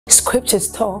Scriptures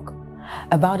talk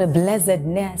about a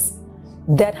blessedness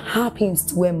that happens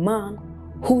to a man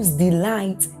whose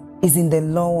delight is in the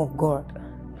law of God.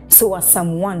 So as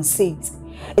Psalm 1 says,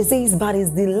 it says, but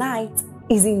his delight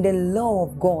is in the law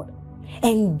of God,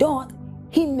 and doth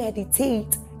he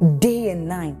meditate day and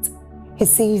night. He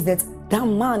says that that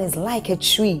man is like a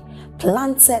tree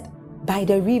planted by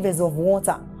the rivers of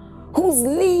water, whose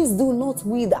leaves do not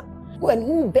wither, and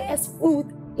who bears fruit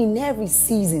in every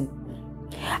season.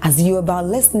 As you're about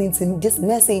listening to this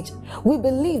message, we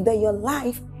believe that your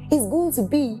life is going to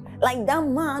be like that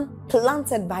man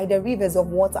planted by the rivers of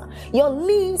water. Your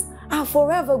leaves are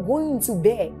forever going to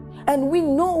bear. And we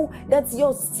know that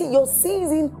your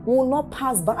season will not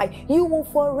pass by. You will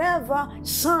forever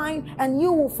shine and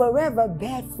you will forever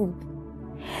bear fruit.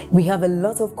 We have a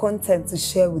lot of content to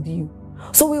share with you.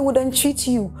 So we would entreat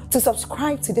you to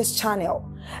subscribe to this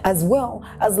channel, as well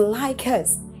as like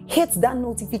us. Hit that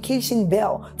notification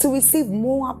bell to receive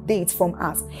more updates from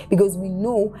us, because we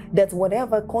know that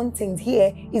whatever content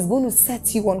here is going to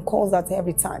set you on course at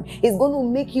every time. It's going to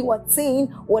make you attain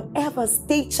whatever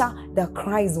stature that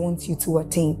Christ wants you to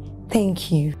attain. Thank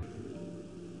you.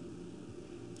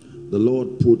 The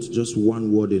Lord put just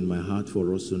one word in my heart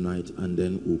for us tonight, and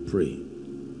then we'll pray.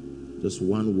 Just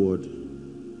one word,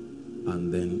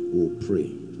 and then we'll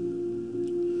pray.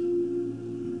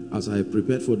 As I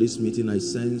prepared for this meeting, I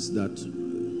sensed that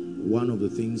one of the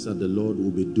things that the Lord will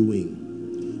be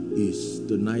doing is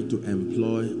tonight to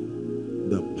employ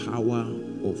the power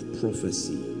of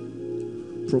prophecy.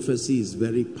 Prophecy is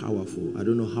very powerful. I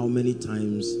don't know how many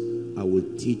times I will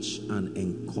teach and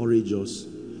encourage us,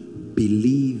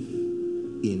 believe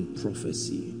in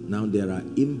prophecy. Now there are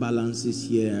imbalances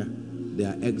here, there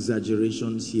are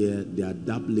exaggerations here, there are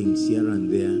dabblings here and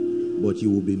there, but you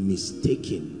will be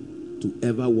mistaken to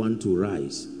ever want to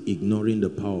rise ignoring the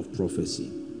power of prophecy.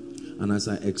 And as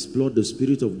I explored, the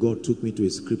Spirit of God took me to a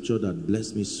scripture that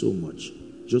blessed me so much.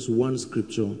 Just one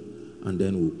scripture, and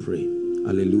then we'll pray.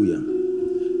 Hallelujah.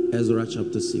 Ezra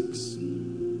chapter 6.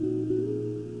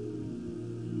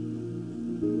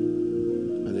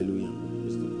 Hallelujah.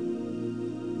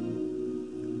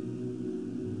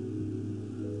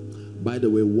 By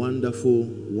the way, wonderful,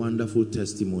 wonderful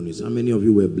testimonies. How many of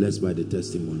you were blessed by the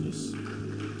testimonies?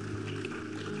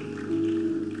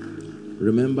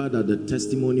 Remember that the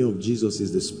testimony of Jesus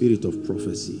is the spirit of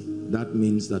prophecy. That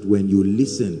means that when you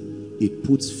listen, it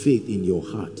puts faith in your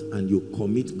heart and you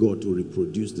commit God to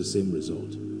reproduce the same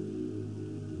result.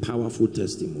 Powerful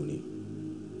testimony.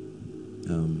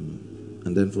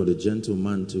 And then for the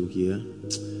gentleman to hear,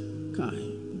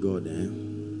 God,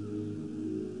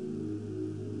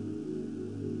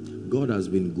 God has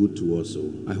been good to us.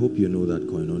 So I hope you know that,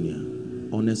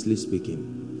 Koinonia. Honestly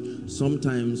speaking.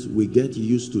 Sometimes we get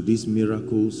used to these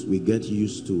miracles. We get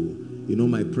used to, you know,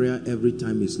 my prayer every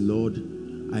time is, Lord,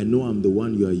 I know I'm the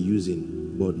one you are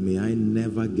using, but may I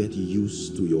never get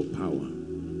used to your power.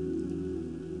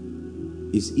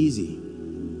 It's easy.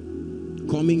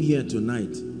 Coming here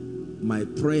tonight, my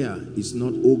prayer is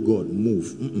not, oh God,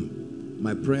 move.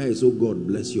 My prayer is, oh God,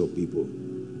 bless your people.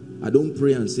 I don't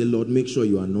pray and say, Lord, make sure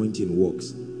your anointing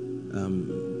works.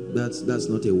 That's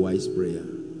not a wise prayer.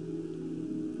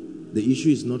 The issue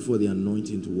is not for the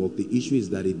anointing to work. The issue is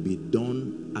that it be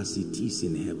done as it is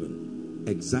in heaven.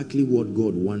 Exactly what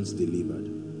God wants delivered.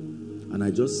 And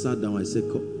I just sat down. I said,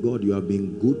 God, you have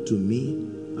been good to me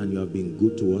and you have been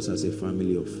good to us as a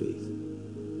family of faith.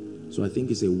 So I think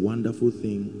it's a wonderful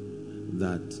thing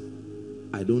that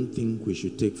I don't think we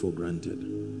should take for granted.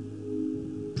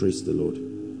 Praise the Lord.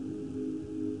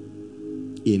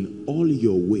 In all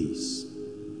your ways,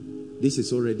 this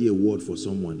is already a word for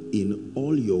someone. In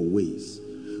all your ways.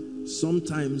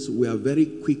 Sometimes we are very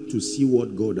quick to see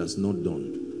what God has not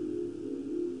done.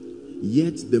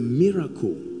 Yet the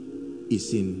miracle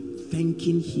is in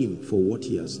thanking him for what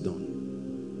he has done.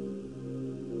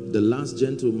 The last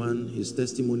gentleman, his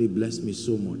testimony blessed me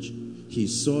so much. He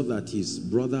saw that his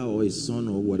brother or his son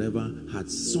or whatever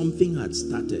something had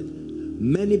started.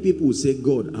 Many people will say,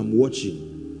 God, I'm watching.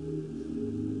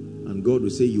 And God will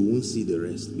say, you won't see the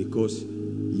rest because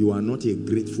you are not a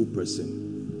grateful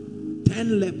person.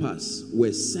 10 lepers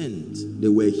were sent. They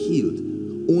were healed.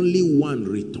 Only one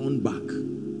returned back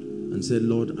and said,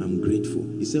 Lord, I'm grateful.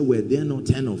 He said, were there not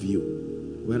 10 of you?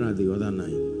 Where are the other 9?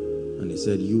 And he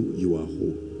said, you are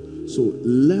whole. So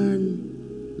learn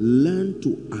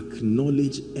to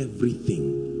acknowledge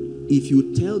everything. If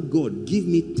you tell God, give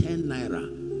me 10 naira,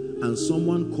 and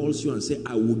someone calls you and say,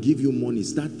 I will give you money,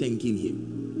 start thanking him.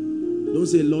 Don't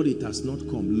say, Lord, it has not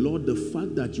come. Lord, the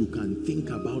fact that you can think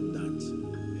about that.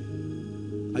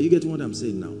 Are you getting what I'm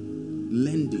saying now?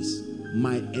 Learn this.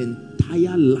 my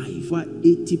entire life,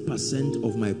 80%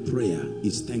 of my prayer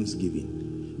is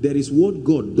thanksgiving. There is what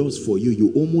God does for you.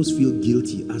 You almost feel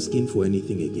guilty asking for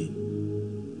anything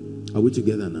again. Are we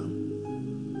together now?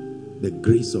 The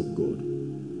grace of God.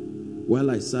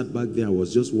 While I sat back there, I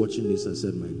was just watching this. I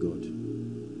said, my God.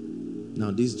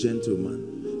 Now this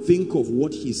gentleman, think of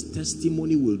what his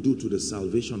testimony will do to the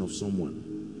salvation of someone.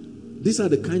 These are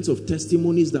the kinds of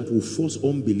testimonies that will force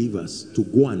unbelievers to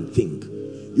go and think.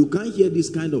 You can't hear this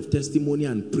kind of testimony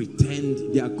and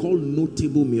pretend. They are called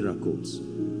notable miracles.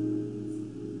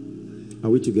 Are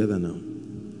we together now?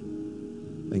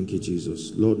 Thank you,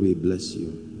 Jesus. Lord, we bless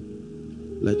you.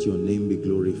 Let your name be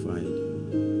glorified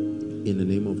in the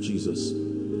name of Jesus.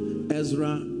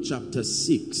 Ezra chapter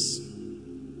 6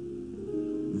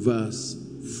 verse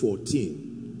 14.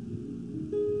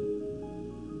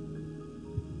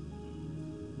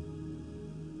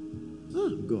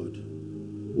 God,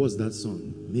 what's that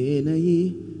song?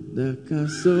 Menayi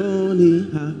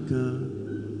dakasoni haka.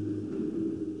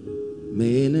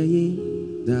 Menayi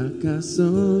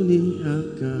dakasoni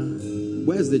haka.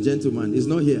 Where's the gentleman? He's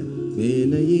not here.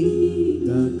 Menayi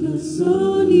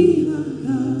dakasoni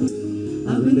haka.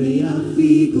 Abeneya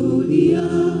figodia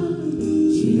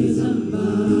chinezamba.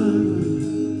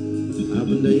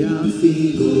 Abeneya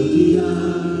figodia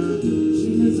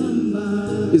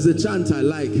chinezamba. It's a chant I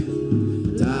like.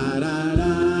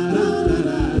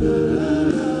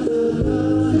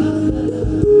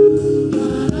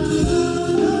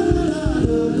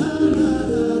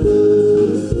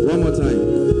 One more time.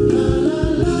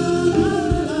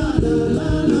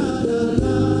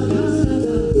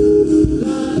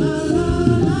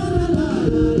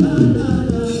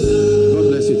 God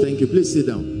bless you. Thank you. Please sit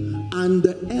down. And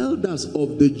the elders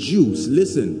of the Jews,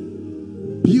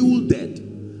 listen, builded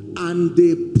and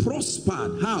they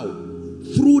prospered. How?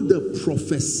 Through the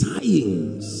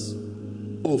prophesyings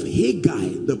of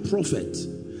Haggai the prophet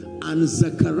and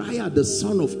Zechariah the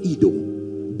son of Iddo.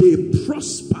 They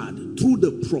prospered through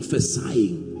the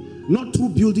prophesying, not through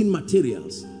building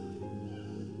materials.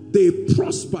 They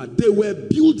prospered. They were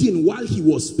building while he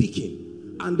was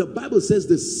speaking. And the Bible says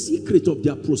the secret of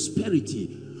their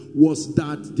prosperity was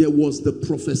that there was the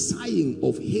prophesying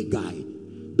of Haggai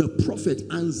the prophet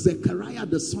and Zechariah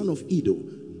the son of Iddo.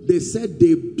 They said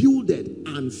they builded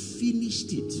and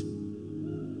finished it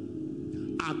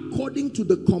according to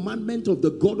the commandment of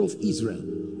the God of Israel.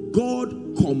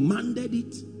 God commanded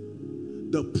it.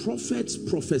 The prophets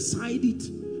prophesied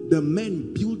it. The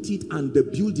men built it and the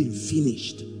building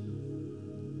finished.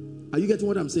 Are you getting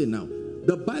what I'm saying now?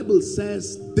 The Bible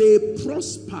says they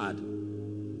prospered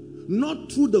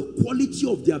not through the quality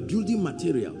of their building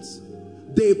materials.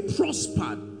 They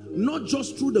prospered not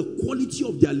just through the quality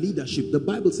of their leadership. The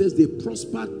Bible says they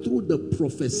prospered through the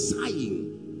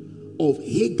prophesying of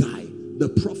Haggai the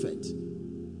prophet.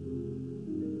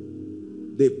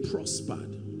 They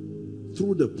prospered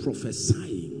through the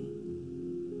prophesying.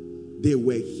 They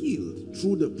were healed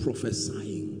through the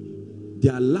prophesying.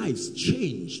 Their lives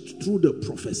changed through the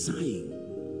prophesying.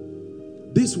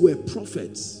 These were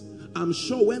prophets. I'm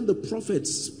sure when the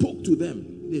prophets spoke to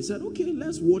them, they said, okay,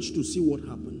 let's watch to see what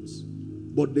happens.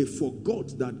 But they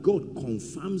forgot that God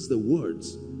confirms the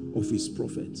words of his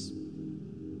prophets.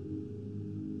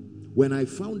 When I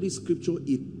found this scripture,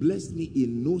 it blessed me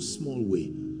in no small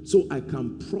way. So I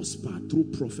can prosper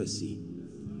through prophecy.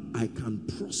 I can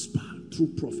prosper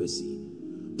through prophecy.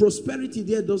 Prosperity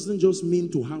there doesn't just mean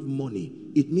to have money.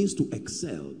 It means to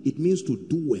excel. It means to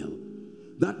do well.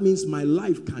 That means my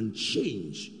life can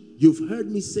change. You've heard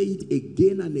me say it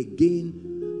again and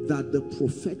again that the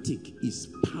prophetic is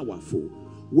powerful.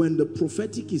 When the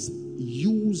prophetic is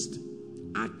used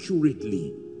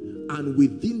accurately and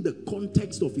within the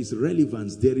context of its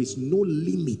relevance, there is no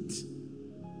limit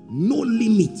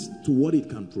to what it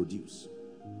can produce.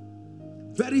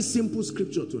 Very simple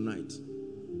scripture tonight.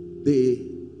 They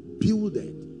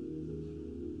builded.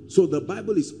 So the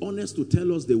Bible is honest to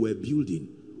tell us they were building,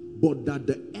 but that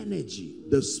the energy,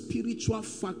 the spiritual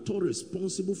factor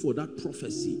responsible for that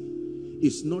prophecy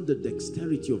is not the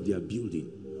dexterity of their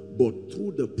building, but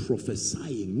through the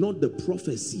prophesying, not the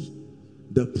prophecy,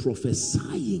 the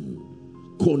prophesying,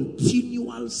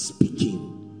 continual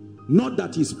speaking. Not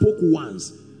that he spoke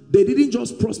once. They didn't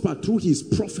just prosper through his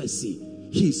prophecy,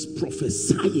 he's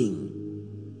prophesying.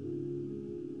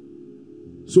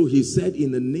 So he said,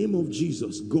 in the name of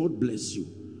Jesus, God bless you.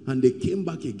 And they came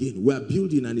back again. We're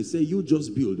building, and he said, you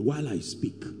just build while I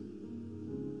speak.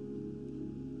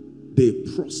 They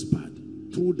prospered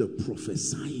through the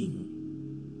prophesying.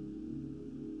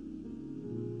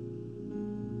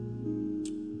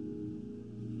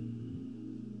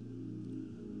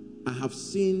 I have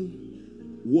seen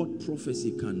what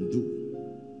prophecy can do.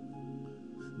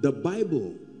 The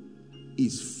Bible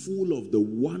is full of the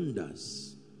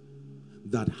wonders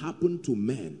that happened to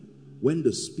men when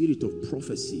the spirit of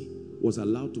prophecy was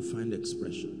allowed to find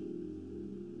expression.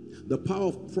 The power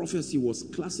of prophecy was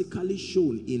classically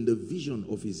shown in the vision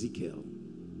of Ezekiel.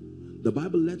 The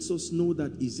Bible lets us know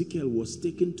that Ezekiel was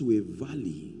taken to a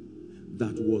valley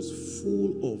that was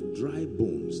full of dry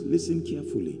bones. Listen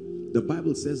carefully. The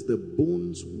Bible says the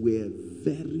bones were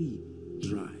very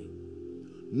dry.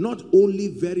 Not only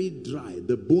very dry,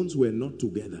 the bones were not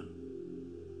together.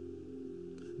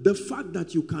 The fact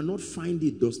that you cannot find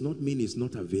it does not mean it's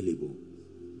not available.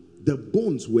 The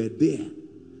bones were there.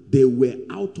 They were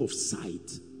out of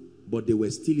sight, but they were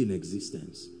still in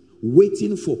existence,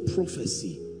 waiting for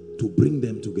prophecy to bring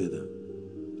them together.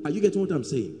 Are you getting what I'm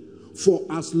saying? For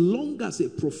as long as a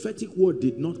prophetic word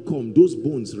did not come, those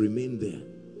bones remained there.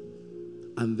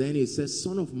 And then it says,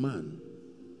 Son of man,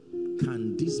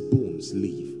 can these bones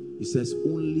live? He says,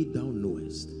 only thou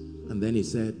knowest. And then he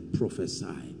said,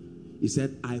 prophesy. He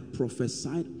said, I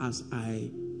prophesied as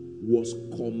I was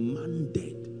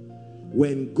commanded.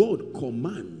 When God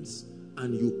commands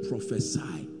and you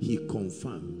prophesy, he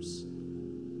confirms.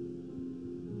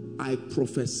 I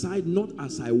prophesied not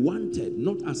as I wanted,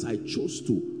 not as I chose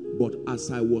to, but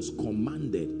as I was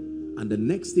commanded. And the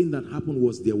next thing that happened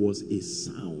was there was a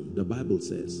sound. The Bible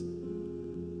says,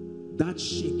 that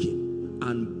shaking,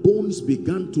 and bones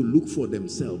began to look for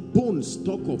themselves. Bones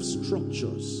talk of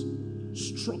structures.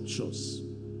 Structures.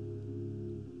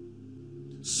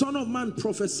 Son of man,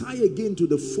 prophesy again to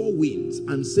the four winds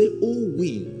and say, O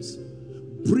winds,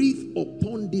 breathe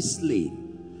upon this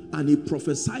slain. And he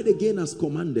prophesied again as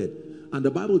commanded. And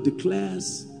the Bible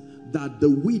declares that the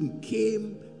wind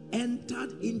came,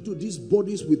 entered into these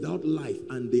bodies without life,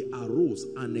 and they arose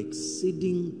an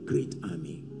exceeding great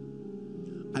army.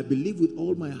 I believe with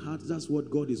all my heart that's what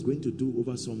God is going to do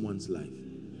over someone's life.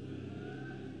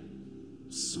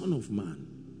 Son of man,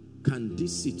 can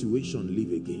this situation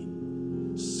live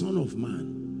again? Son of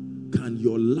man, can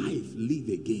your life live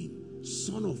again?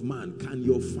 Son of man, can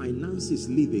your finances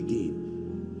live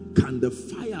again? Can the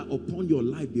fire upon your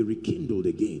life be rekindled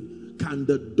again? Can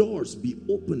the doors be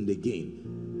opened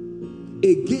again?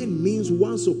 Again means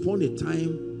once upon a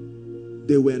time,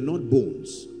 they were not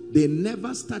bones. They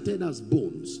never started as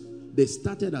bones. They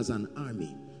started as an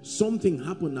army. Something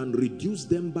happened and reduced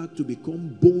them back to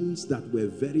become bones that were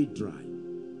very dry.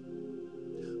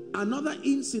 Another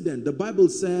incident, the Bible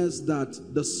says that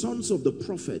the sons of the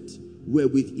prophet were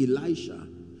with Elisha,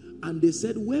 and they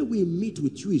said, where we meet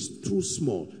with you is too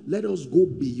small. Let us go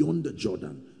beyond the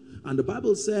Jordan. And the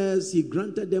Bible says he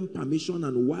granted them permission,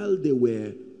 and while they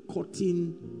were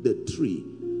cutting the tree,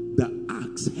 the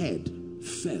axe head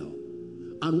fell.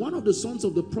 And one of the sons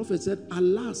of the prophet said,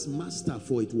 alas, master,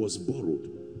 for it was borrowed.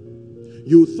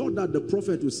 You thought that the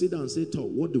prophet would sit down and say,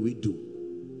 what do we do?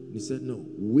 And he said, no,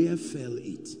 where fell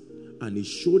it? And he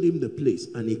showed him the place,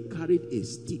 and he carried a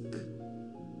stick.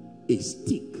 A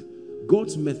stick.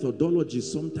 God's methodology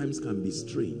sometimes can be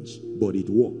strange, but it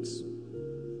works.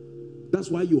 That's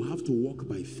why you have to walk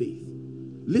by faith.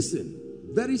 Listen,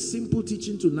 very simple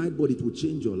teaching tonight, but it will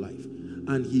change your life.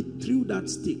 And he threw that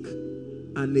stick,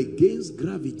 and against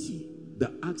gravity,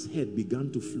 the axe head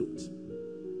began to float.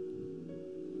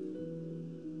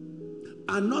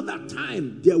 Another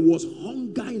time, there was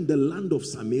hunger in the land of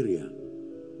Samaria.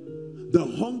 The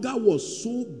hunger was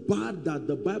so bad that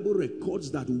the Bible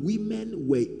records that women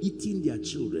were eating their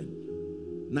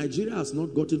children. Nigeria has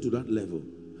not gotten to that level.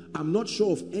 I'm not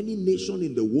sure of any nation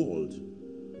in the world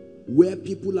where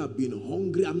people have been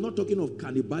hungry. I'm not talking of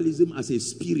cannibalism as a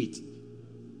spirit,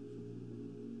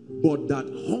 but that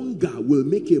hunger will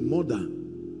make a mother.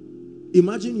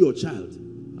 Imagine your child,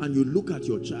 and you look at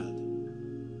your child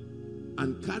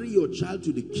and carry your child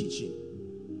to the kitchen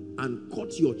and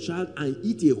cut your child and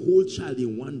eat a whole child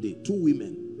in one day. Two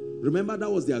women. Remember, that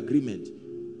was the agreement.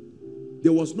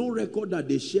 There was no record that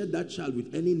they shared that child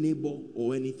with any neighbor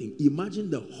or anything. Imagine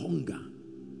the hunger.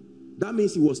 That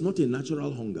means it was not a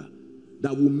natural hunger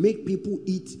that will make people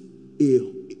eat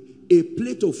a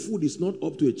plate of food is not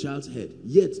up to a child's head.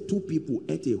 Yet two people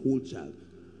ate a whole child.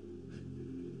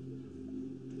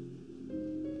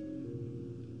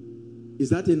 Is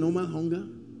that a normal hunger?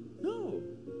 No.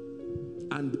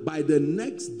 And by the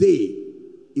next day,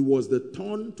 it was the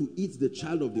turn to eat the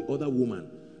child of the other woman,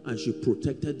 and she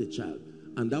protected the child.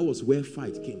 And that was where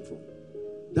fight came from.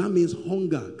 That means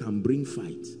hunger can bring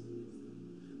fight.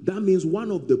 That means one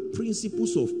of the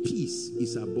principles of peace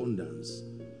is abundance.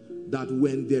 That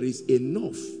when there is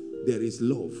enough, there is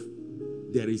love,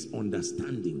 there is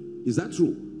understanding. Is that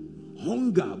true?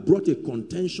 Hunger brought a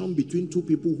contention between two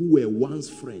people who were once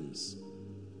friends.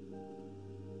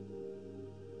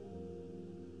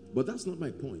 But that's not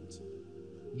my point.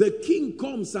 The king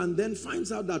comes and then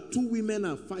finds out that two women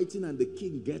are fighting, and the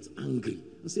king gets angry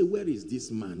and say, where is this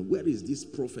man? Where is this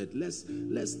prophet?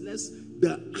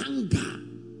 The anger.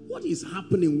 What is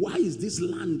happening? Why is this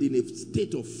land in a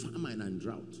state of famine and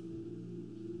drought?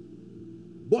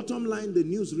 Bottom line, the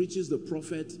news reaches the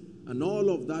prophet and all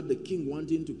of that, the king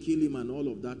wanting to kill him and all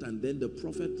of that. And then the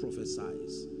prophet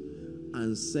prophesies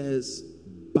and says,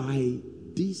 by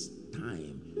this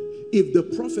time, if the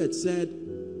prophet said,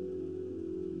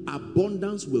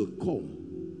 abundance will come,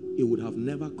 it would have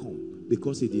never come,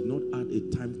 because he did not add a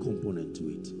time component to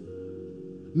it.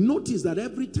 Notice that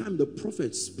every time the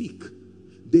prophets speak,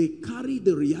 they carry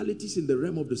the realities in the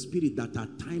realm of the spirit that are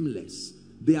timeless.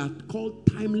 They are called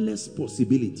timeless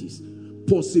possibilities.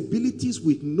 Possibilities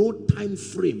with no time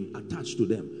frame attached to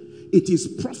them. It is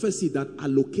prophecy that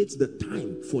allocates the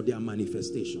time for their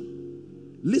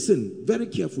manifestation. Listen very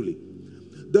carefully.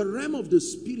 The realm of the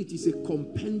spirit is a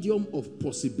compendium of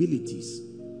possibilities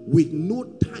with no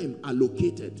time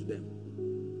allocated to them.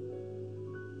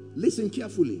 Listen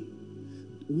carefully.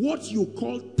 What you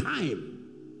call time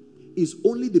is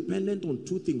only dependent on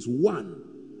two things. One,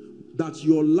 that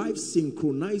your life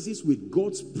synchronizes with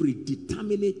God's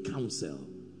predeterminate counsel.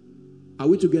 Are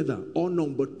we together? Or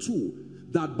number two,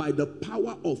 that by the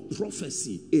power of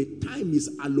prophecy, a time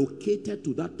is allocated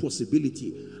to that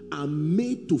possibility and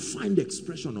made to find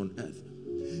expression on earth.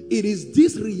 It is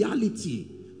this reality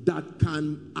that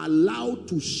can allow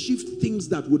to shift things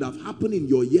that would have happened in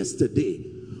your yesterday,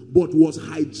 but was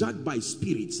hijacked by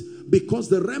spirits, because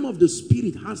the realm of the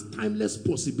spirit has timeless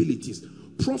possibilities.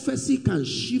 Prophecy can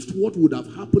shift what would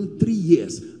have happened 3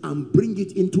 years and bring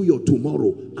it into your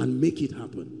tomorrow and make it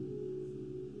happen.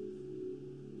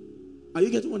 Are you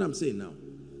getting what I'm saying now?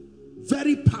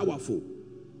 Very powerful.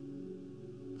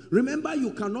 Remember,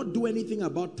 you cannot do anything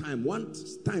about time.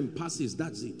 Once time passes,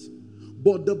 that's it.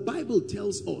 But the Bible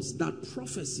tells us that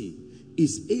prophecy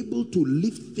is able to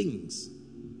lift things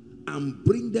and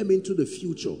bring them into the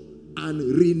future and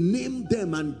rename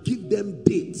them and give them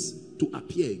dates to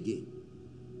appear again.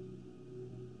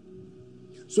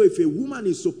 So if a woman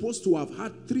is supposed to have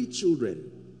had 3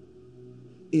 children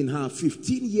in her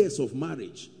 15 years of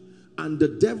marriage, and the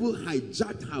devil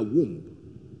hijacked her womb,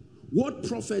 what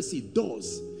prophecy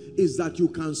does is that you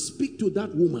can speak to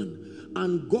that woman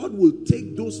and God will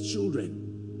take those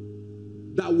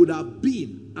children that would have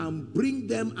been and bring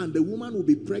them, and the woman will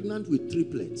be pregnant with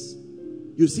triplets.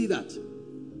 You see that?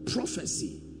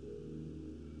 Prophecy.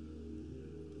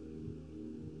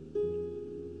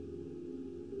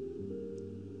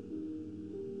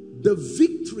 The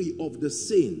victory of the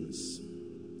saints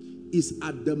is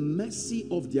at the mercy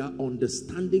of their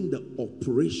understanding the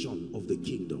operation of the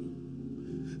kingdom.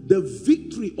 The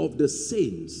victory of the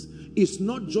saints is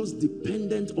not just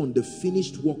dependent on the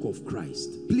finished work of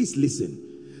Christ. Please listen.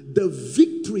 The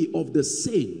victory of the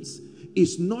saints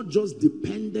is not just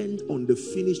dependent on the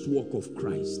finished work of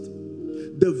Christ.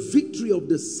 The victory of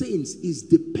the saints is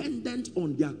dependent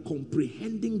on their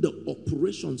comprehending the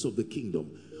operations of the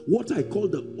kingdom. What I call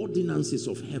the ordinances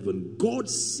of heaven.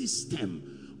 God's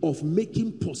system of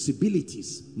making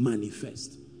possibilities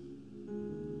manifest.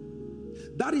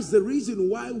 That is the reason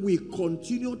why we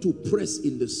continue to press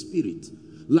in the spirit,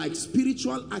 like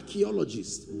spiritual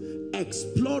archaeologists,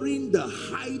 exploring the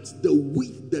height, the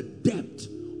width, the depth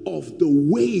of the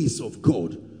ways of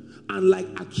God. And like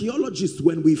archaeologists,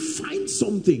 when we find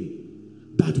something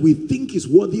that we think is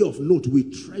worthy of note,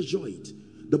 we treasure it.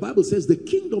 The Bible says the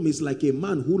kingdom is like a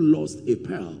man who lost a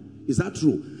pearl. Is that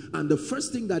true? And the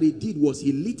first thing that he did was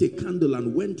he lit a candle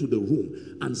and went to the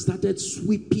room and started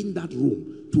sweeping that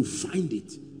room to find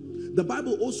it. The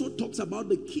Bible also talks about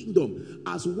the kingdom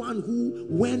as one who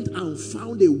went and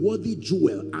found a worthy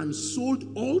jewel and sold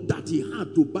all that he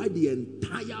had to buy the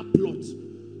entire plot,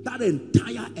 that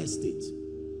entire estate.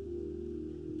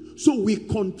 So we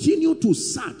continue to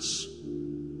search,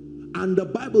 and the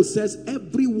Bible says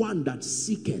everyone that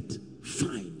seeketh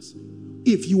finds.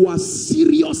 If you are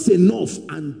serious enough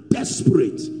and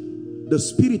desperate, the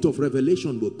spirit of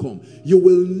revelation will come. You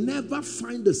will never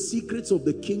find the secrets of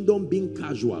the kingdom being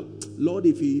casual. Lord,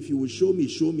 if you will show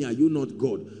me, are you not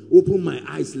God? Open my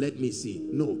eyes, let me see.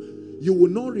 No, you will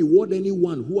not reward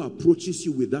anyone who approaches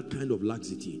you with that kind of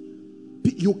laxity.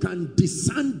 You can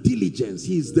discern diligence.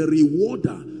 He is the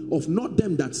rewarder of not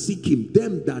them that seek him,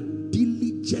 them that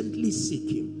diligently seek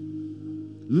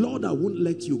him. Lord, I won't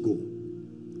let you go.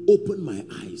 Open my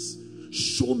eyes.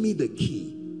 Show me the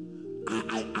key.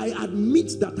 I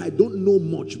admit that I don't know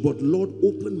much, but Lord,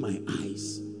 open my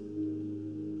eyes.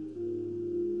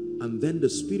 And then the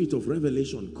spirit of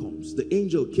revelation comes. The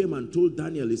angel came and told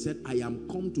Daniel, he said, I am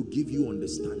come to give you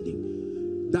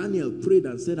understanding. Daniel prayed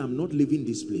and said, I'm not leaving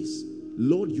this place.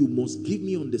 Lord, you must give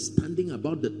me understanding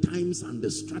about the times and the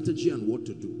strategy and what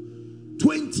to do.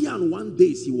 21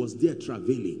 days he was there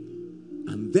traveling.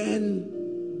 And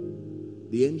then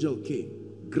the angel came,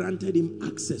 granted him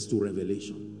access to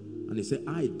revelation. And he said,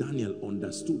 I, Daniel,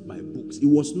 understood by books. It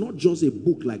was not just a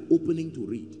book like opening to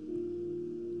read.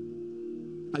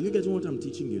 Are you getting what I'm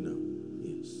teaching you now?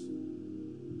 Yes.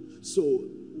 So,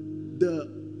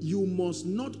 you must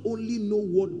not only know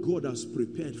what God has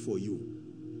prepared for you,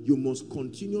 you must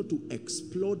continue to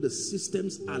explore the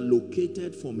systems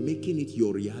allocated for making it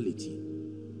your reality.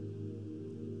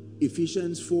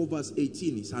 Ephesians 4 verse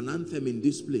 18 is an anthem in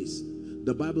this place.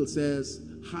 The Bible says,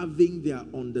 having their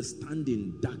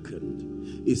understanding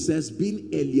darkened. It says, being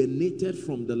alienated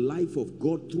from the life of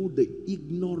God through the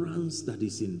ignorance that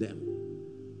is in them.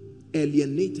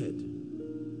 Alienated.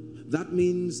 That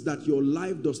means that your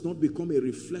life does not become a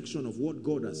reflection of what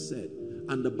God has said.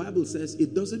 And the Bible says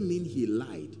it doesn't mean he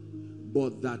lied,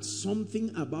 but that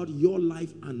something about your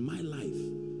life and my life,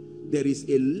 there is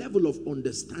a level of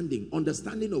understanding.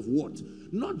 Understanding of what?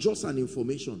 Not just an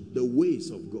information, the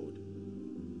ways of God.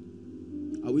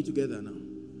 Are we together now?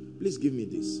 Please give me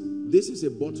this. This is a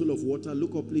bottle of water.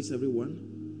 Look up, please, everyone.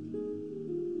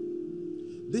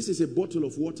 This is a bottle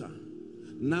of water.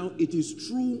 Now, it is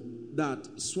true that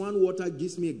Swan Water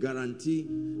gives me a guarantee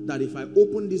that if I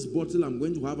open this bottle, I'm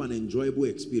going to have an enjoyable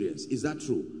experience. Is that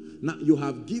true? Now, you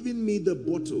have given me the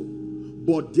bottle,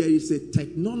 but there is a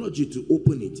technology to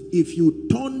open it. If you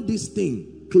turn this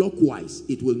thing clockwise,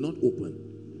 it will not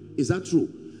open. Is that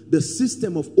true? The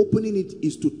system of opening it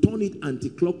is to turn it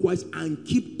anti-clockwise and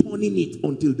keep turning it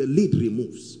until the lid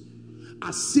removes.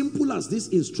 As simple as this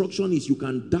instruction is, you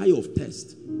can die of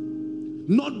thirst.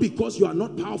 Not because you are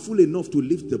not powerful enough to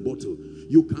lift the bottle.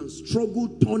 You can struggle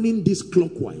turning this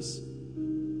clockwise.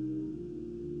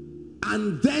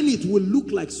 And then it will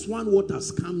look like Swan Water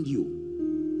scammed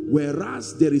you.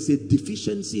 Whereas there is a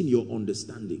deficiency in your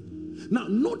understanding. Now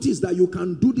notice that you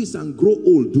can do this and grow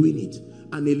old doing it.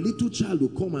 And a little child will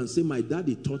come and say, my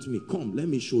daddy taught me. Come, let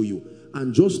me show you.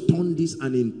 And just turn this,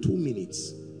 and in 2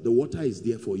 minutes, the water is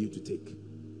there for you to take.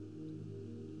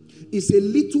 It's a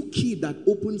little key that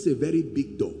opens a very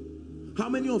big door. How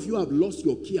many of you have lost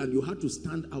your key and you had to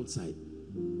stand outside?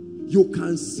 You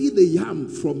can see the yam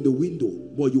from the window,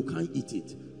 but you can't eat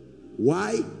it.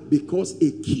 Why? Because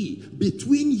a key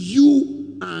between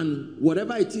you and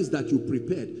whatever it is that you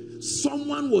prepared,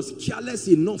 someone was careless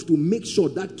enough to make sure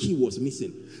that key was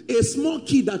missing. A small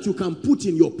key that you can put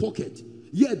in your pocket,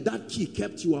 yet that key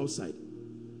kept you outside.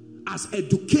 As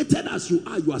educated as you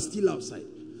are still outside.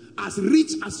 As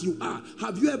rich as you are,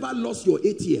 have you ever lost your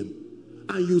ATM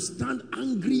and you stand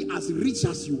angry as rich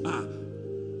as you are?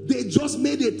 They just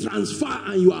made a transfer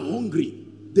and you are hungry.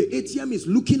 The ATM is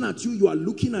looking at you, you are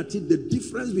looking at it. The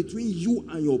difference between you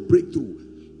and your breakthrough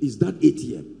is that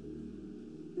ATM.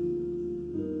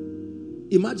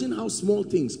 Imagine how small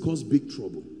things cause big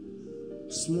trouble.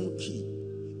 Small key,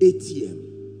 ATM.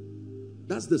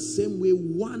 That's the same way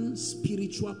one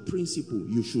spiritual principle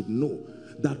you should know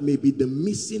that may be the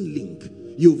missing link.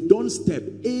 You've done step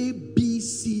A, B,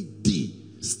 C,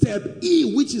 D. Step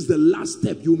E, which is the last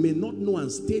step, you may not know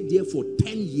and stay there for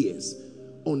 10 years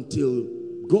until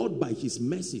God by his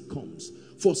mercy comes.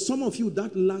 For some of you,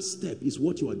 that last step is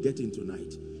what you are getting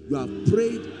tonight. You have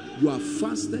prayed, you have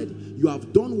fasted, you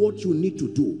have done what you need to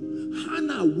do.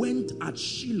 Hannah went at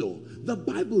Shiloh. The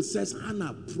Bible says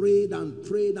Hannah prayed and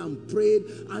prayed and prayed,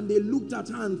 and they looked at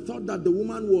her and thought that the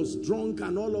woman was drunk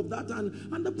and all of that.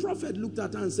 And the prophet looked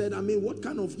at her and said, I mean, what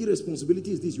kind of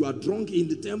irresponsibility is this? You are drunk in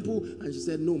the temple? And she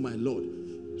said, no, my Lord.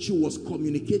 She was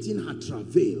communicating her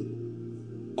travail.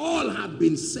 All had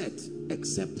been set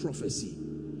except prophecy.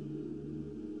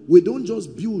 We don't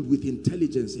just build with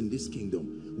intelligence in this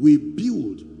kingdom. We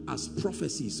build as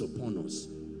prophecies upon us.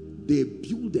 They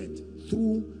builded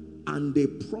through and they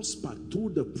prospered through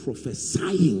the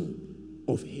prophesying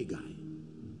of Haggai.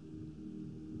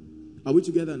 Are we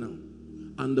together now?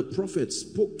 And the prophet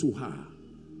spoke to her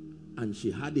and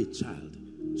she had a child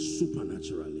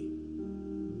supernaturally.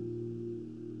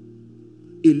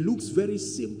 It looks very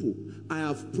simple. I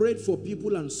have prayed for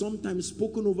people and sometimes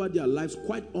spoken over their lives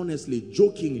quite honestly,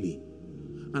 jokingly.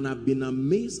 And I've been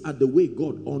amazed at the way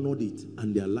God honored it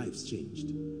and their lives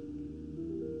changed.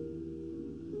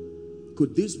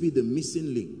 Could this be the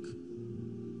missing link?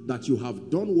 That you have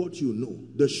done what you know.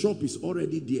 The shop is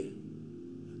already there.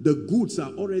 The goods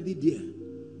are already there.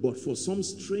 but for some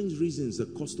strange reasons, the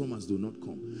customers do not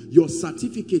come. Your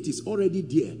certificate is already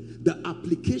there. The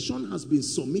application has been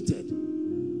submitted,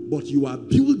 but you are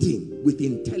building with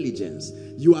intelligence.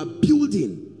 You are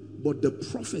building, but the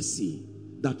prophecy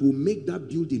that will make that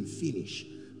building finish.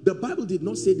 The Bible did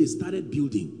not say they started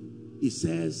building. It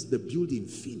says the building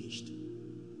finished.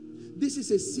 This is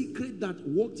a secret that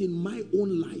worked in my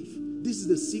own life. This is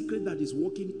the secret that is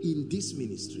working in this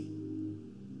ministry.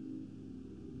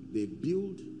 They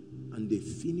build and they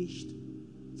finished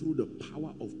through the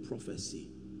power of prophecy.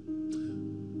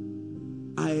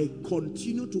 I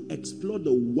continue to explore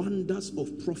the wonders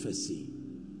of prophecy,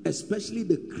 especially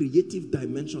the creative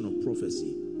dimension of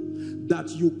prophecy, that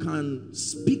you can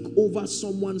speak over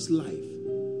someone's life.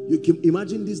 You can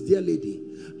imagine this dear lady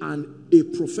and a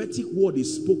prophetic word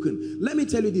is spoken. Let me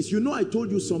tell you this. You know, I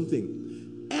told you something.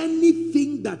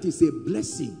 Anything that is a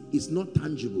blessing is not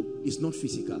tangible, it's not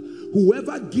physical.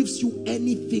 Whoever gives you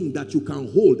anything that you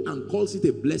can hold and calls it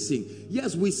a blessing,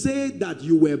 yes, we say that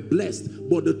you were blessed,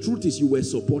 but the truth is you were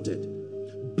supported.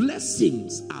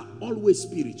 Blessings are always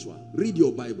spiritual. Read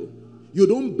your Bible. You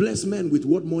don't bless men with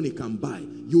what money can buy.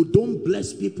 You don't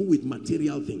bless people with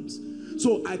material things.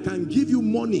 So I can give you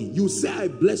money. You say I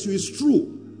bless you, it's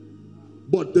true.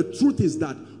 But the truth is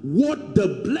that what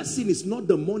the blessing is not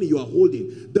the money you are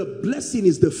holding. The blessing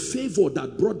is the favor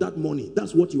that brought that money.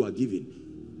 That's what you are giving.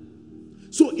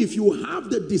 So if you have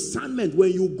the discernment,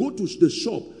 when you go to the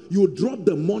shop, you drop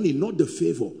the money, not the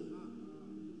favor.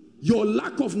 Your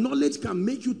lack of knowledge can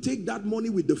make you take that money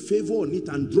with the favor on it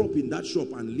and drop in that shop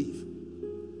and leave.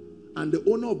 And the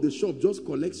owner of the shop just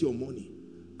collects your money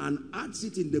and adds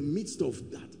it in the midst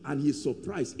of that. And he's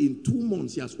surprised. In 2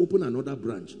 months, he has opened another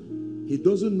branch. He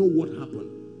doesn't know what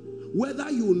happened. Whether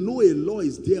you know a law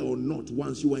is there or not,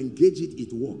 once you engage it,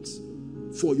 it works.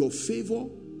 For your favor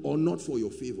or not for your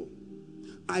favor.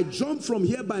 I jump from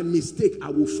here by mistake, I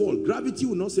will fall. Gravity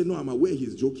will not say, no, I'm aware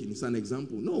he's joking. It's an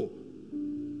example. No.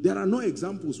 There are no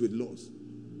examples with laws.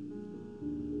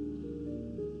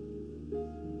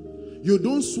 You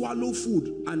don't swallow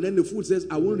food and then the food says,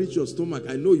 I won't reach your stomach.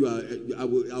 I know you are,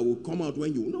 I will come out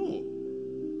when you... No.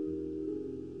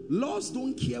 Laws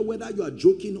don't care whether you are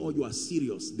joking or you are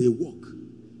serious. They work.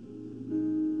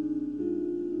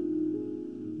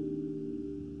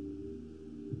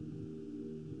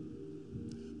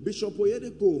 Bishop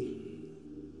Oyedepo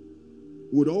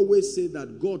would always say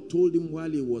that God told him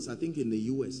while he was, I think, in the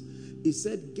US, he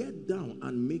said, get down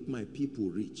and make my people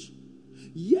rich.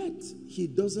 Yet, he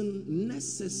doesn't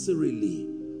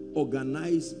necessarily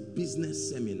organize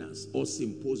business seminars or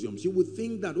symposiums. You would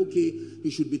think that, okay, he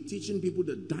should be teaching people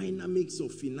the dynamics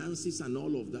of finances and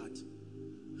all of that.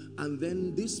 And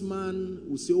then this man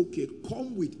will say, okay,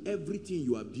 come with everything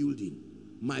you are building.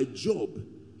 My job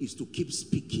is to keep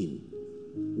speaking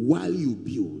while you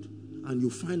build. And you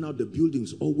find out the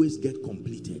buildings always get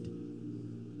completed.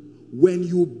 When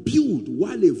you build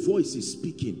while a voice is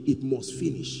speaking, it must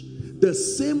finish. The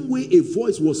same way a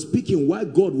voice was speaking while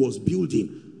God was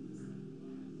building.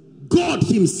 God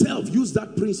himself used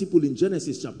that principle in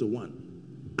Genesis chapter 1.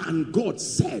 And God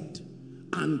said,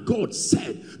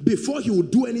 before he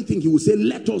would do anything, he would say,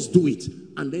 let us do it.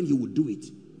 And then he would do it.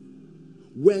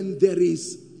 When there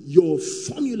is your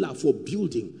formula for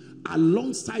building,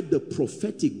 alongside the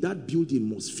prophetic, that building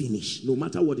must finish, no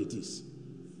matter what it is.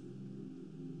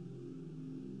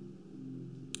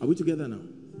 Are we together now?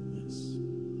 Yes.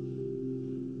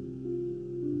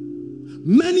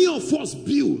 Many of us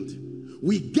build.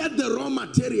 We get the raw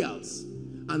materials.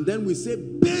 And then we say,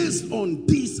 based on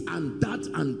this and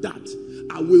that,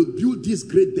 I will build this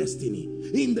great destiny.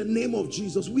 In the name of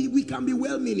Jesus. We can be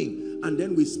well-meaning. And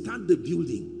then we start the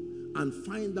building. And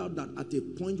find out that at a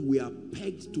point we are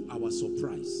pegged to our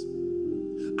surprise.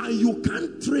 And you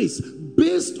can't trace,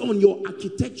 based on your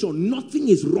architecture, nothing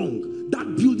is wrong.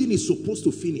 That building is supposed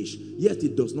to finish, yet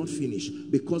it does not finish,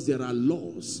 because there are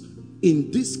laws.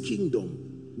 In this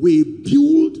kingdom, we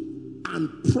build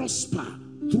and prosper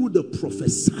through the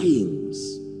prophesyings,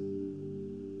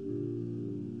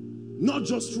 not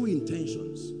just through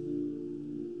intentions.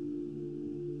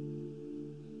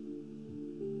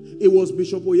 It was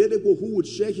Bishop Oyedepo who would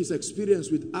share his experience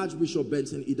with Archbishop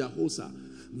Benson Idahosa,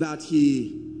 that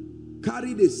he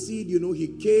carried a seed. You know, he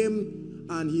came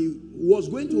and he was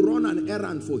going to run an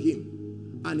errand for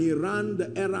him. And he ran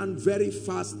the errand very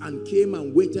fast and came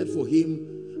and waited for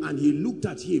him. And he looked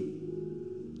at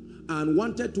him and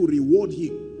wanted to reward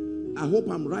him. I hope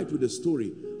I'm right with the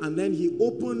story. And then he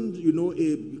opened, you know,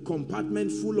 a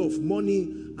compartment full of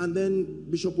money. And then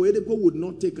Bishop Oyedepo would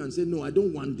not take and say, no, I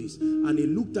don't want this. And he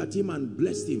looked at him and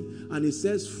blessed him. And he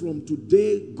says, from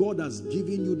today, God has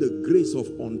given you the grace of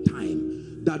on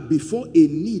time. that before a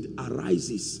need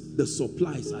arises, the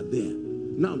supplies are there.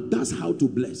 Now, that's how to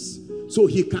bless. So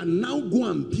he can now go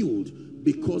and build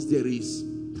because there is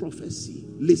prophecy.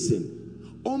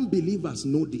 Listen, unbelievers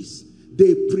know this.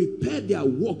 They prepare their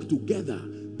work together.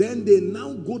 Then they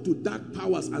now go to dark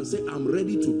powers and say, I'm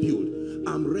ready to build.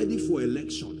 I'm ready for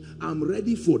election. I'm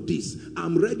ready for this.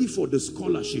 I'm ready for the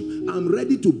scholarship. I'm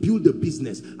ready to build a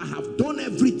business. I have done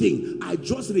everything. I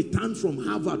just returned from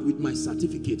Harvard with my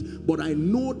certificate. But I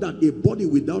know that a body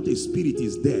without a spirit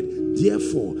is dead.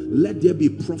 Therefore, let there be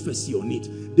prophecy on it.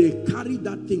 They carry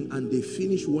that thing and they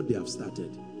finish what they have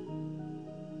started.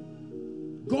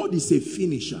 God is a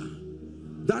finisher.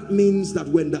 That means that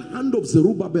when the hand of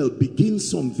Zerubbabel begins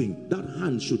something, that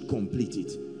hand should complete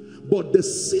it. But the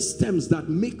systems that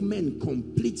make men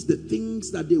complete the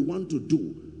things that they want to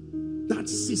do, that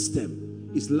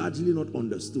system is largely not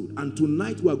understood. And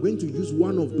tonight we are going to use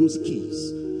one of those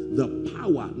keys, the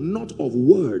power not of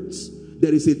words.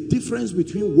 There is a difference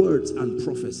between words and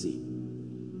prophecy.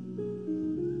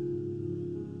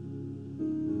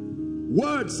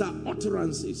 Words are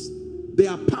utterances. They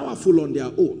are powerful on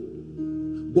their own.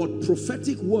 But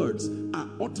prophetic words are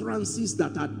utterances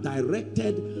that are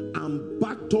directed and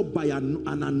backed up by an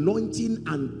anointing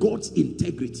and God's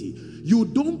integrity. You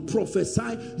don't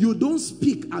prophesy, you don't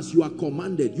speak as you are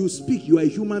commanded. You speak, you are a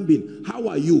human being. How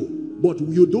are you? But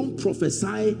you don't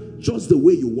prophesy just the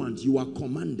way you want. You are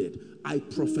commanded. I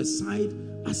prophesied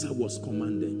as I was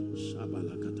commanded.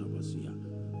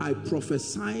 I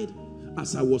prophesied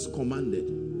as I was commanded.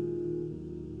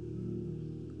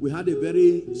 We had a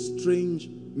very strange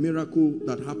miracle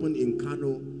that happened in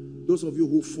Kano. Those of you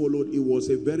who followed, it was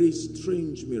a very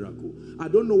strange miracle. I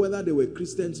don't know whether they were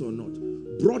Christians or not.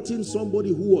 Brought in somebody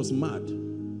who was mad.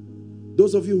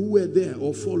 Those of you who were there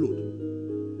or followed.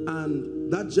 And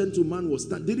that gentleman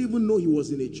didn't even know he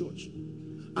was in a church.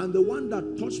 And the one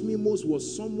that touched me most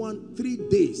was someone 3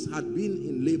 days had been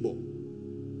in labor.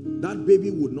 That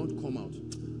baby would not come out.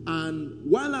 And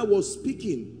while I was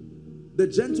speaking, the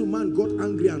gentleman got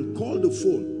angry and called the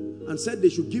phone and said they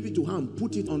should give it to her and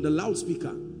put it on the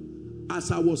loudspeaker.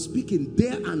 As I was speaking,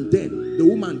 there and then, the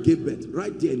woman gave birth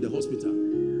right there in the hospital.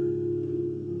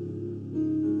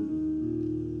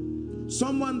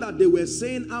 Someone that they were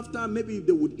saying after maybe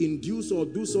they would induce or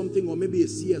do something, or maybe a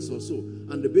CS or so,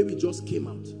 and the baby just came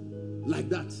out like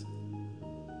that.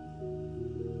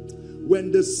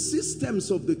 When the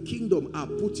systems of the kingdom are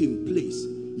put in place,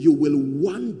 you will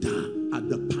wonder at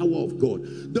the power of God.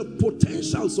 The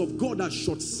potentials of God are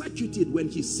short-circuited when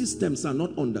his systems are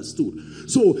not understood.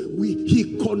 So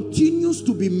he continues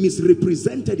to be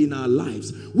misrepresented in our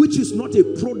lives, which is not a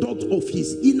product of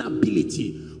his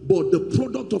inability, but the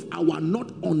product of our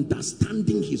not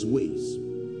understanding his ways.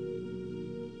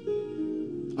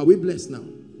 Are we blessed now?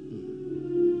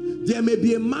 There may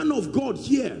be a man of God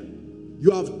here.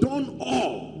 You have done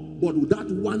all, but that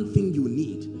one thing you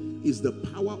need is the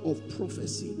power of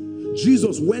prophecy.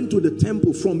 Jesus went to the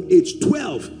temple from age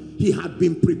 12. He had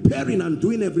been preparing and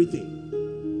doing everything.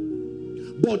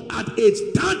 But at age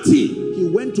 30, he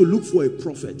went to look for a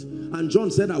prophet. And John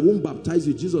said, I won't baptize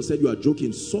you. Jesus said, you are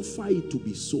joking. Suffer it to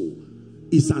be so.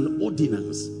 It's an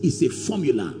ordinance. It's a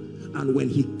formula. And when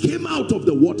he came out of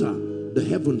the water, the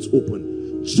heavens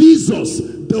opened. Jesus,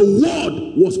 the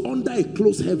word, was under a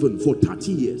closed heaven for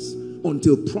 30 years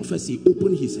until prophecy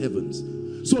opened his heavens.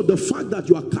 So the fact that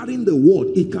you are carrying the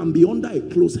word, it can be under a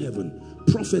closed heaven.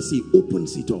 Prophecy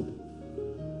opens it up.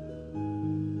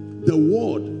 The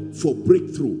word for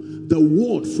breakthrough, the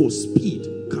word for speed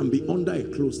can be under a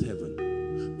closed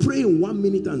heaven. Pray in 1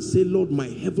 minute and say, Lord, my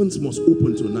heavens must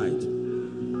open tonight.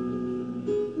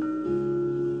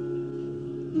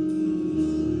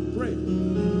 Pray.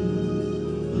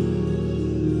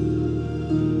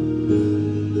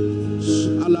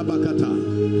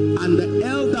 And the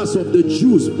elders of the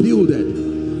Jews builded,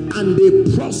 and they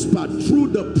prospered through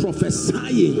the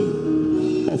prophesying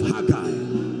of Haggai.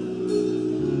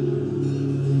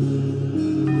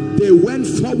 They went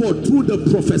forward through the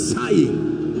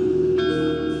prophesying.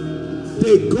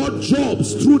 They got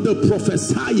jobs through the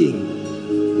prophesying.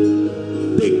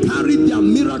 They carried their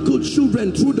miracle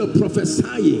children through the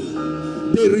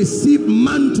prophesying. They received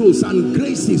mantles and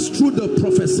graces through the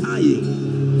prophesying.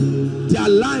 Their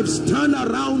lives turn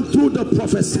around through the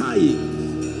prophesying.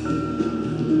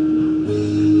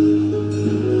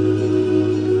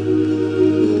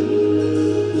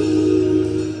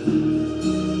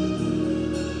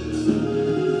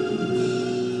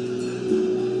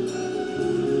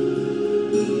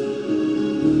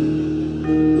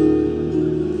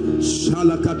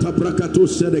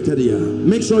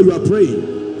 Make sure you are praying.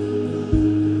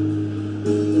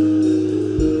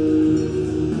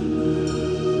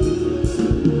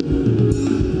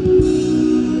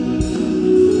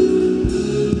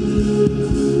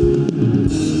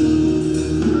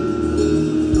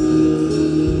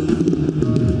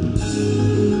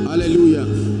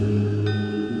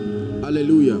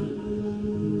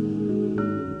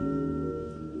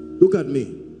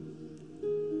 me.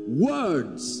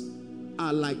 Words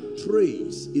are like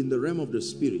trays in the realm of the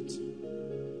spirit.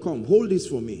 Come, hold this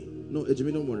for me. No,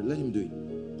 Ejimi, don't worry. Let him do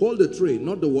it. Hold the tray,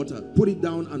 not the water. Put it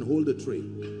down and hold the tray.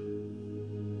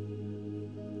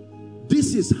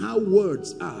 This is how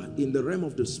words are in the realm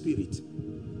of the spirit.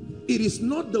 It is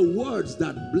not the words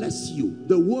that bless you.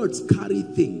 The words carry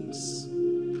things.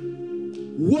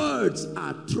 Words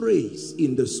are trays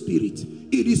in the spirit.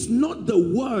 It is not the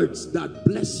words that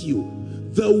bless you.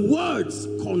 The words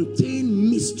contain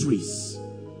mysteries.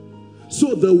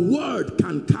 So the word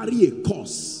can carry a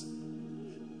curse.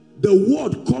 The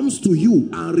word comes to you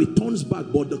and returns back,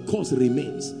 but the curse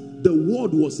remains. The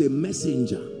word was a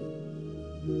messenger.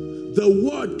 The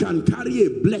word can carry a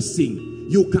blessing.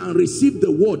 You can receive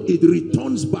the word, it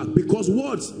returns back, because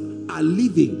words are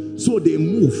living, so they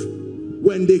move.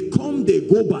 When they come, they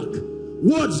go back.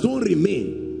 Words don't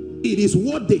remain. It is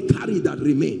what they carry that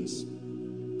remains.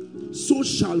 So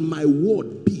shall my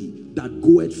word be that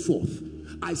goeth forth.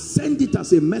 I send it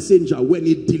as a messenger. When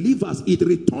it delivers, it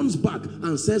returns back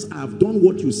and says, I have done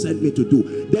what you sent me to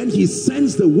do. Then he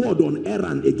sends the word on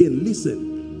errand again.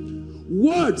 Listen,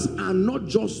 words are not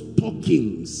just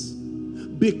talkings.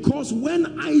 Because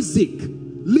when Isaac,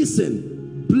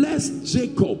 listen, blessed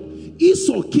Jacob,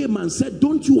 Esau came and said,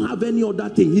 don't you have any other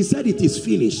thing? He said, it is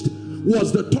finished.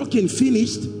 Was the talking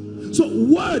finished? So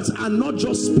words are not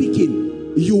just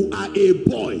speaking. You are a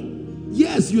boy.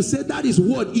 Yes, you said that is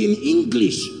word in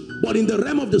English, but in the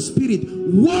realm of the spirit,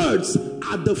 words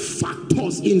are the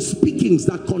factors in speakings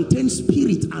that contain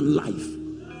spirit and life.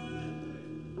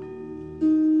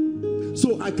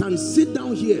 So I can sit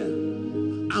down here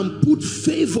and put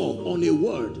favor on a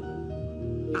word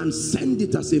and send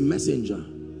it as a messenger.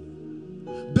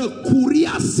 The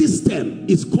courier system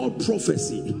is called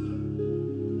prophecy.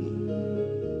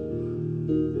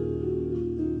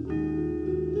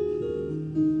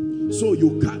 So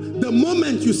you can, the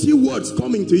moment you see words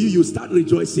coming to you, you start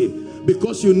rejoicing,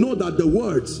 because you know that the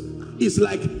words is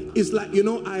like, you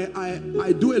know,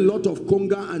 I do a lot of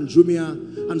conga and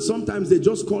jumia, and sometimes they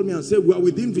just call me and say, we are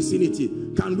within vicinity,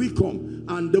 can we come?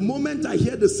 And the moment I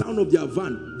hear the sound of their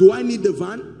van, do I need the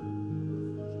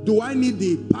van? Do I need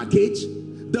the package?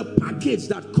 The package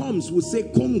that comes will say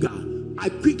conga. I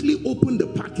quickly open the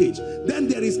package. Then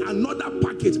there is another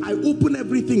package. I open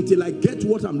everything till I get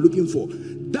what I'm looking for.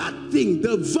 That thing,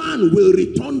 the van will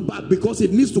return back because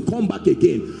it needs to come back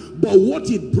again. But what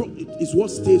it brought is what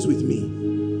stays with me.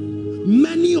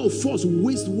 Many of us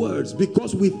waste words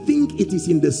because we think it is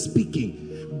in the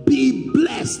speaking. Be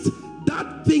blessed.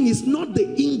 That thing is not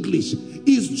the English.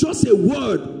 It's just a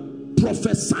word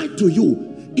prophesied to you.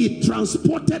 It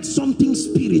transported something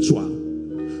spiritual.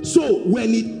 So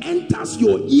when it enters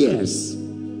your ears,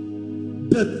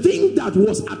 the thing that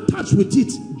was attached with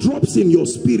it drops in your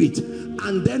spirit,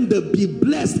 and then the be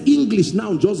blessed English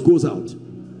now just goes out.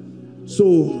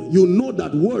 So you know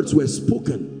that words were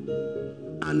spoken,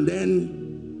 and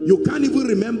then you can't even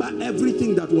remember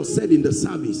everything that was said in the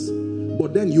service,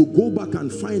 but then you go back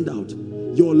and find out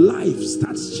your life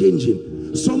starts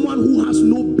changing. Someone who has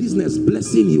no business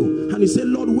blessing you, and you say,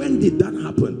 Lord, when did that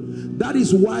happen? That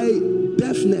is why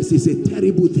deafness is a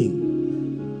terrible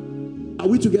thing. Are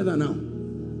we together now?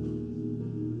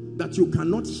 That you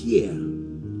cannot hear.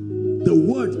 The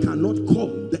word cannot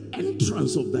come. The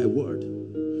entrance of thy word.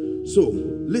 So,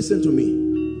 listen to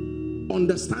me.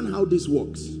 Understand how this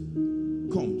works.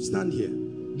 Come, stand here.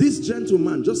 This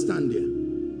gentleman, just stand here.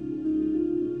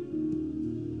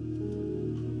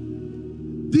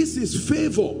 This is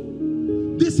favor.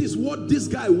 This is what this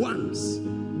guy wants.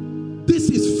 This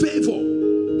is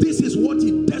favor. This is what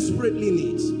he desperately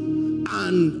needs.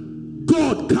 And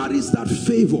God carries that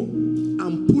favor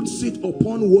and puts it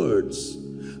upon words.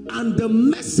 And the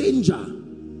messenger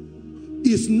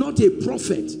is not a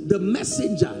prophet. The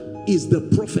messenger is the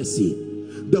prophecy.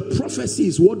 The prophecy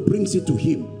is what brings it to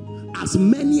him. As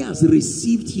many as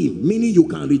received him, meaning you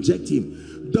can reject him.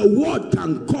 The word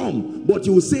can come, but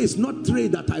you will say, it's not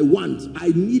trade that I want.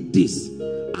 I need this.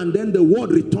 And then the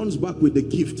word returns back with the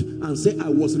gift and say, I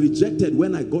was rejected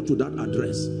when I got to that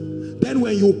address. Then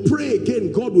when you pray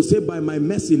again, God will say, by my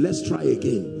mercy, let's try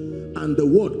again. And the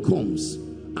word comes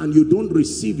and you don't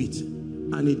receive it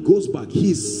and it goes back.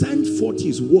 He sent forth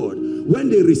his word. When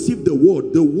they received the word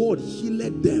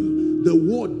healed them. The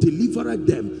word delivered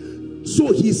them.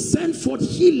 So he sent forth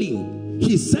healing.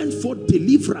 He sent forth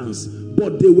deliverance.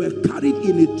 But they were carried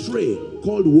in a tray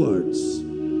called words.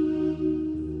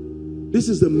 This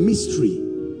is the mystery.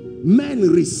 Men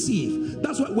receive.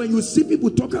 That's why when you see people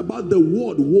talk about the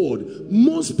word,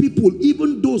 most people,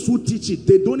 even those who teach it,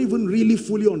 they don't even really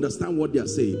fully understand what they are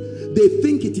saying. They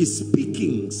think it is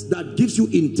speakings that gives you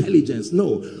intelligence.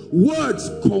 No, words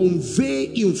convey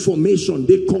information,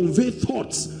 they convey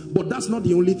thoughts, but that's not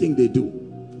the only thing they do.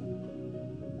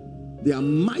 They are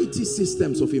mighty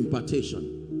systems of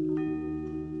impartation.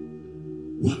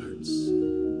 Words.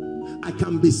 I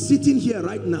can be sitting here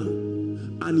right now,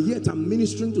 and yet I'm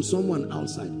ministering to someone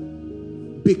outside,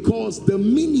 because the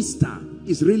minister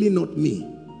is really not me.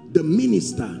 The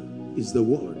minister is the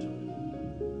word.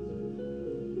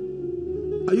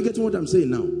 Are you getting what I'm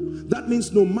saying now? That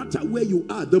means no matter where you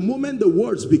are, the moment the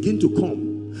words begin to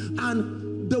come,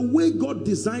 and the way God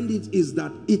designed it is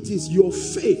that it is your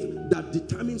faith that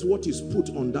determines what is put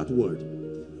on that word.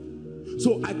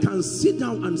 So I can sit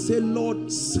down and say,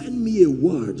 Lord, send me a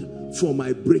word for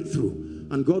my breakthrough.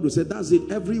 And God will say, that's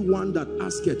it. Everyone that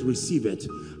asketh, receiveth.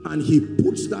 And he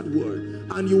puts that word.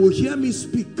 And you will hear me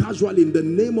speak casually in the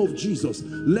name of Jesus.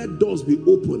 Let doors be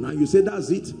open. And you say, that's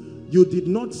it. You did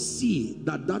not see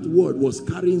that that word was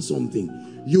carrying something.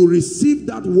 You received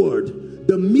that word.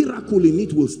 The miracle in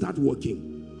it will start working.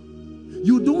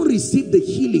 You don't receive the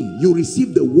healing. You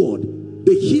receive the word.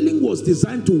 The healing was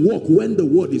designed to work when the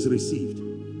word is received.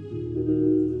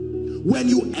 When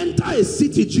you enter a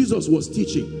city, Jesus was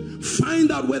teaching,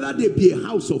 find out whether there be a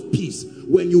house of peace.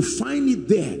 When you find it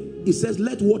there, it says,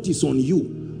 let what is on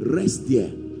you rest there.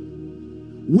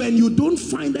 When you don't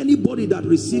find anybody that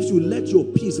receives you, let your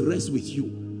peace rest with you.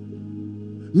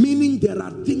 Meaning there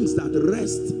are things that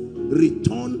rest,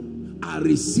 return, are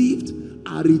received,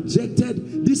 are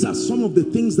rejected. These are some of the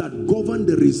things that govern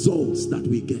the results that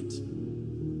we get.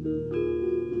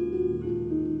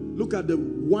 Look at the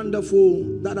wonderful,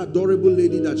 that adorable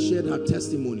lady that shared her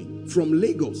testimony from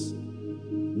Lagos.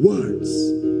 Words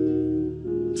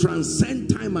transcend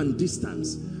time and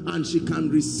distance, and she can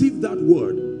receive that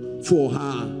word for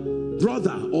her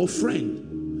brother or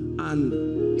friend.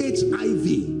 And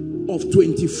HIV of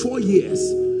 24 years,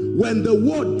 when the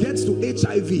word gets to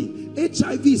HIV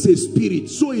is a spirit,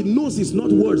 so it knows it's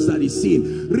not words that is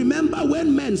seen. Remember,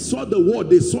 when men saw the word,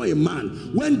 they saw a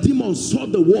man. When demons saw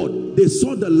the word, they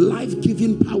saw the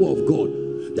life-giving power of God.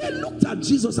 They looked at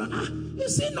Jesus and, you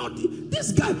see not,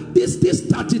 this guy, this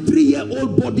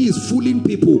 33-year-old body is fooling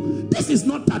people. This is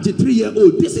not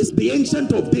 33-year-old. This is the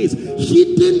Ancient of Days,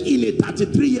 hidden in a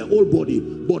 33-year-old body.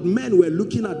 But men were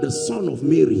looking at the Son of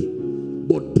Mary.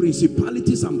 But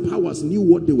principalities and powers knew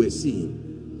what they were seeing.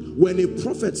 When a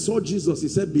prophet saw Jesus, he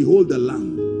said, behold the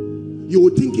Lamb. You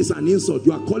would think it's an insult.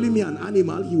 You are calling me an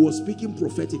animal. He was speaking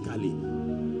prophetically.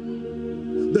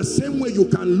 The same way you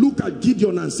can look at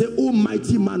Gideon and say, oh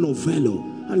mighty man of valor.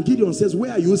 And Gideon says,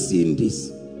 where are you seeing this?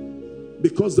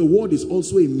 Because the word is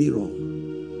also a mirror.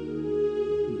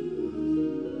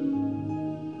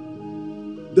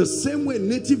 The same way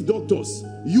native doctors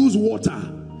use water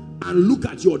and look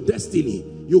at your destiny,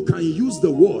 you can use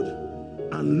the word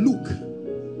and look.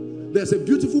 There's a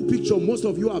beautiful picture most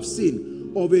of you have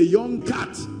seen of a young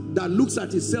cat that looks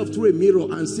at itself through a mirror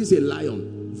and sees a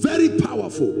lion. Very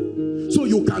powerful. So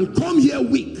you can come here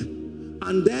weak,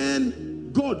 and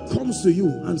then God comes to you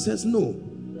and says, no,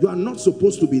 you are not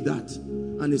supposed to be that.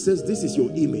 And he says, this is your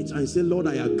image. And you say, Lord,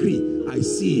 I agree. I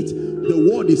see it. The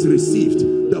word is received.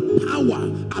 The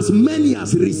power, as many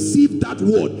as received that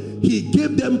word, he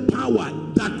gave them power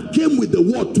that came with the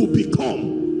word to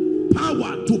become.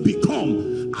 Power to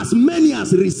become. As many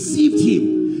as received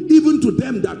him, even to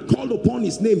them that called upon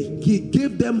his name, he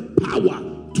gave them power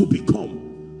to become.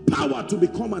 Power to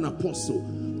become an apostle.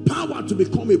 Power to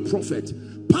become a prophet.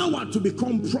 Power to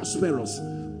become prosperous.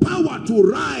 Power to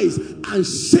rise and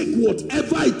shake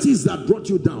whatever it is that brought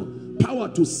you down. Power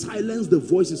to silence the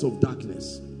voices of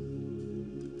darkness.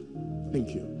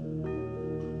 Thank you.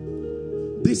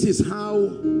 This is how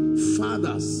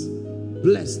fathers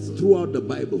blessed throughout the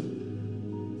Bible.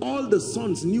 All the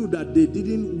sons knew that they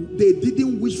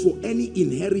didn't wish for any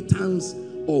inheritance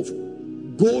of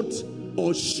goat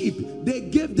or sheep. They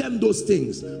gave them those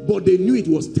things, but they knew it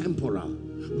was temporal.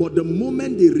 But the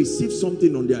moment they received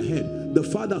something on their head, the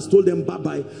fathers told them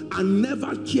bye-bye and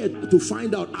never cared to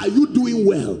find out, are you doing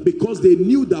well? Because they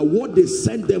knew that what they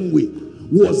sent them with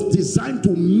was designed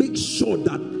to make sure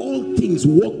that all things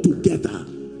work together.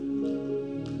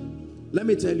 Let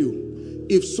me tell you,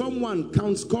 if someone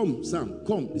counts, come Sam,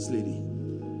 come this lady.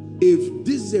 If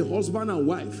this is a husband and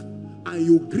wife and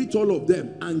you greet all of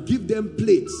them and give them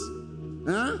plates,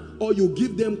 or you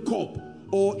give them cup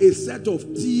or a set of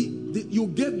tea, you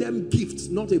give them gifts,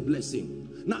 not a blessing.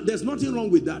 Now there's nothing wrong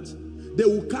with that. They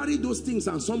will carry those things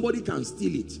and somebody can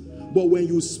steal it. But when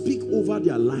you speak over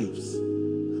their lives,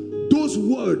 those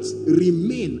those words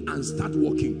remain and start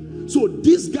working. So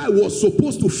this guy was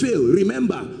supposed to fail.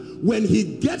 Remember, when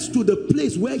he gets to the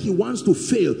place where he wants to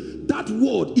fail, that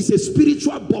word is a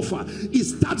spiritual buffer. It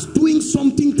starts doing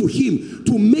something to him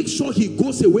to make sure he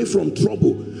goes away from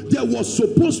trouble. There was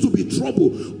supposed to be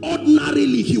trouble.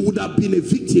 Ordinarily, he would have been a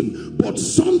victim, but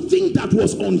something that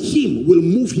was on him will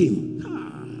move him.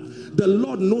 The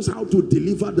Lord knows how to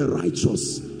deliver the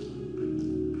righteous.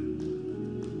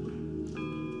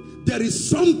 There is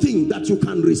something that you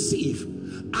can receive,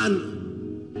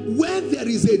 and where there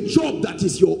is a job that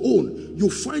is your own, you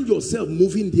find yourself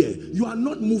moving there. You are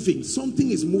not moving.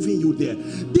 Something is moving you there.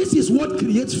 This is what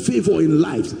creates favor in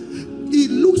life.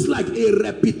 It looks like a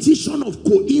repetition of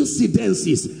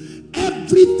coincidences.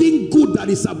 Everything good that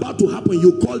is about to happen,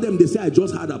 you call them, they say, I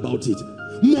just heard about it.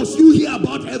 Must you hear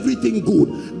about everything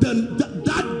good? Then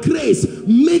that grace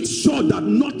makes sure that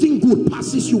nothing good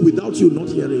passes you without you not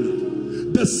hearing it.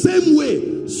 The same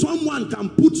way, someone can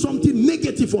put something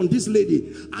negative on this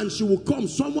lady and she will come.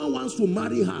 Someone wants to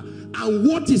marry her, and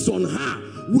what is on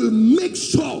her will make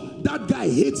sure that guy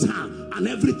hates her and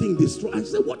everything destroyed. I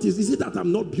say, what is it that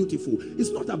I'm not beautiful?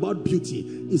 It's not about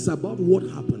beauty. It's about what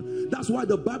happened. That's why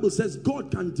the Bible says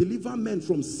God can deliver men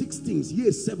from 6 things,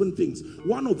 yes, 7 things.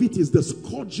 One of it is the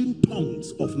scourging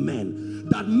tongues of men.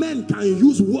 That men can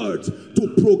use words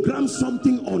to program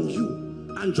something on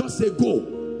you and just say,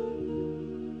 go.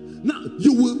 Now,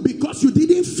 you will, because you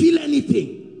didn't feel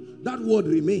anything, that word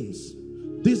remains.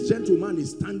 This gentleman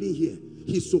is standing here.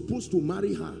 He's supposed to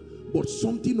marry her, but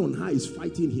something on her is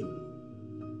fighting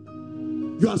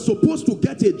him. You are supposed to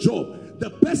get a job.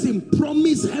 The person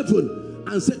promised heaven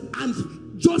and said,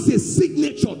 and just a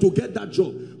signature to get that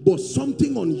job, but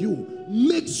something on you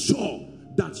makes sure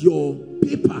that your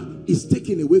paper is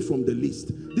taken away from the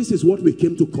list. This is what we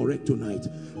came to correct tonight.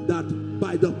 That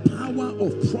by the power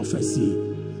of prophecy,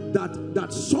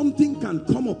 that something can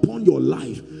come upon your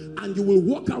life and you will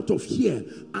walk out of here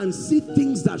and see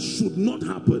things that should not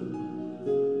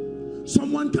happen.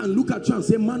 Someone can look at you and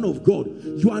say, man of God,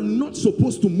 you are not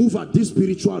supposed to move at this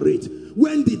spiritual rate.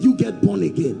 When did you get born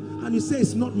again? And you say,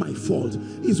 it's not my fault.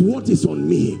 It's what is on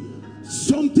me.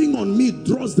 Something on me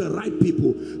draws the right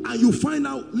people. And you find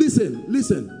out,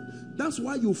 listen. That's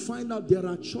why you find out there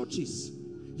are churches.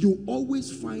 You always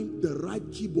find the right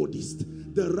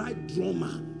keyboardist, the right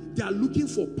drummer. They are looking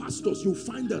for pastors. You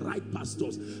find the right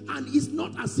pastors. And it's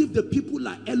not as if the people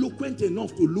are eloquent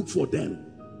enough to look for them.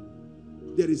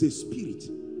 There is a spirit.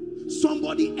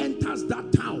 Somebody enters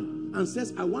that town and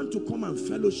says, I want to come and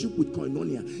fellowship with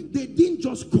Koinonia. They didn't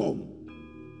just come.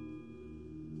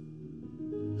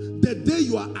 The day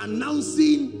you are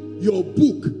announcing your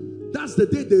book, that's the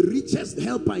day the richest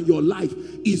helper in your life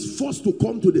is forced to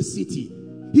come to the city.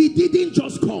 He didn't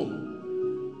just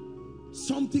come.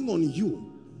 Something on you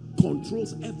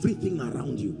controls everything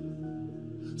around you.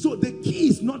 So the key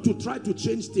is not to try to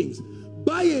change things.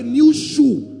 Buy a new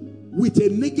shoe with a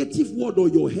negative word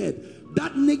on your head.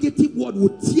 That negative word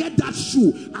will tear that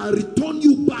shoe and return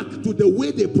you back to the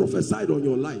way they prophesied on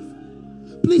your life.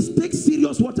 Please take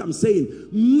serious what I'm saying.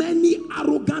 Many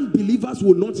arrogant believers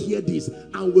will not hear this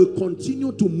and will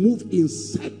continue to move in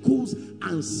circles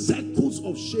and circles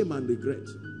of shame and regret.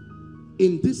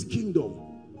 In this kingdom,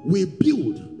 we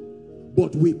build,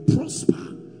 but we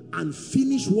prosper and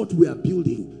finish what we are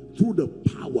building through the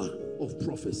power of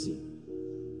prophecy.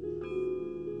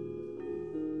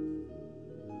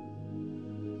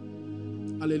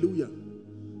 Hallelujah.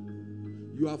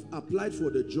 You have applied for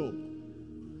the job.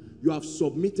 You have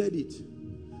submitted it.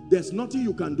 There's nothing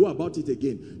you can do about it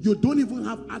again. You don't even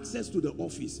have access to the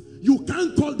office. You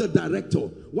can't call the director.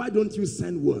 Why don't you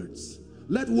send words?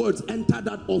 Let words enter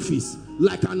that office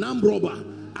like an armed robber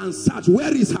and search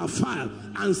where is her file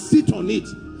and sit on it.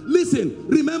 Listen,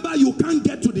 remember, you can't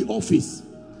get to the office,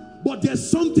 but there's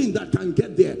something that can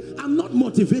get there. I'm not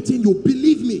motivating you,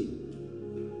 believe me.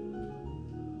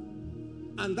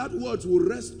 And that words will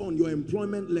rest on your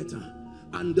employment letter.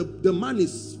 And the man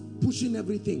is pushing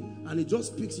everything and he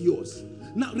just picks yours.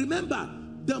 Now remember,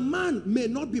 the man may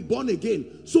not be born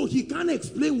again, so he can't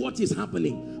explain what is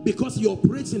happening because he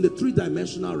operates in the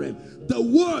 3-dimensional realm. The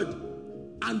word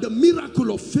and the miracle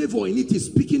of favor in it is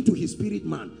speaking to his spirit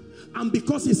man. And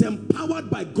because he's empowered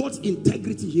by God's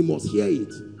integrity, he must hear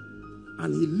it.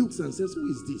 And he looks and says, who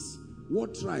is this?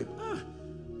 What tribe?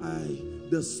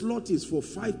 The slot is for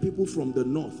 5 people from the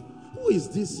north. Who is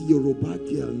this Yoruba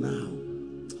girl now?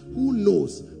 Who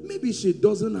knows? Maybe she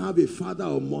doesn't have a father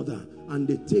or mother, and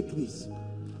they take this.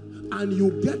 And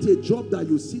you get a job that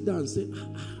you sit down and say,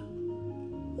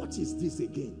 what is this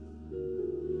again?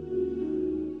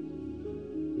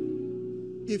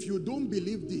 If you don't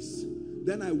believe this,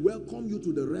 Then I welcome you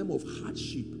to the realm of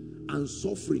hardship and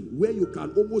suffering, where you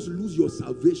can almost lose your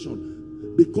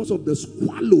salvation because of the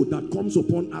squalor that comes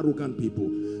upon arrogant people.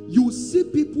 You see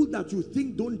people that you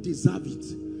think don't deserve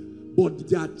it, but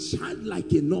they are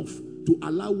childlike enough to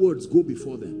allow words go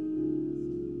before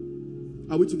them.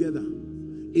 Are we together?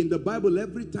 In the Bible,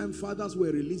 every time fathers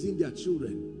were releasing their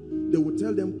children, they would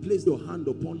tell them, place your hand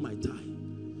upon my thigh.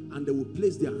 And they would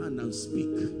place their hand and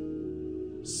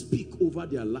speak over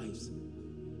their lives.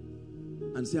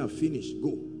 And say, I've finished,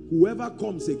 go. Whoever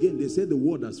comes again, they say the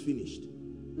word has finished.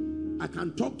 I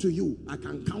can talk to you, I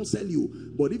can counsel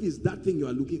you, but if it's that thing you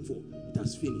are looking for, it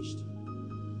has finished.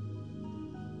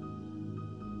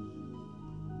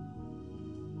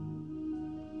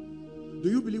 Do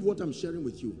you believe what I'm sharing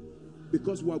with you?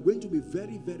 Because we are going to be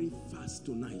very, very fast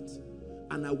tonight.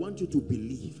 And I want you to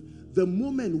believe. The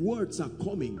moment words are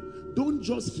coming, don't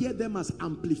just hear them as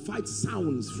amplified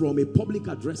sounds from a public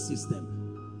address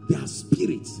system. They are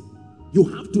spirits. You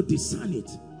have to discern it.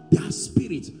 They are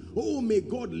spirits. Oh, may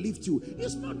God lift you.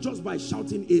 It's not just by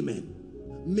shouting amen.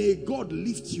 May God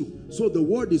lift you. So the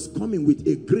word is coming with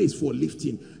a grace for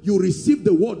lifting. You receive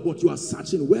the word, but you are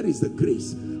searching, where is the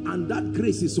grace? And that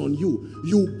grace is on you.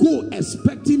 You go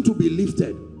expecting to be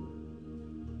lifted.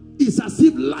 It's as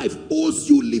if life owes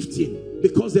you lifting,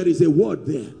 because there is a word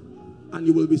there. And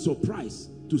you will be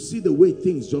surprised to see the way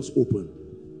things just open.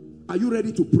 Are you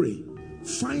ready to pray?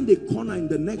 Find a corner in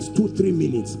the next 2-3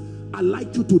 minutes. I'd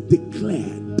like you to declare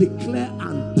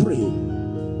and pray.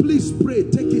 Please pray.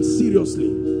 Take it seriously.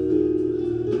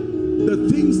 The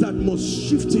things that must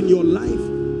shift in your life,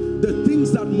 the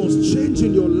things that must change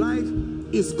in your life,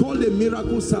 is called a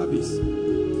miracle service.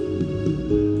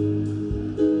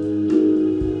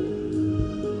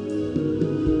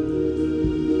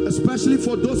 Especially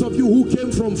for those of you who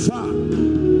came from far.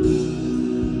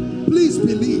 Please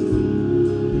believe.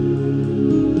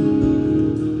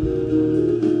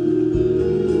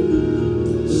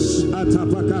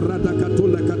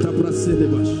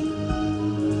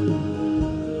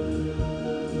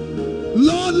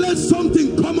 Lord, let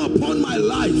something come upon my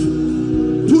life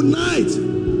tonight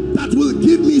that will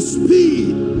give me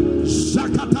speed.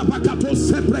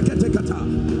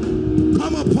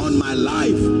 Come upon my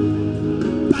life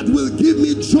that will give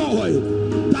me joy,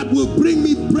 that will bring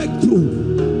me breakthrough.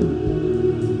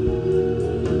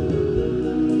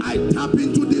 I tap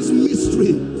into this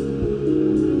mystery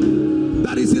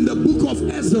that is in the book of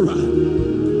Ezra.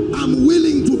 I'm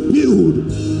willing to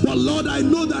build, but Lord, I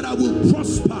know that I will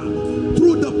prosper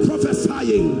through the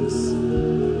prophesyings.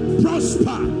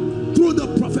 Prosper through the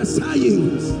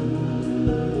prophesyings.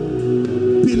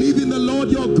 Believe in the Lord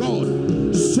your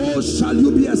God, so shall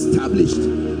you be established.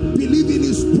 Believe in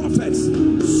his prophets,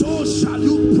 so shall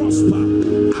you prosper.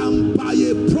 And by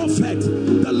a prophet,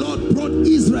 the Lord brought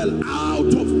Israel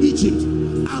out of Egypt.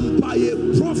 And by a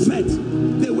prophet,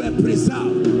 they were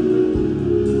preserved.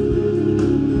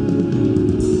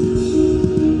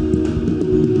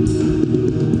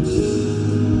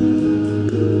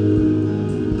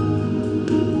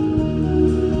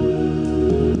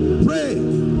 Pray,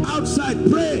 outside,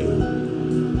 pray.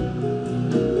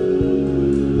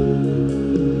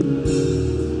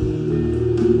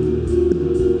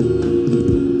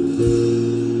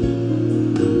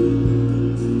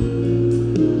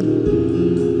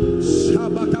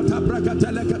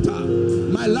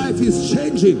 My life is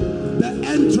changing. The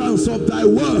entrance of thy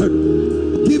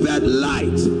word giveth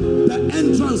light. The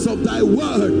entrance of thy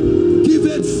word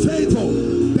giveth favor.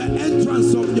 The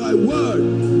entrance of thy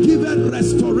word giveth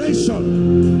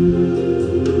restoration.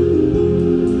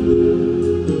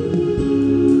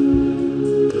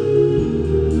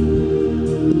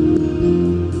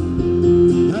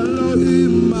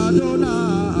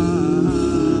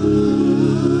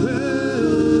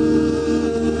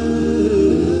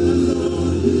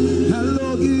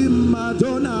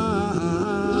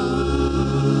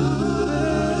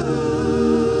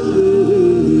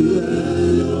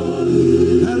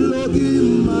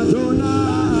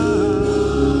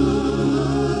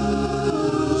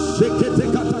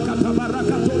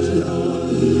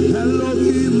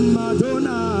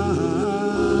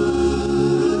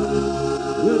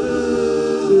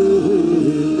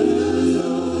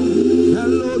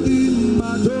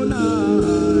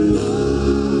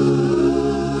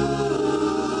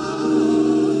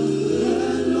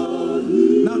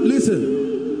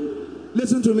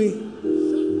 Listen to me.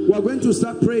 We are going to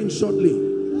start praying shortly.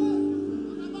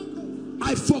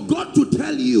 I forgot to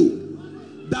tell you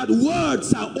that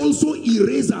words are also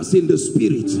erasers in the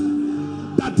spirit.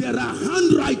 That there are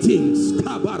handwritings,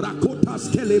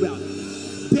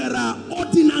 there are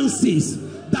ordinances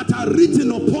that are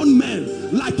written upon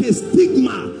men like a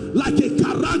stigma, like a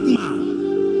charagma.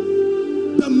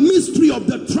 The mystery of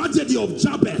the tragedy of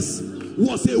Jabez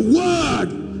was a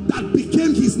word that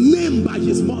became his name by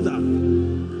his mother.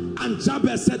 And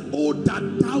Jabez said, oh,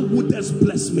 that thou wouldest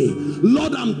bless me.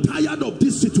 Lord, I'm tired of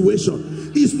this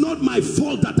situation. It's not my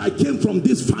fault that I came from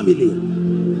this family.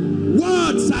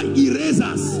 Words are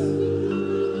erasers.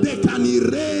 They can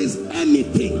erase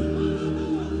anything.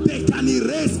 They can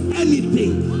erase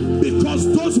anything, because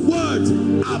those words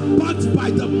are backed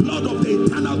by the blood of the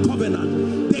eternal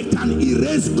covenant. They can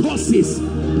erase curses.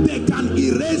 They can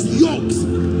erase yokes.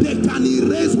 They can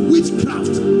erase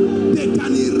witchcraft. They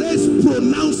can erase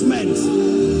pronouncements.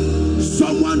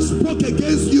 Someone spoke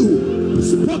against you,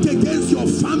 spoke against your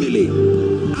family,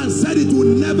 and said it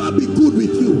will never be good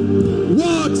with you.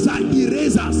 Words are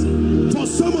erasers. For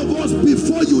some of us,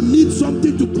 before you need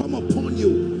something to come upon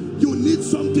you, you need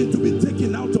something to be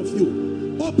taken out of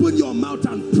you. Open your mouth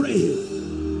and pray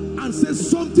and say,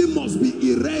 something must be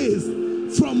erased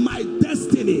from my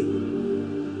destiny.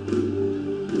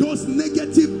 Those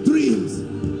negative dreams,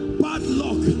 bad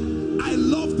luck. I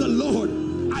love the Lord.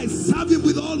 I serve him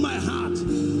with all my heart.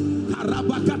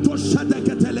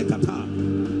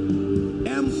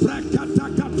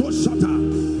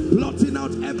 Blotting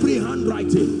out every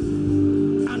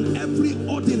handwriting and every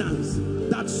ordinance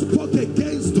that spoke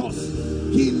against us.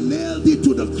 He nailed it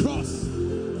to the cross.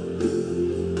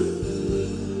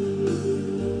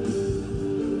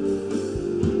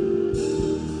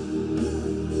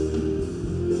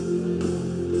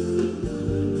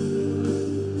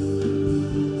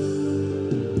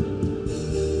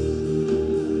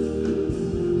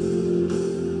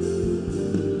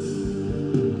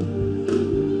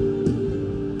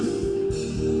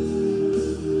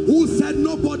 Who said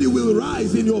nobody will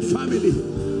rise in your family?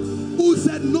 Who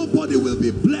said nobody will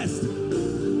be blessed?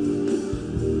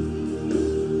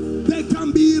 They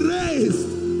can be erased.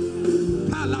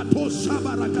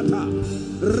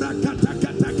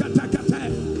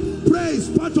 Praise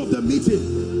part of the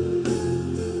meeting.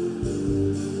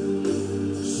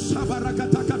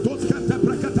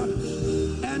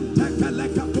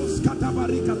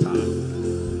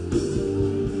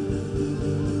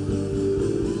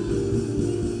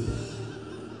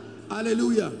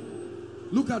 Hallelujah.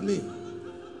 Look at me.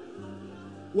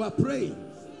 We are praying.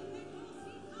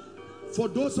 For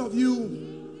those of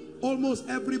you, almost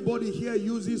everybody here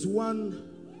uses one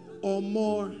or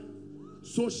more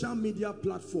social media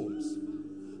platforms.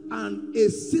 And a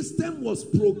system was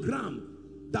programmed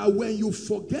that when you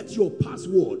forget your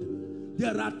password,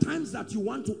 there are times that you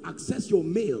want to access your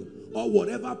mail or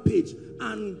whatever page,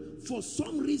 and for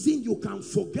some reason you can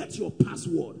forget your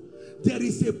password. There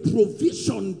is a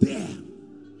provision there.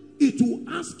 It will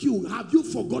ask you, have you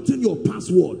forgotten your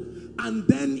password? And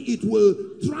then it will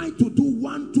try to do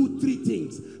 1, 2, 3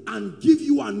 things and give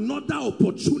you another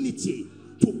opportunity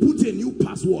to put a new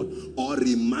password or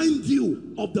remind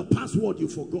you of the password you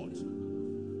forgot.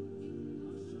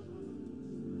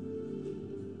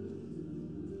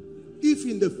 If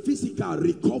in the physical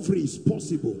recovery is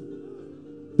possible,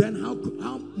 then how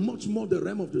much more the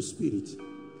realm of the spirit?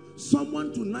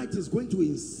 Someone tonight is going to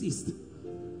insist.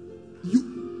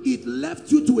 It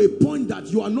left you to a point that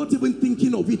you are not even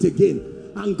thinking of it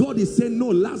again. And God is saying, no,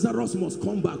 Lazarus must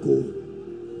come back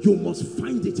home. You must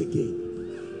find it again.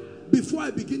 Before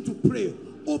I begin to pray,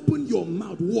 open your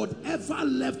mouth. Whatever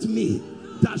left me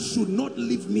that should not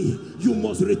leave me, you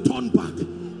must return back.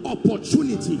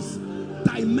 Opportunities,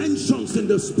 dimensions in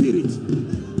the spirit.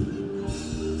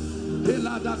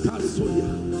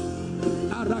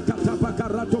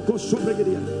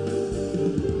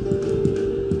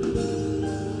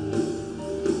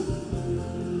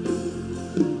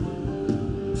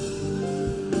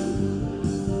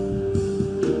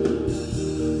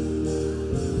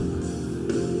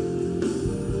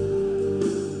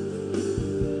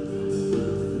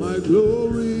 My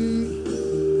glory,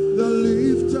 the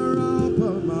lifter up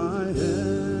of my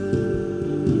head.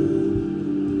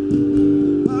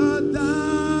 But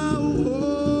thou,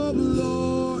 oh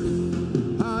Lord,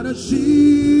 art a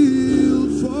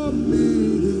shield for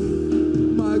me.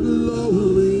 My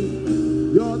glory,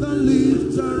 you're the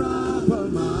lifter up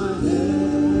of my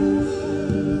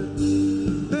head.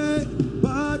 Hey,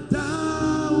 but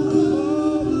thou,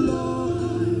 oh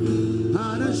Lord,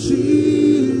 art a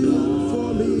shield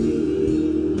for me.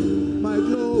 My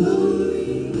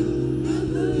glory,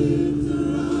 and the lifter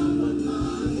up of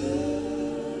my head.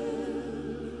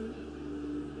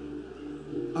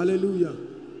 Hallelujah.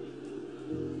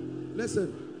 Listen,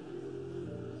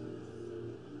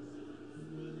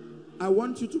 I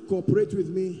want you to cooperate with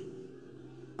me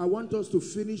I want us to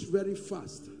finish very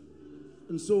fast.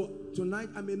 And so tonight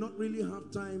I may not really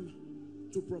have time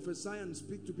to prophesy and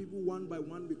speak to people one by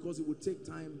one because it would take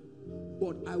time.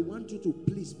 But I want you to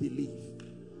please believe.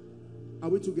 Are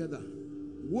we together?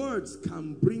 Words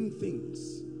can bring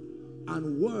things,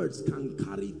 and words can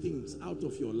carry things out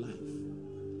of your life.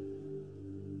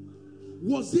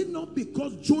 Was it not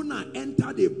because Jonah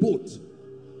entered a boat,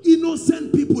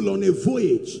 innocent people on a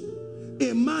voyage,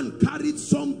 a man carried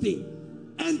something,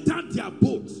 entered their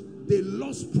boat, they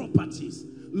lost properties,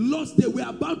 they were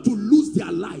about to lose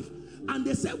their life, and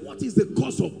they said, what is the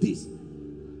cause of this?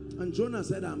 And Jonah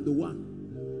said, I'm the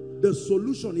one. The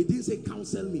solution, he didn't say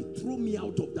counsel me, throw me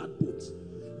out of that boat.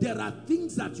 There are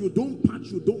things that you don't patch,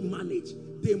 you don't manage.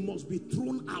 They must be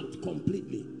thrown out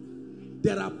completely.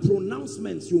 There are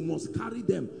pronouncements, you must carry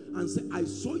them and say, I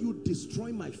saw you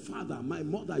destroy my father, my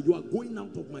mother. You are going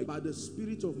out of my, by the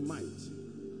spirit of might.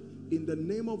 In the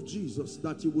name of Jesus,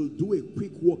 that you will do a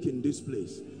quick walk in this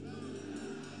place.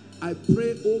 I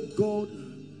pray, oh God,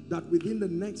 that within the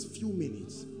next few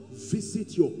minutes,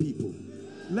 visit your people.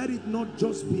 Let it not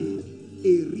just be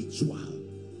a ritual,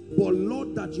 but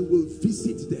Lord, that you will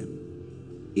visit them.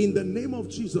 In the name of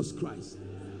Jesus Christ,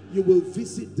 you will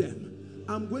visit them.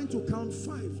 I'm going to count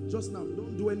 5 just now.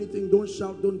 Don't do anything, don't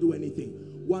shout, don't do anything.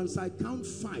 Once I count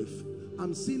 5,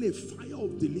 I'm seeing a fire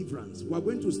of deliverance. We're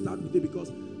going to start with it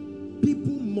because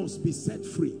people must be set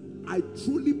free. I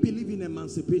truly believe in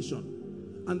emancipation.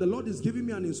 And the Lord is giving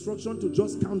me an instruction to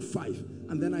just count 5.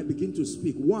 And then I begin to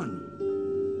speak.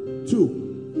 1,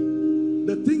 2.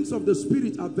 The things of the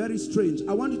Spirit are very strange.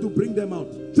 I want you to bring them out.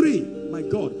 3. My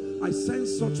God, I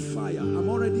sense such fire. I'm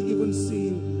already even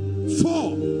seeing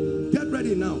 4. Get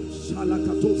ready now. 5.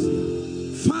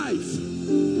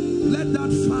 Let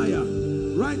that fire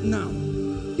right now,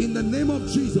 in the name of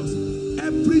Jesus,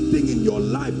 everything in your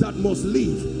life that must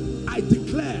leave, I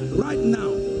declare right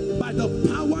now, by the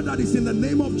power that is in the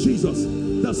name of Jesus,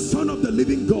 the Son of the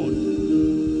living God,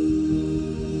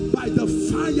 by the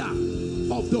fire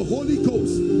of the Holy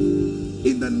Ghost,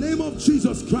 in the name of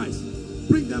Jesus Christ,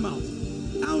 bring them out.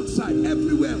 Outside,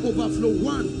 everywhere, overflow.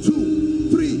 1, 2,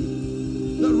 3.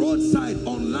 The roadside,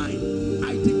 online,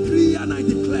 I decree and I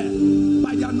declare,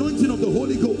 by the anointing of the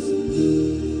Holy Ghost,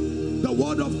 the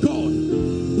word of God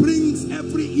brings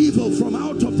every evil from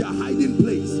out of their hiding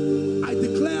place. I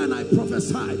declare and I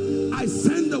prophesy, I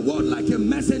send the word like a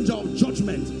messenger of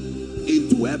judgment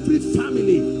into every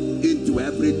family, into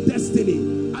every destiny,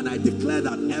 and I declare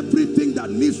that everything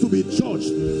that needs to be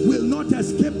judged will not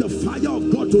escape the fire of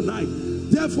God tonight.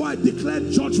 Therefore I declare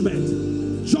judgment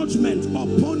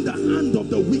upon the hand of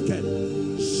the wicked.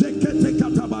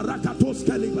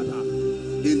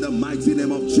 In the mighty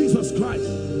name of Jesus Christ.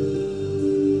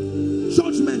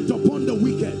 Judgment upon the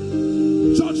wicked.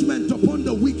 Judgment upon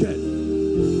the wicked.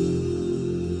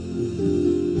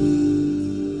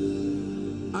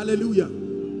 Hallelujah.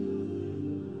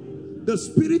 The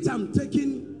spirit I'm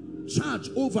taking charge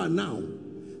over now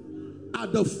are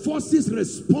the forces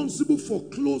responsible for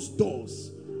closed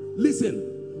doors.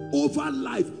 Listen, over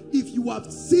life, if you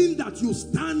have seen that you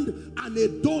stand and a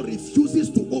door refuses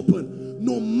to open,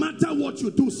 no matter what you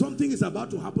do, something is about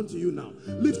to happen to you now.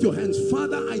 Lift your hands.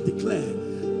 Father, I declare,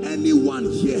 anyone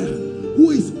here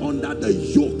who is under the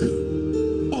yoke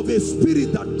of a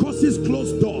spirit that causes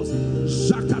closed doors,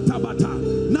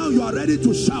 Shakatabata, now you are ready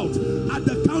to shout. At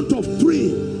the count of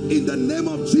 3, in the name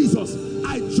of Jesus,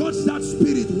 I judge that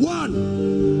spirit.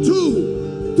 1,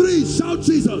 2, 3, shout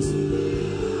Jesus.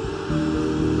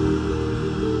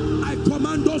 I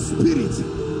command those spirits,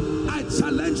 I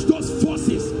challenge those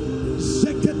forces.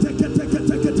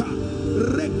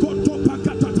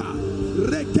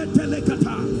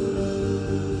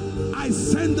 I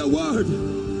send the word.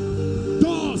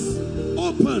 Doors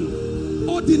open.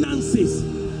 Ordinances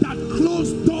that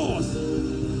close doors,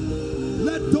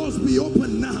 let doors be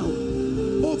open now.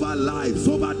 Over lives,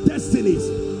 over destinies,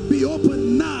 be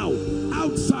open now.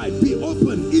 Outside, be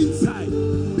open. Inside,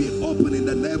 be open in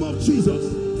the name of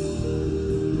Jesus.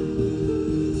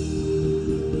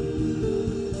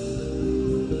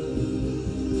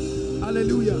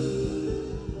 Hallelujah.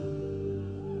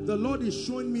 The Lord is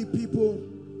showing me people,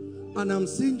 and I'm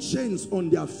seeing chains on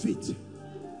their feet,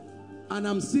 and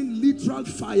I'm seeing literal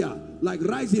fire like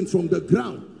rising from the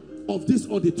ground of this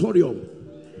auditorium.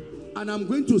 And I'm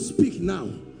going to speak now.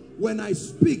 When I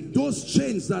speak, those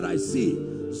chains that I see,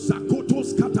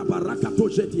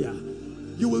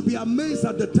 you will be amazed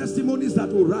at the testimonies that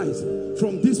will rise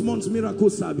from this month's miracle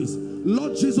service.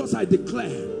 Lord Jesus, I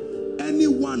declare,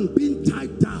 anyone being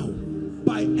tied down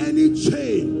by any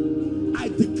chain, I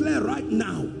declare right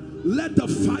now, let the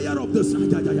fire of the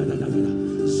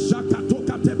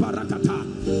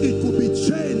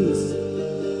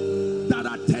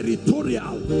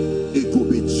territorial. It could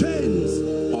be chains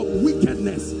of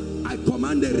wickedness. I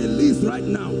command a release right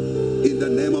now. In the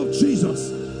name of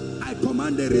Jesus, I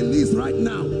command a release right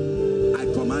now. I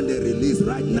command a release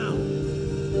right now.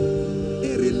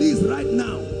 A release right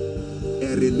now.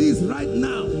 A release right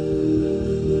now.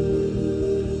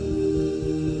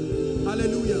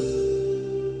 Hallelujah.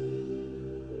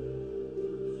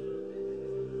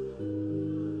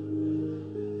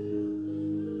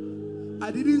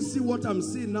 I didn't see what I'm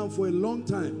seeing now for a long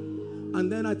time.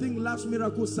 And then I think last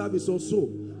miracle service or so,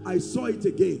 I saw it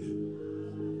again.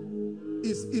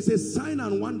 It's a sign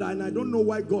and wonder, and I don't know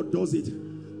why God does it.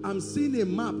 I'm seeing a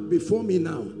map before me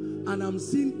now, and I'm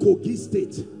seeing Kogi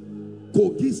State.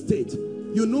 Kogi State.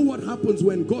 You know what happens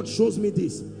when God shows me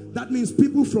this? That means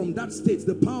people from that state,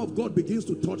 the power of God begins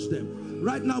to touch them.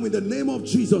 Right now, in the name of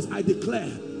Jesus, I declare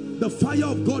the fire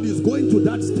of God is going to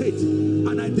that state,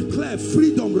 and I declare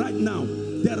freedom right now.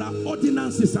 There are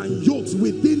ordinances and yokes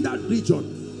within that region.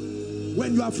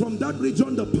 When you are from that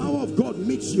region, the power of God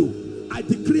meets you. I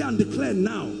decree and declare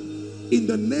now, in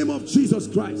the name of Jesus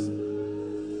Christ,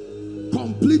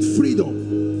 complete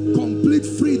freedom, complete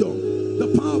freedom. The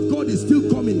power of God is still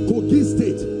coming. Kogi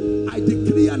State, I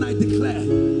decree and I declare,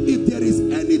 if there is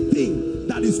anything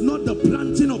that is not the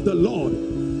planting of the Lord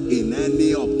in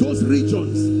any of those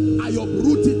regions, I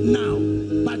uproot it now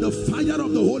by the fire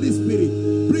of the Holy Spirit.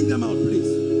 Bring them out, please.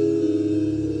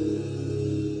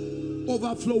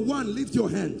 Overflow one, lift your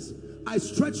hands. I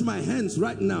stretch my hands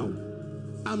right now.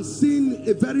 I'm seeing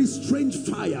a very strange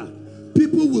fire.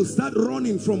 People will start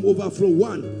running from overflow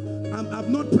one. I've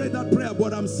not prayed that prayer,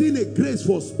 but I'm seeing a grace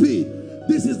for speed.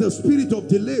 This is the spirit of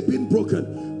delay being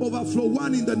broken. Overflow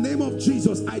one, in the name of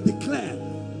Jesus, I declare,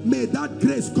 may that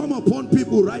grace come upon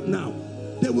people right now.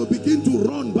 They will begin to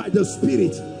run by the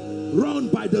Spirit. Run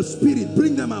by the Spirit.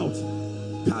 Bring them out.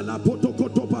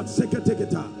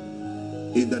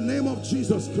 In the name of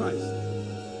Jesus Christ.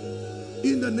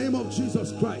 In the name of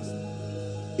Jesus Christ.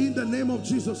 In the name of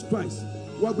Jesus Christ.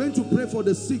 We are going to pray for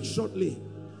the sick shortly.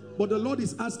 But the Lord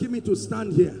is asking me to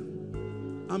stand here.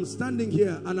 I'm standing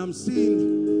here and I'm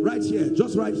seeing right here,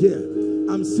 just right here.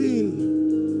 I'm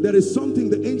seeing there is something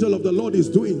the angel of the Lord is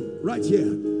doing right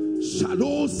here.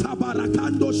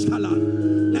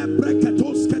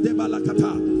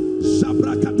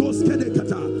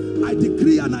 I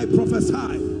decree and I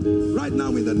prophesy right now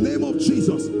in the name of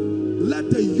Jesus. Let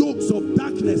the yokes of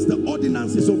darkness, the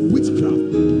ordinances of witchcraft,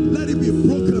 let it be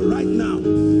broken right now.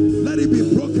 Let it be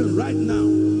broken right now.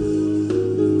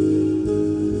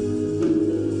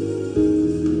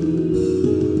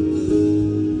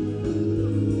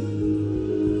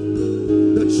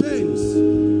 The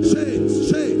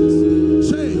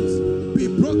chains be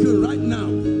broken right now.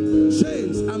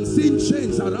 Chains, I'm seeing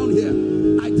chains around here.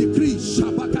 I decree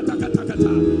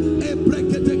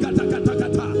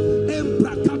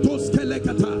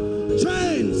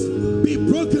chains be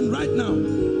broken right now.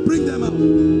 Bring them out.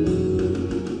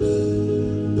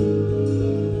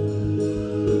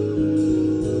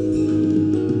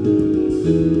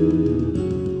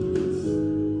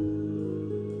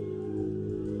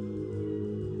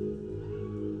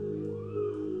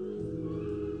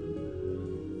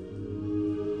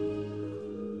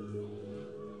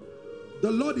 The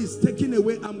Lord is taking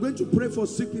away. I'm going to pray for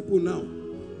sick people now,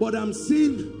 but I'm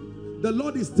seeing the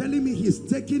Lord is telling me he's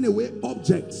taking away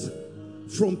objects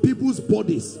from people's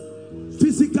bodies,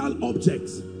 physical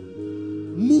objects,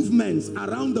 movements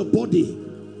around the body,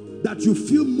 that you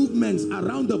feel movements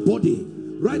around the body.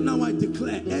 Right now I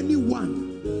declare,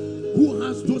 anyone who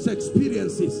has those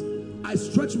experiences, I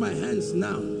stretch my hands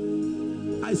now.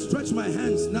 I stretch my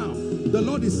hands now. The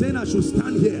Lord is saying I should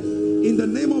stand here. In the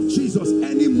name of Jesus,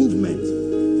 any movement,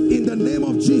 in the name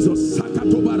of Jesus,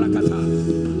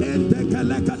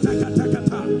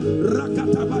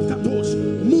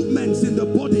 movements in the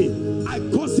body, I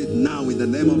cause it now in the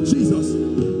name of Jesus.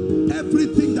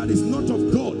 Everything that is not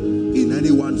of God in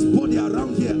anyone's body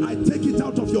around here, I take it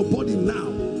out of your body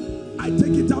now. I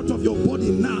take it out of your body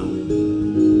now.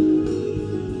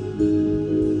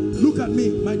 Look at me,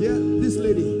 my dear, this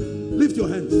lady. Lift your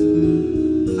hands.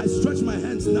 I stretch my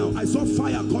hands now. I saw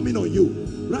fire coming on you.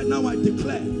 Right now I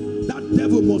declare, that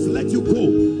devil must let you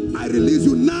go. I release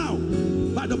you now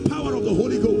by the power of the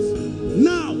Holy Ghost.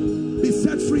 Now be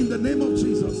set free in the name of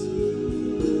Jesus.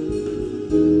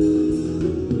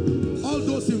 All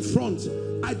those in front,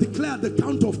 I declare at the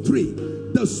count of 3,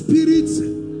 the spirits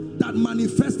that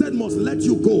manifested must let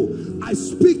you go. I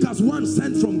speak as one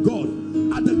sent from God.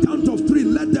 At the count of 3,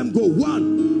 let them go.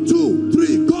 1, 2,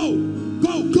 3, go.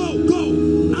 Go, go, go.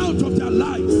 Out of their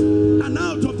lives and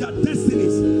out of their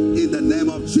destinies. In the name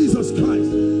of Jesus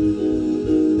Christ.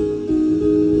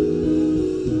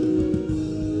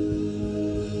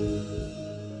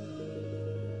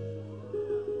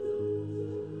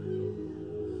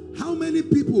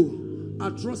 people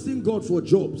are trusting God for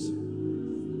jobs.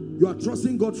 You are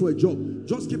trusting God for a job.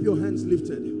 Just keep your hands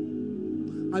lifted.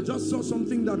 I just saw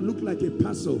something that looked like a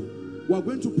parcel. We are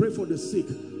going to pray for the sick,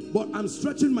 but I'm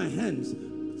stretching my hands.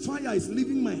 Fire is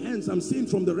leaving my hands. I'm seeing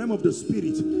from the realm of the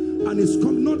spirit, and it's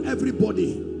come. Not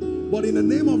everybody, but in the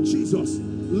name of Jesus,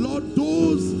 Lord,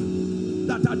 those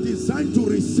that are designed to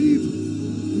receive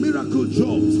miracle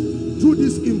jobs through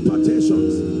these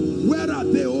impartations, where are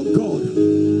they, oh God?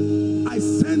 I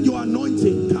send your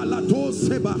anointing.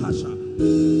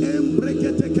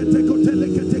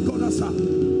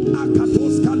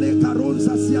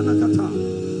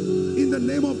 In the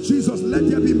name of Jesus, let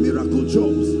there be miracle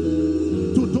jobs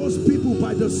to those people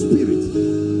by the Spirit.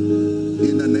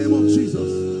 In the name of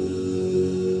Jesus.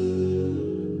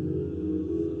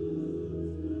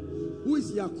 Who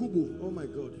is Yakubu? Oh my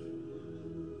God.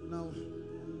 Now,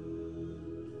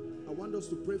 I want us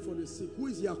to pray for the sick. Who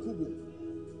is Yakubu?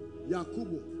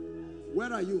 Yakubu,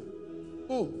 where are you?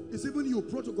 Oh, it's even you.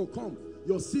 Protocol, come.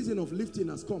 Your season of lifting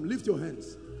has come. Lift your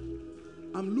hands.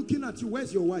 I'm looking at you.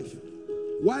 Where's your wife?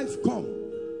 Wife, come.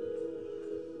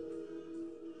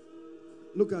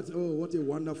 Look at, oh, what a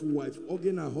wonderful wife.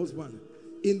 Hugging her husband.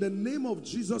 In the name of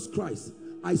Jesus Christ,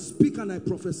 I speak and I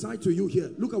prophesy to you here.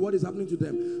 Look at what is happening to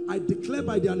them. I declare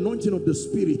by the anointing of the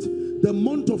Spirit, the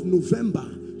month of November,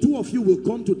 2 of you will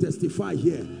come to testify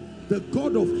here. The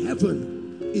God of heaven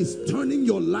is turning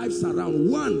your lives around.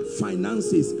 1,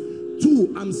 finances.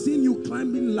 2, I'm seeing you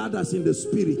climbing ladders in the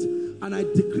Spirit. And I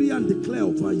decree and declare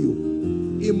over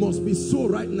you, it must be so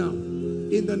right now.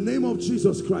 In the name of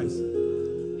Jesus Christ.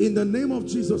 In the name of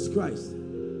Jesus Christ.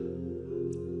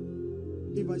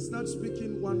 If I start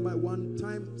speaking one by one,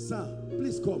 time, sir,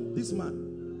 please come. This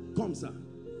man, come, sir.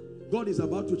 God is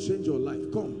about to change your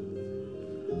life. Come.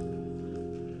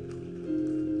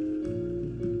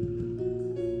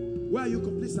 Where are you?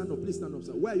 Please stand up. Please stand up,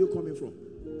 sir. Where are you coming from?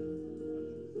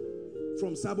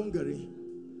 From Sabongari.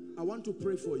 I want to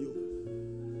pray for you.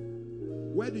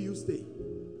 Where do you stay?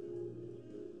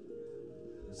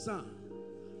 Sir,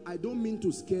 I don't mean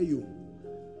to scare you.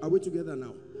 Are we together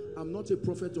now? I'm not a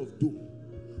prophet of doom.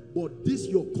 But this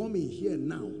you're coming here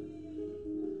now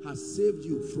has saved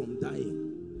you from dying.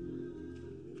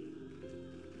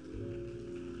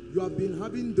 You have been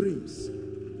having dreams.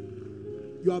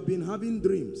 You have been having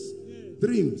dreams. Yes.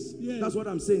 Dreams. Yes. That's what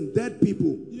I'm saying. Dead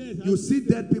people. Yes, you see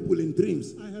dead people in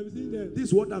dreams. I have seen them. This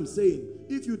is what I'm saying.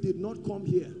 If you did not come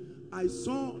here, I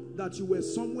saw that you were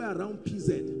somewhere around PZ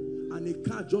and a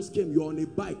car just came. You're on a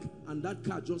bike and that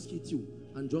car just hit you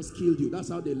and just killed you. That's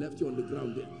how they left you on the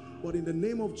ground there. But in the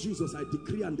name of Jesus, I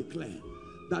decree and declare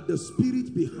that the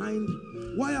spirit behind,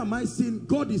 why am I saying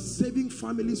God is saving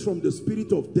families from the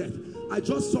spirit of death? I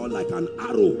just saw like an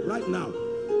arrow right now.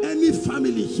 Any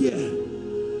family here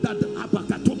that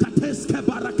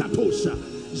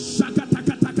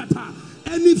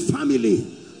any family,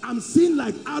 I'm seeing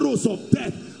like arrows of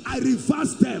death. I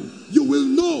reverse them. You will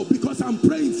know because I'm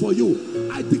praying for you.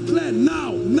 I declare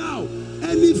now,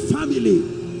 any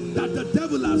family that the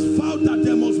devil has vowed that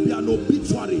there must be an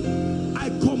obituary, I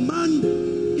command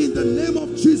in the name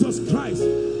of Jesus Christ,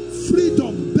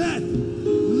 freedom, death,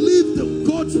 leave the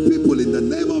God's people in the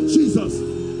name of Jesus.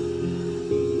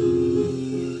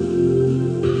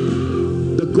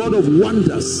 The God of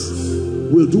wonders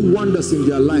will do wonders in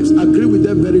their lives. Agree with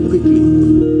them very quickly.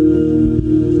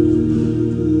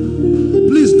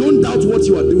 Please don't doubt what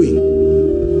you are doing.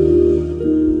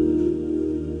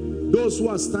 Those who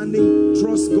are standing,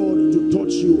 trust God to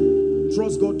touch you.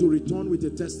 Trust God to return with a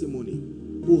testimony.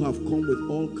 Who have come with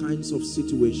all kinds of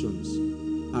situations.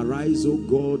 Arise, O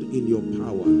God, in your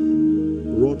power.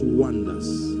 Wrought wonders.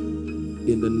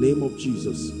 In the name of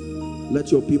Jesus.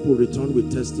 Let your people return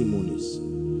with testimonies.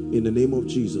 In the name of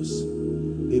Jesus.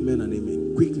 Amen and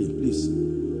amen. Quickly, please.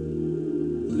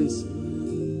 Please.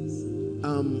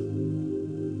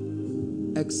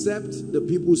 Except the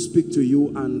people speak to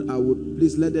you, and I would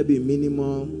please let there be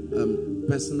minimal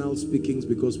personal speakings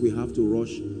because we have to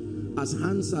rush. As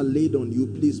hands are laid on you,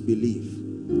 please believe.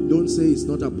 Don't say it's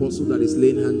not apostle that is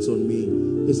laying hands on me.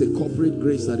 It's a corporate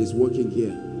grace that is working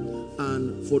here.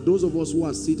 And for those of us who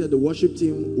are seated, the worship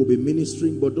team will be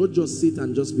ministering, but don't just sit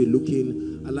and just be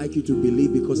looking. I'd like you to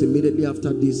believe, because immediately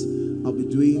after this, I'll be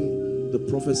doing the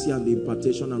prophecy and the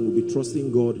impartation, and we'll be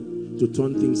trusting God to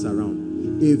turn things around.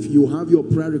 If you have your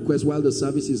prayer request while the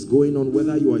service is going on,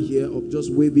 whether you are here or just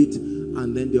wave it,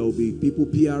 and then there will be people,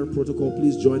 PR protocol,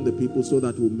 please join the people so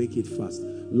that we'll make it fast.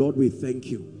 Lord, we thank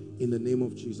you in the name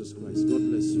of Jesus Christ. God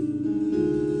bless you.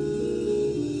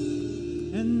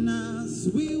 And as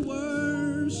we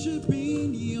worship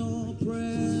in your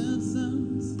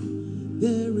presence,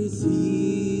 there is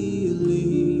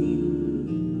healing.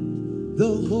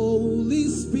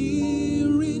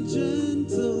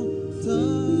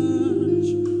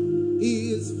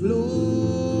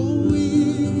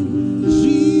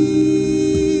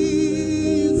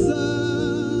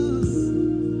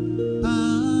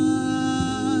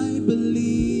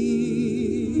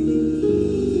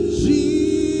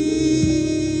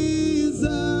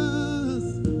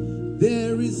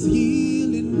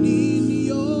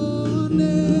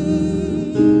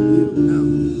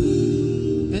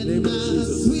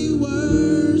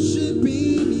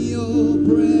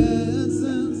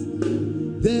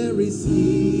 There is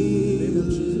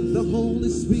healing. The Holy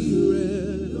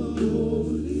Spirit. The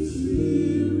Holy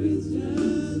Spirit's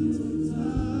gentle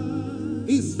touch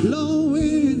is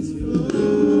flowing.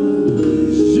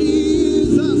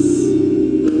 Jesus,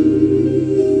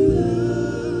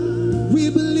 we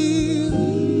believe.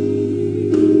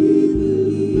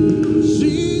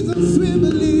 Jesus, we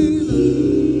believe.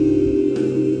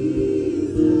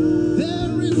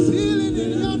 There is healing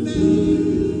in your name.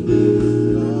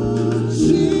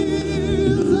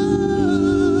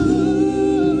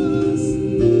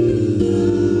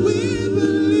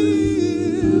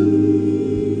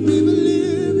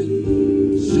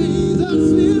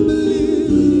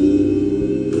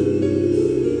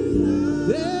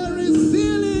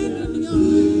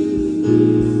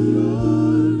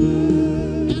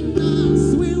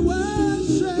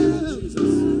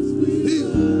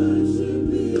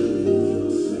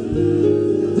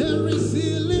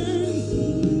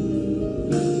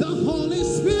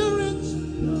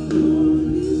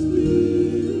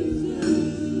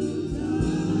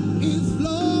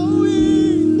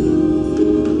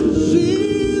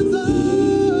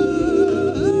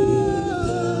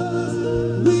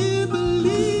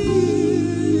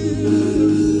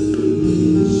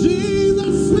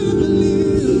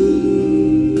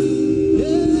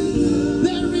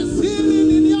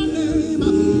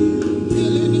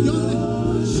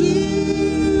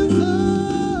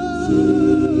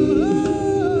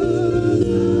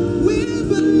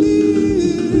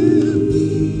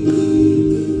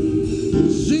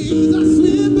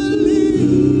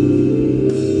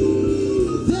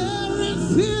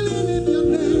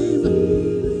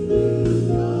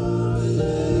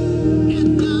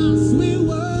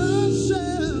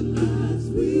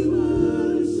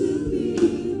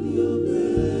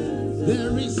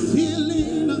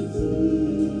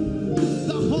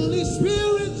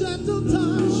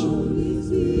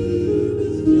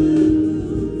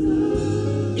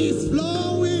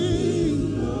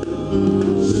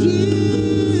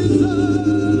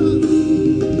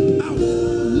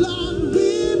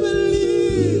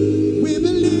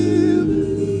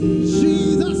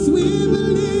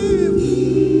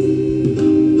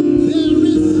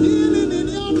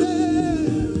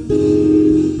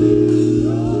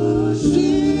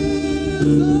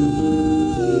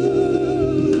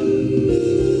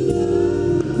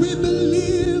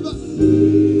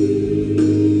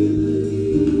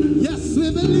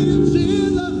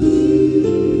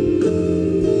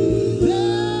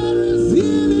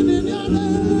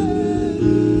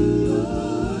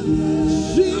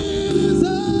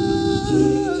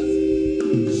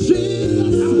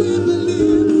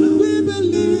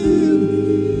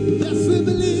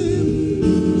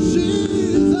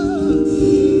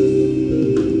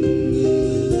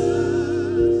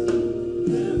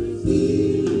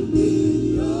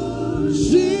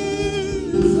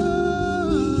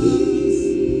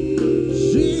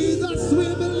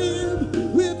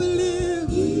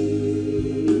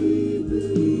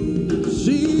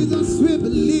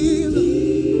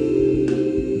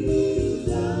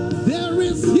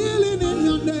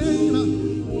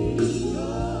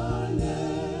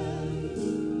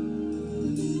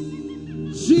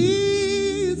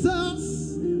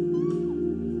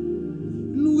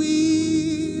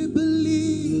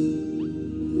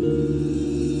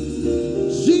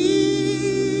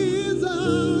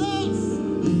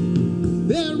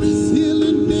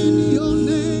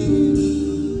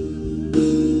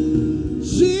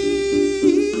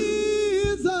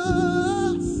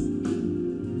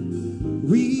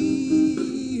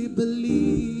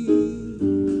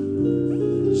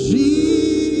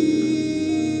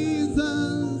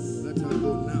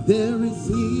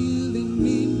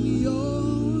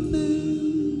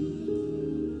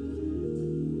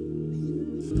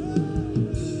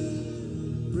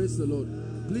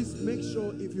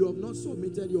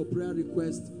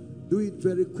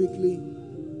 Very quickly.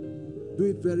 Do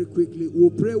it very quickly.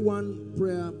 We'll pray one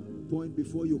prayer point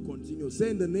before you continue. Say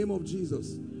in the name of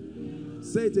Jesus.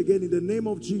 Say it again. In the name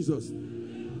of Jesus,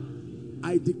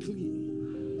 I decree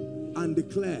and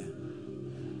declare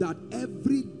that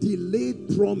every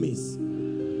delayed promise,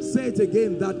 say it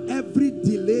again, that every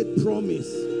delayed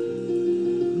promise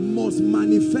must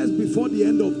manifest before the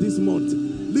end of this month.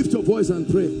 Lift your voice and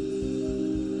pray.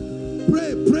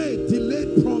 Pray, pray,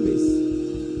 delayed promise.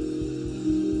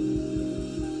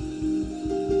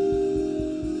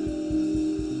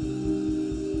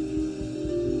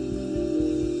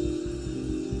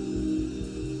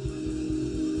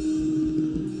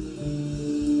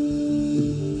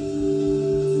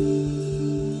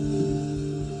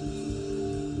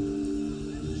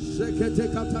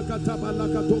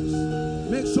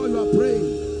 Make sure you are praying.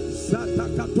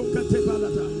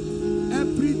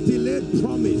 Every delayed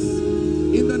promise,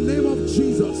 in the name of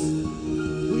Jesus,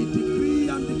 we decree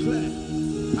and declare.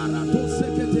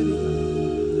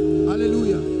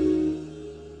 Hallelujah.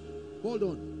 Hold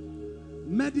on.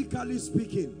 Medically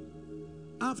speaking,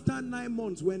 after 9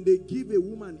 months, when they give a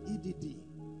woman EDD,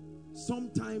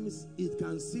 sometimes it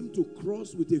can seem to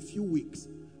cross with a few weeks.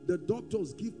 The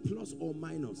doctors give plus or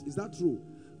minus. Is that true?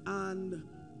 And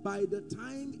by the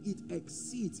time it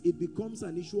exceeds, it becomes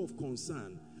an issue of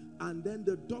concern. And then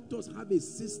the doctors have a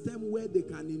system where they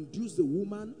can induce the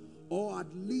woman or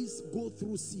at least go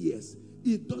through CS.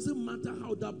 It doesn't matter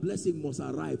how that blessing must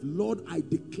arrive. Lord, I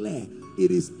declare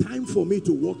it is time for me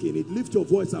to walk in it. Lift your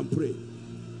voice and pray.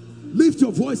 Lift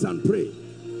your voice and pray.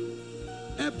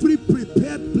 Every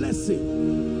prepared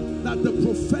blessing that the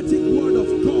prophetic word of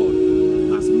God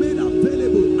has made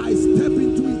available, I step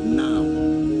into it now.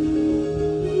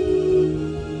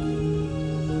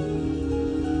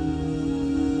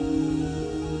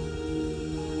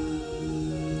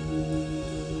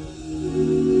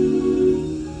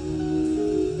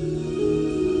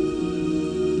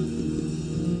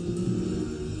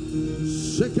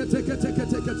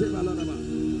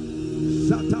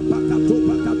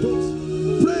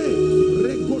 Pray.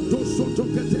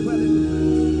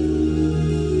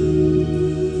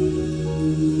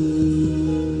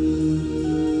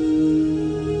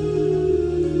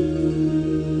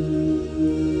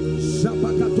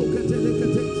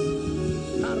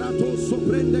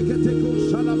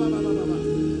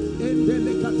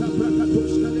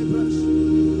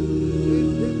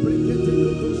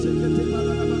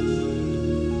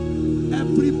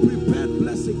 Every prepared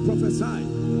blessing, prophesy.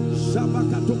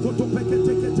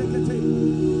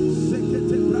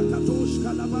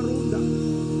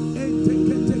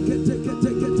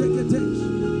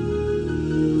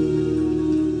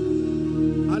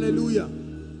 Hallelujah.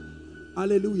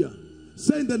 Hallelujah.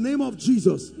 Say, in the name of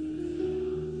Jesus,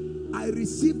 I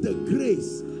receive the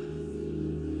grace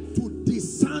to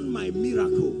discern my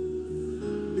miracle.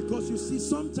 Because you see,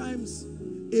 sometimes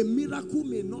a miracle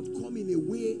may not come in a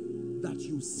way that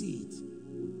you see it.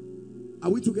 Are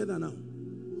we together now?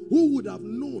 Who would have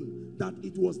known that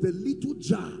it was the little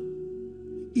jar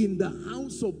in the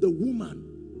house of the woman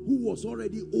who was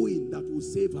already owing that will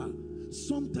save her?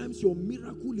 Sometimes your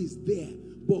miracle is there,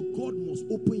 but God must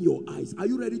open your eyes. Are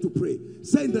you ready to pray?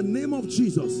 Say, in the name of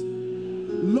Jesus,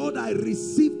 Lord, I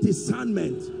receive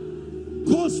discernment.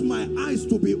 Cause my eyes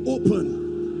to be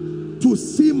open to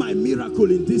see my miracle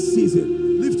in this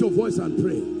season. Lift your voice and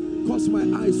pray. Cause my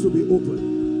eyes to be open.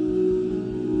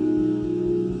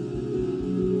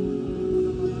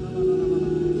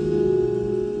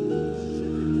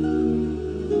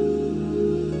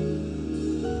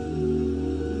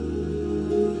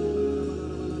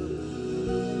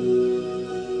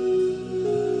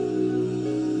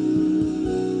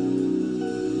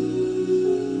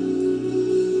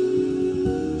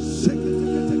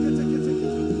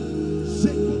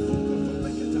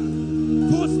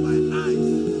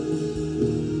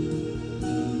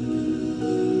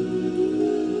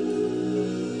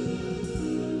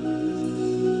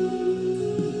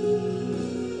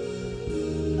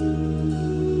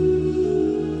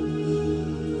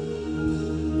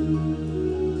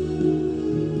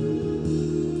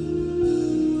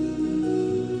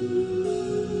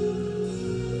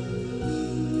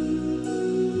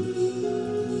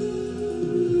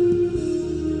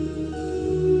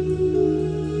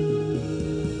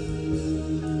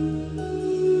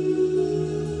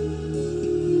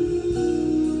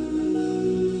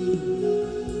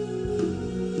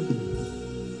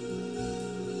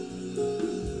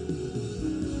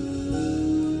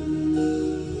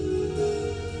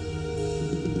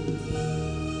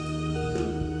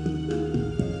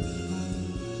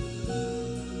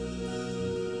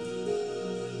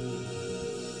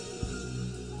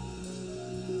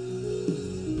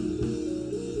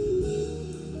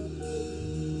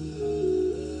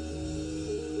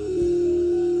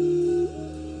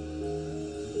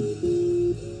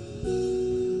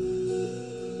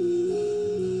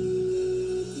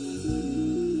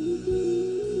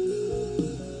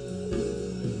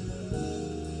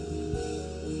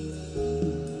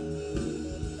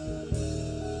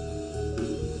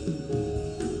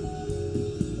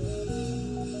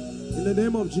 In the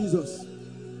name of Jesus,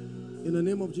 in the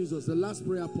name of Jesus, the last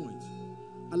prayer point,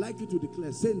 I'd like you to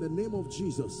declare, say, in the name of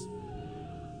Jesus,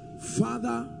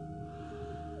 Father,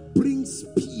 bring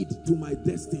speed to my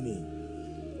destiny.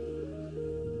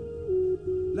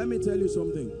 Let me tell you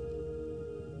something.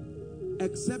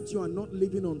 Except you are not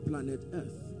living on planet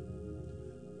Earth,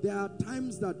 There are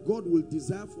times that God will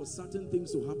desire for certain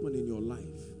things to happen in your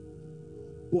life.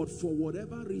 But for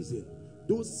whatever reason,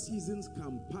 those seasons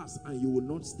can pass and you will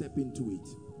not step into it.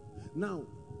 Now,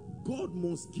 God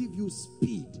must give you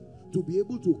speed to be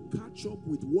able to catch up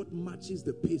with what matches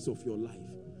the pace of your life.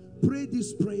 Pray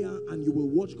this prayer and you will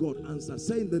watch God answer.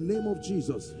 Say, in the name of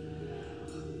Jesus,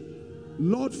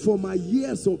 Lord, for my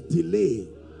years of delay,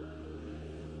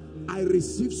 I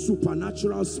receive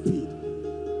supernatural speed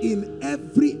in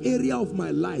every area of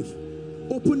my life.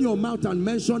 Open your mouth and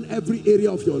mention every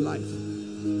area of your life.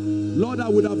 Lord, I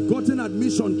would have gotten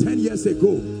admission 10 years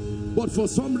ago, but for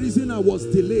some reason I was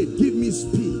delayed. Give me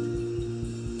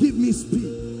speed. Give me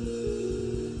speed.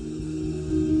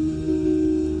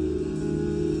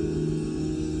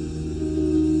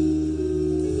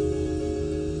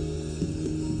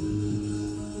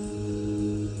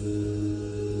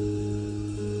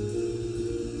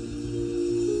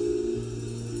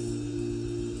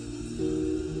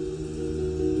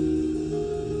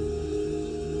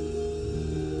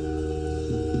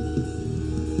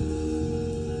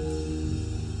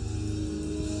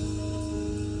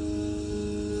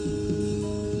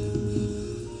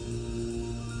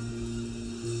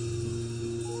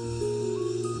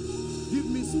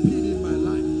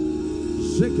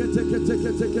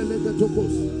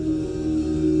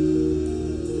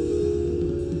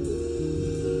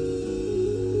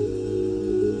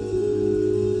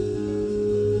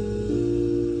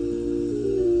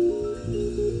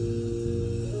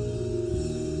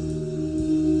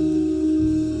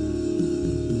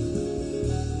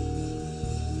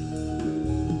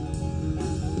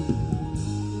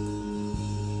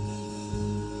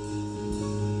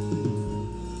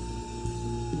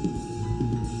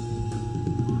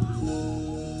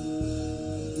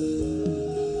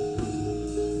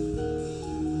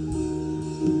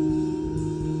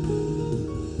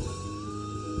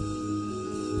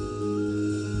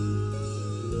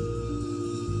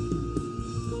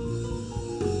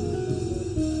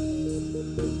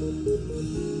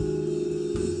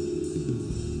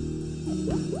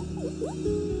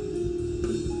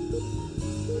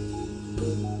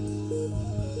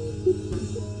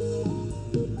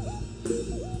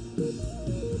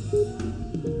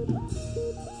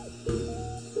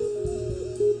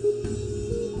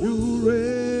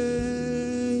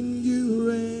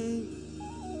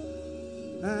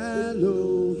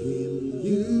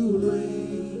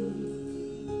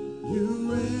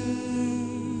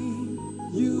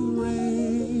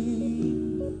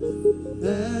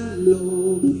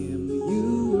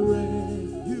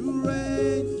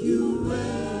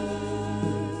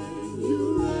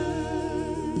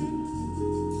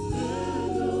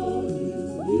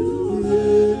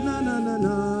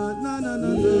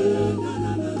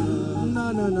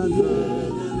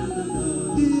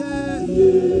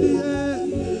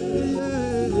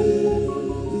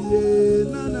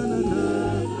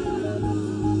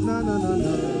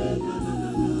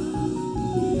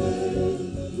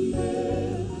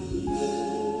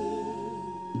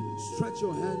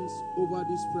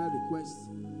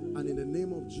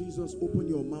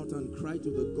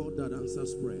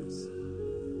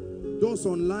 Those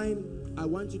online, I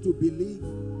want you to believe,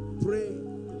 pray,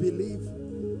 believe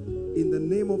in the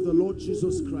name of the Lord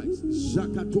Jesus Christ.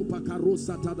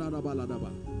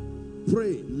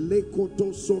 Pray.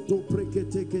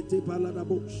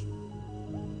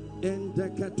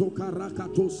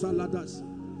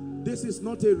 This is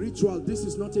not a ritual, this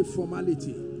is not a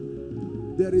formality.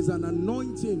 There is an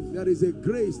anointing, there is a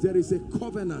grace, there is a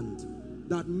covenant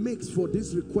that makes for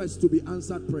this request to be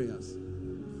answered prayers.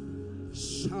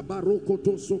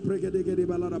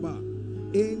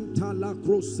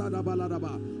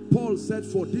 Paul said,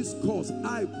 for this cause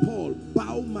I, Paul,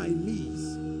 bow my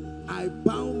knees. I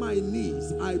bow my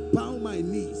knees. I bow my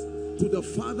knees to the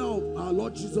Father of our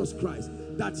Lord Jesus Christ,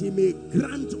 that he may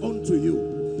grant unto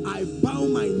you. I bow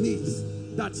my knees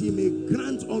that he may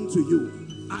grant unto you.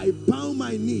 I bow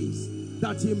my knees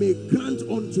that he may grant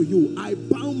unto you. I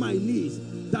bow my knees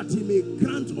that he may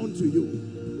grant unto you.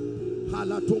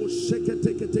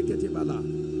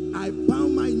 I bow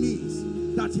my knees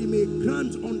that he may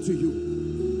grant unto you.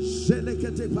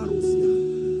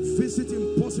 Visit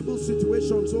impossible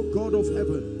situations, O God of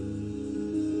heaven.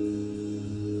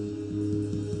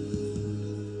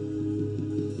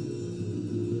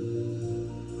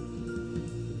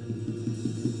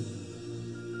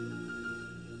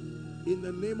 In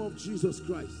the name of Jesus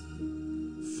Christ,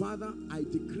 Father, I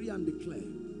decree and declare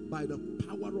by the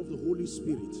power of the Holy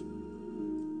Spirit,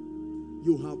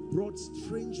 you have brought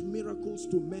strange miracles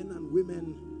to men and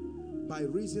women by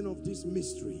reason of this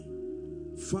mystery.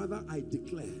 Father, I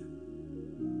declare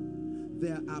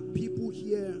There are people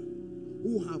here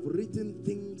who have written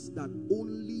things that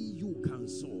only you can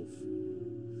solve.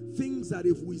 Things that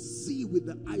if we see with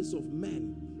the eyes of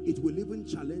men, it will even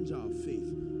challenge our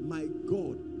faith. My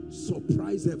God,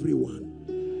 surprise everyone.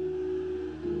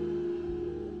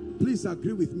 Please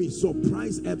agree with me.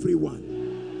 Surprise everyone.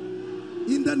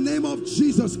 In the name of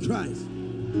Jesus Christ.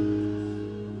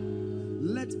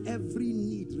 Let every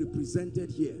need represented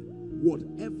here,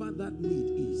 whatever that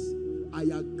need is, I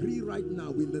agree right now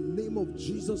in the name of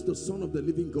Jesus, the Son of the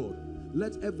living God.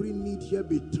 Let every need here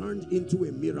be turned into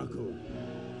a miracle.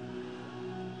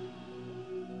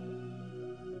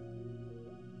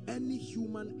 Any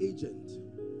human agent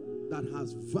that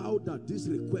has vowed that this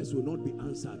request will not be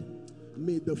answered,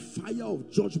 may the fire of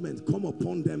judgment come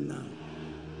upon them now.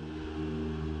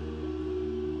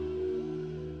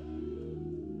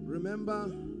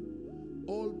 Remember,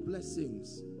 all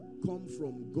blessings come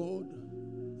from God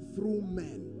through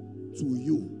men to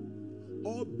you.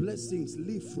 All blessings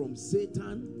leave from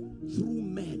Satan through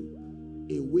men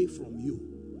away from you.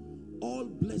 All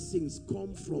blessings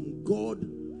come from God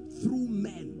through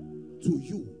men to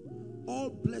you. All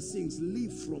blessings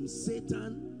leave from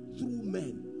Satan through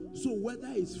men. So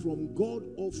whether it's from God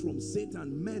or from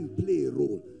Satan, men play a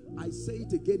role. I say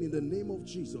it again in the name of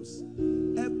Jesus.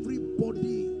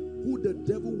 Everybody who the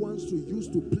devil wants to use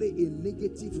to play a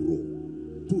negative role,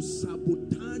 to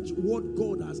sabotage what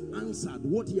God has answered,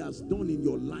 what he has done in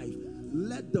your life,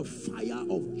 let the fire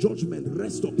of judgment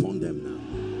rest upon them now.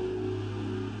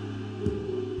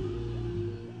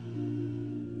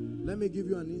 Let me give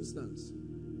you an instance.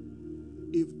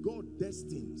 If God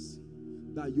destines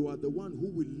that you are the one who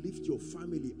will lift your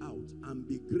family out and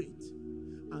be great,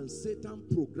 and Satan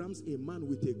programs a man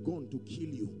with a gun to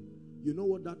kill you, you know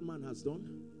what that man has done?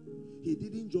 He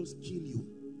didn't just kill you.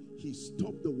 He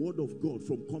stopped the word of God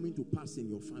from coming to pass in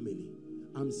your family.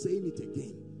 I'm saying it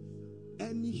again.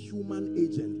 Any human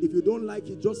agent, if you don't like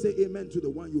it, just say amen to the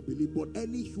one you believe. But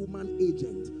any human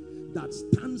agent that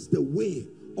stands the way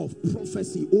of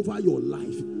prophecy over your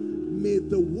life, may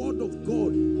the word of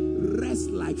God rest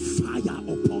like fire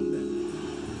upon them.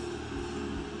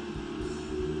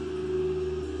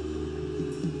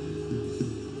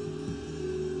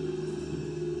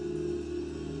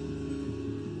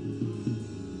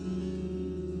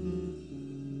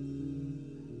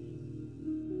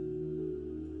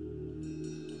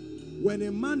 When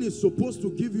a man is supposed to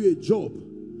give you a job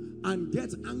and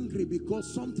gets angry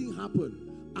because something happened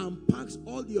and packs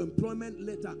all the employment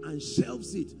letter and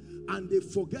shelves it, and they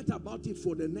forget about it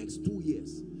for the next 2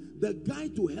 years. The guy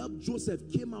to help Joseph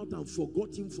came out and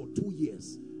forgot him for 2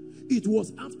 years. It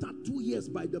was after 2 years,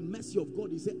 by the mercy of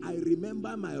God, he said, I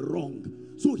remember my wrong.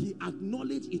 So he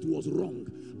acknowledged it was wrong.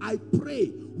 I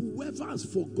pray whoever has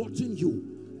forgotten you,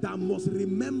 that must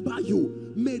remember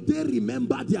you, may they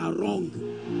remember their wrong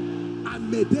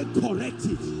and may they correct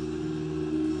it.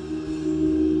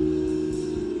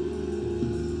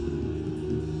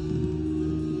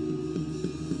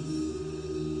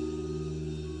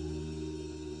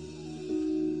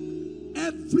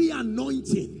 Every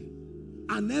anointing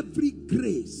and every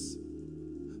grace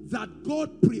that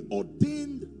God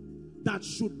preordained that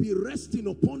should be resting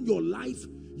upon your life,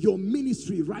 your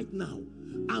ministry right now,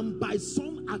 and by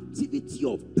some activity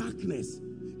of darkness,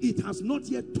 it has not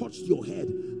yet touched your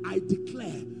head, I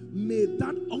declare, may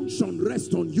that unction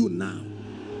rest on you now.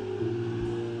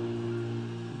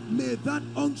 May that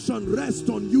unction rest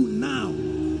on you now.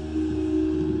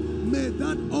 May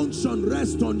that unction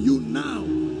rest on you now.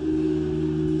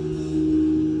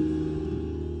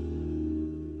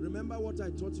 Remember what I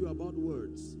taught you about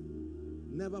words.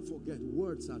 Never forget,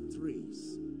 words are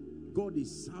trays. God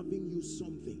is serving you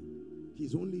something.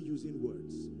 He's only using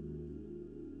words.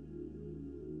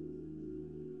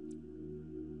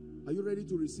 Are you ready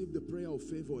to receive the prayer of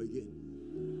favor again?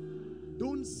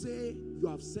 Don't say you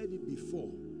have said it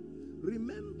before.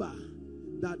 Remember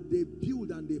that they build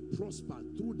and they prosper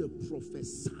through the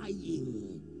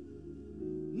prophesying.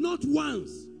 Not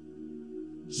once.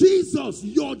 Jesus,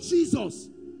 your Jesus,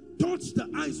 touched the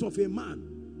eyes of a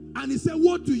man. And he said,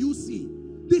 what do you see?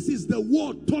 This is the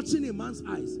word touching a man's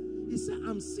eyes. He said,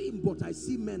 I'm seeing, but I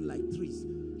see men like trees.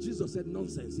 Jesus said,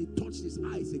 nonsense. He touched his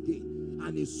eyes again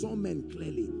and he saw men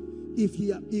clearly. If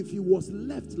he was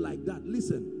left like that,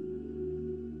 listen,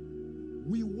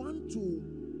 we want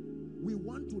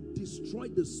to destroy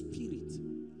the spirit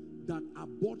that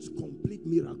aborts complete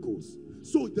miracles.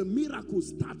 So the miracle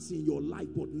starts in your life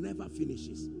but never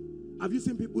finishes. Have you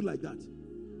seen people like that?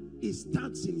 It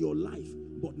starts in your life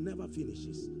but never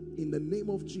finishes. In the name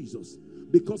of Jesus.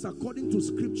 Because according to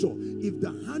scripture, if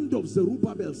the hand of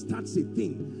Zerubbabel starts a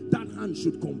thing, that hand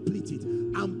should complete it.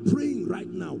 I'm praying right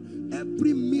now,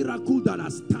 every miracle that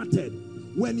has started,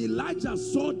 when Elijah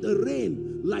saw the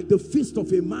rain like the fist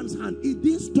of a man's hand, it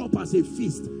didn't stop as a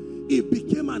fist. It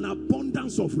became an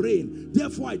abundance of rain.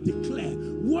 Therefore I declare,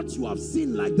 what you have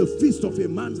seen like the fist of a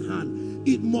man's hand,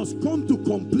 it must come to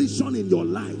completion in your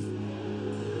life.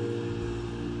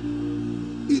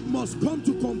 It must come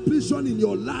to completion in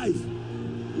your life.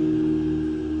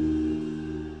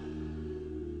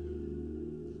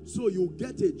 So you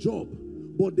get a job,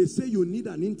 but they say you need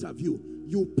an interview.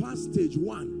 You pass stage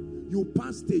 1, you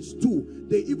pass stage 2.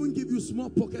 They even give you small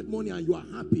pocket money and you are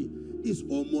happy. It's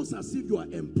almost as if you are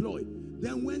employed.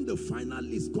 Then when the final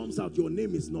list comes out, your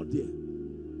name is not there.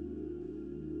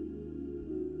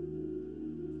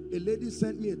 A lady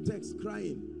sent me a text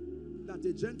crying that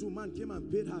a gentleman came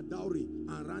and paid her dowry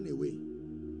and ran away.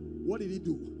 What did he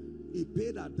do? He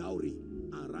paid her dowry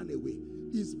and ran away.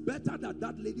 It's better that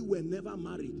that lady were never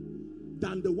married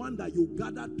than the one that you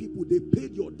gathered people, they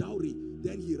paid your dowry,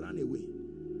 then he ran away.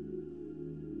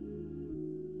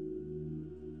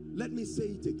 Let me say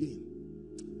it again.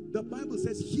 The Bible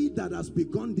says, he that has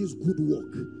begun this good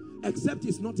work, except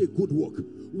it's not a good work,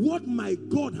 what my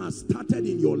God has started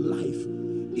in your life,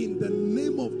 in the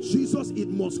name of Jesus, it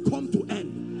must come to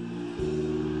end.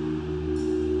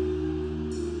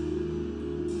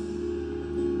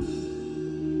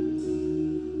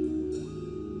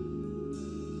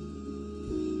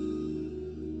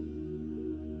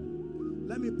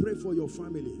 Let me pray for your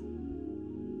family,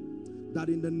 that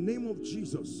in the name of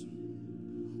Jesus,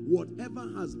 whatever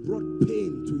has brought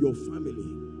pain to your family,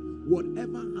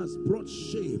 whatever has brought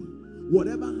shame,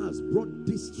 whatever has brought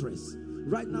distress,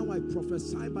 right now I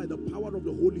prophesy by the power of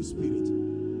the Holy Spirit.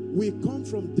 We come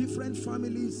from different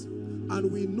families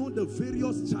and we know the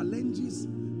various challenges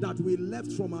that we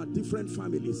left from our different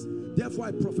families. Therefore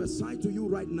I prophesy to you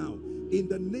right now, in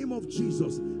the name of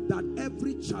Jesus, that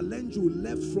every challenge you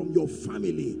left from your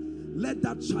family, let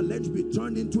that challenge be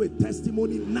turned into a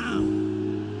testimony now.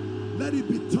 Let it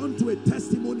be turned to a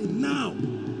testimony now.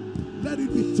 Let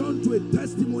it be turned to a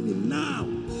testimony now.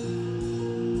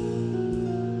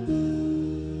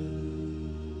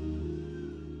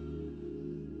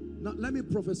 Now let me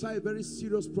prophesy a very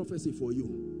serious prophecy for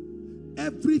you.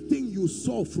 Everything you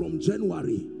saw from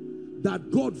January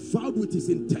that God vowed with his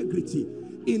integrity,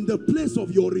 in the place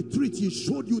of your retreat, he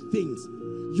showed you things.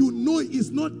 You know it's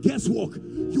not guesswork.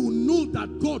 You know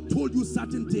that God told you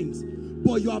certain things,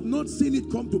 but you have not seen it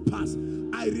come to pass.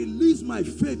 I release my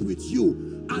faith with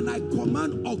you and I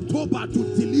command October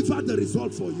to deliver the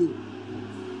result for you.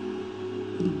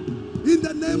 In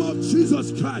the name of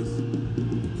Jesus Christ.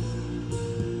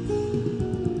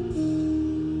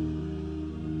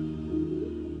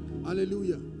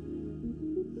 Hallelujah.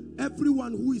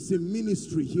 Everyone who is in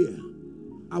ministry here,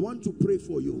 I want to pray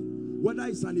for you. Whether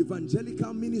it's an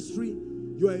evangelical ministry,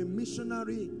 you are a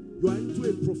missionary, you are into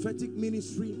a prophetic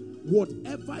ministry,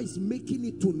 whatever is making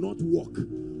it to not work,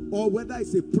 or whether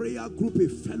it's a prayer group, a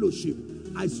fellowship,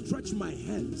 I stretch my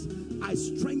hands, I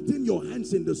strengthen your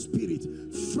hands in the spirit,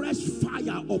 fresh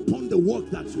fire upon the work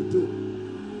that you do.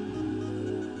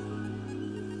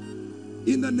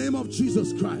 In the name of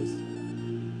Jesus Christ.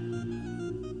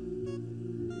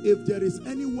 If there is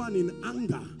anyone in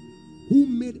anger who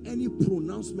made any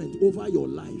pronouncement over your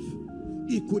life,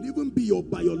 it could even be your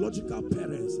biological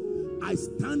parents, I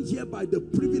stand here by the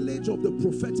privilege of the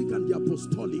prophetic and the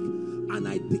apostolic, and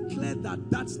I declare that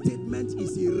that statement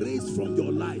is erased from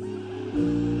your life.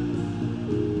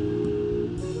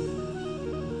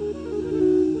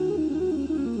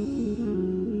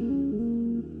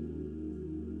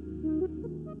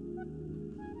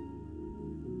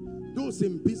 Those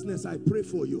in business, I pray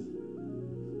for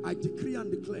you. I decree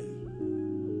and declare,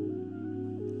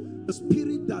 the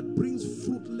spirit that brings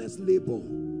fruitless labor,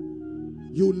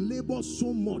 you labor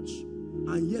so much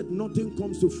and yet nothing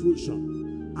comes to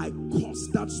fruition, I curse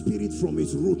that spirit from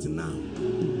its root now.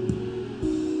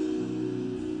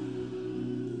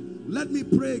 Let me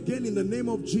pray again in the name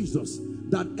of Jesus,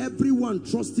 that everyone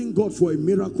trusting God for a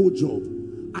miracle job,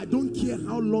 I don't care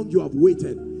how long you have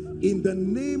waited, in the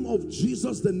name of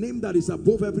Jesus, the name that is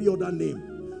above every other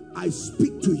name, I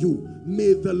speak to you.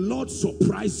 May the Lord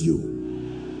surprise you.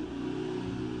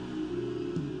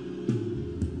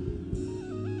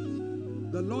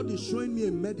 The Lord is showing me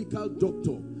a medical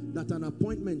doctor that an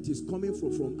appointment is coming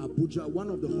from Abuja, one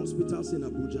of the hospitals in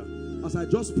Abuja. As I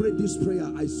just prayed this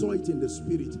prayer, I saw it in the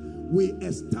spirit. We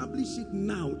establish it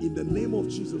now in the name of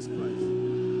Jesus Christ.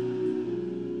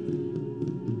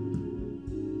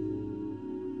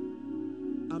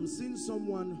 I'm seeing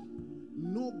someone,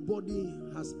 nobody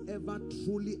has ever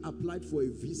truly applied for a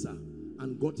visa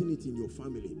and gotten it in your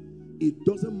family. It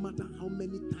doesn't matter how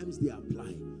many times they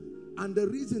apply. And the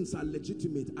reasons are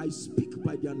legitimate. I speak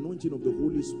by the anointing of the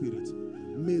Holy Spirit.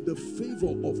 May the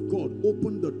favor of God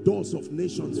open the doors of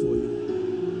nations for you.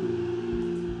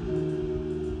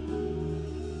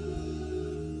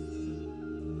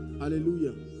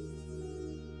 Hallelujah.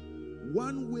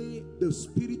 One way the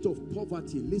spirit of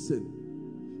poverty, listen,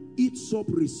 eats up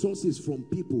resources from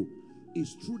people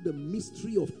is through the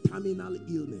mystery of terminal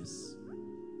illness.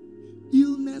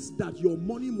 Illness that your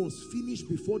money must finish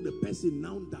before the person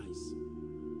now dies.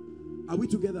 Are we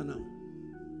together now?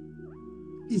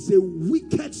 It's a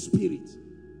wicked spirit,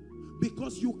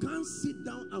 because you can't sit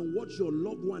down and watch your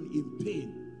loved one in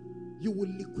pain. You will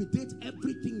liquidate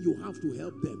everything you have to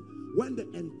help them. When the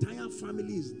entire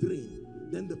family is drained,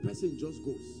 then the person just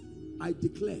goes. I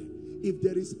declare, if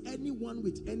there is anyone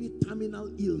with any terminal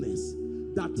illness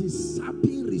that is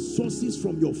sapping resources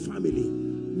from your family,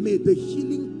 may the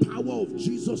healing power of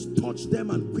Jesus touch them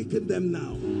and quicken them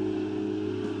now.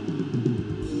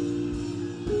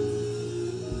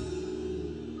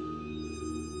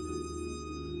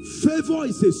 Favor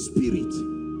is a spirit.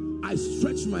 I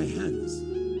stretch my hands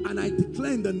and I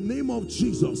declare in the name of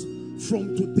Jesus,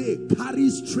 from today, carry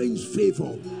strange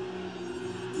favor.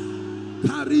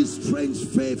 Carry strange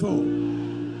favor.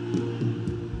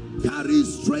 Carry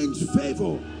strange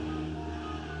favor.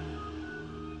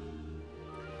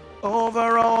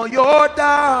 Over all your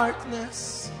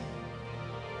darkness,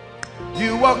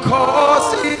 you are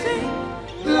causing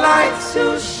light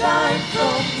to shine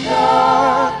from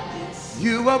darkness.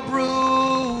 You are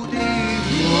brooding.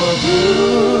 You are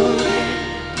brooding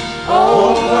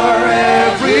over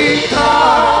every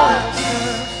darkness.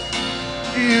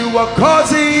 You are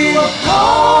causing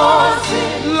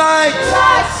light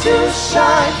to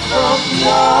shine from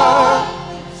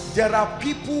darkness. There are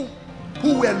people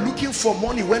who were looking for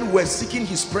money when we were seeking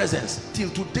his presence. Till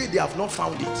today they have not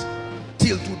found it.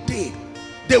 Till today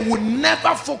they will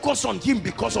never focus on him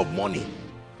because of money.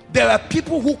 There are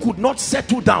people who could not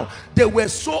settle down. They were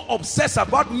so obsessed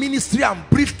about ministry and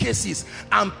briefcases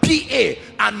and PA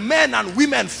and men and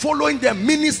women following their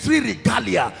ministry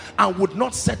regalia, and would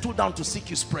not settle down to seek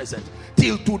his presence.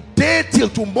 Till today, till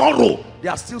tomorrow, they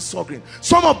are still struggling.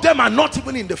 Some of them are not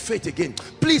even in the faith again.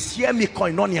 Please hear me,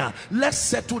 Koinonia. Let's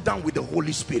settle down with the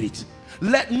Holy Spirit.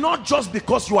 Not just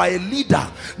because you are a leader,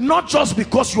 not just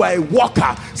because you are a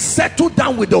worker, settle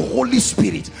down with the Holy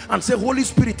Spirit and say, Holy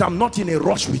Spirit, I'm not in a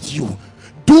rush with you.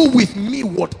 Do with me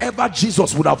whatever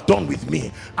Jesus would have done with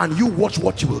me, and you watch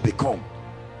what you will become.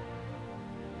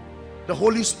 The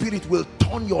Holy Spirit will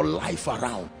turn your life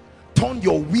around, turn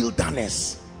your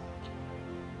wilderness.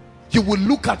 You will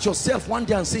look at yourself one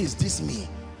day and say, is this me?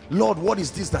 Lord, what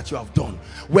is this that you have done?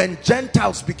 When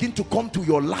Gentiles begin to come to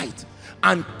your light,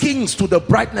 and kings to the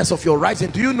brightness of your rising,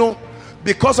 do you know,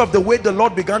 because of the way the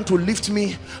Lord began to lift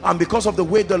me, and because of the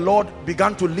way the Lord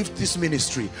began to lift this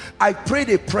ministry, I prayed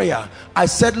a prayer. I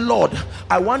said, Lord,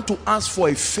 I want to ask for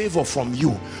a favor from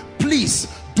you. Please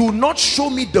do not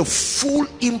show me the full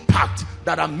impact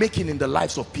that I'm making in the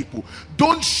lives of people.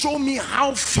 Don't show me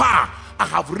how far I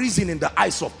have risen in the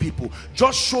eyes of people.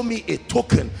 Just show me a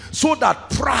token, so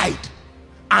that pride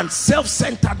and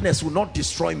self-centeredness will not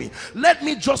destroy me. Let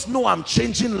me just know I'm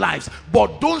changing lives,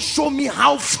 but don't show me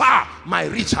how far my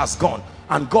reach has gone.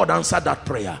 And God answered that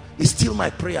prayer. It's still my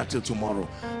prayer till tomorrow,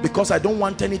 because I don't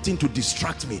want anything to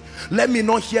distract me. Let me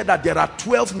not hear that there are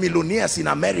 12 millionaires in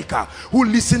America who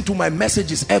listen to my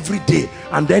messages every day,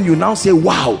 and then you now say,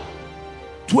 wow,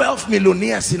 12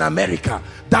 millionaires in America,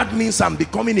 that means I'm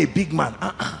becoming a big man.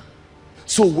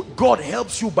 So God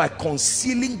helps you by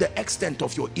concealing the extent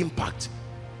of your impact.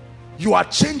 You are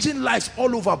changing lives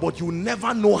all over, but you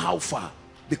never know how far,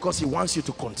 because he wants you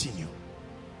to continue.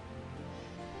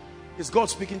 Is God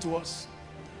speaking to us?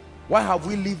 Why have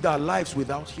we lived our lives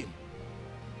without him?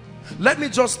 Let me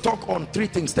just talk on three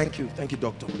things. Thank you,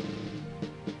 doctor.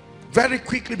 Very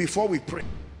quickly before we pray.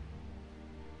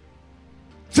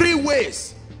 3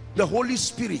 ways the Holy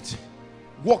Spirit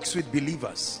works with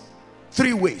believers.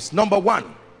 3 ways. Number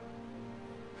 1,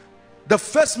 the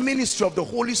first ministry of the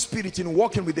Holy Spirit in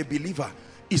working with a believer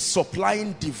is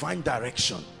supplying divine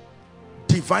direction.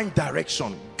 Divine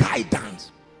direction,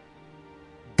 guidance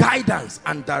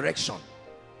and direction.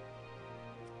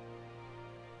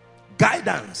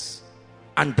 Guidance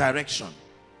and direction.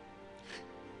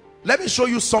 Let me show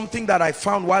you something that I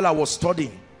found while I was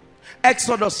studying.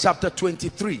 Exodus chapter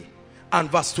 23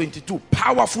 and verse 22.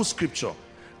 Powerful scripture.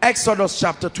 Exodus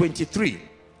chapter 23.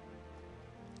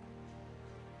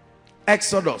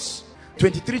 Exodus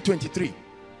 23:23.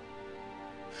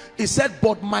 He said,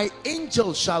 but my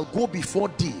angel shall go before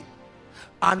thee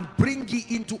and bring ye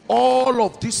into all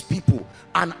of these people,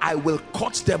 and I will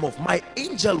cut them off. My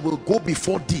angel will go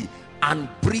before thee and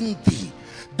bring thee.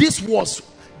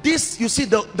 This, you see,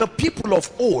 the people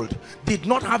of old did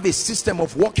not have a system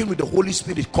of working with the Holy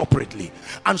Spirit corporately.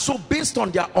 And so based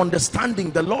on their understanding,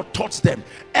 the Lord taught them.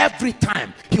 Every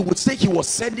time he would say he was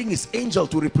sending his angel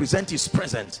to represent his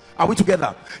presence. Are we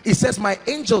together? He says, my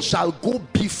angel shall go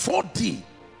before thee.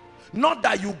 Not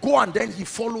that you go and then he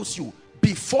follows you.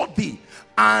 Before thee,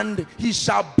 and he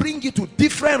shall bring you to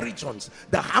different regions,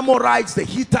 the Amorites, the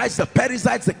Hittites, the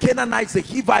Perizzites, the Canaanites, the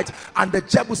Hivites, and the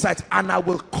Jebusites, and I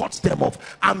will cut them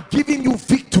off. I'm giving you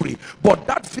victory, but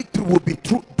that victory will be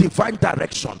through divine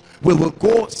direction. We will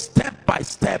go step by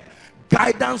step,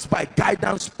 guidance by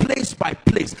guidance, place by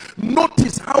place.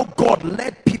 Notice how God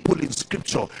led people in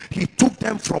scripture. He took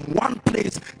them from one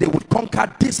place, they would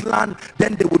conquer this land,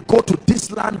 then they would go to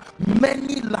this land.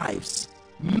 Many lives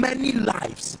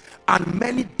and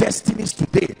many destinies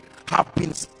today have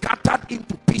been scattered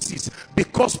into pieces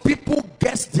because people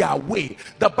guess their way.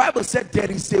 The Bible said there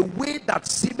is a way that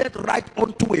seemeth right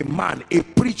unto a man, a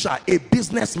preacher, a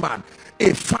businessman,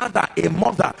 a father, a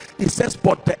mother. It says,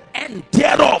 but the end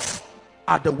thereof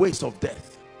are the ways of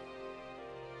death.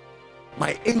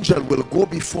 My angel will go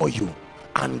before you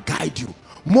and guide you.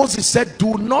 Moses said,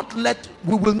 we will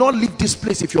not leave this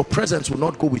place if your presence will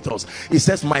not go with us. He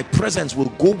says, my presence will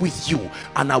go with you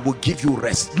and I will give you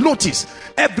rest. Notice,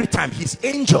 every time his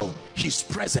angel, his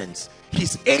presence,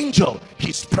 his angel,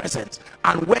 his presence.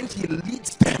 And when he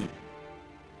leads them,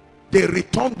 they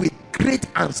return with great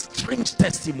and strange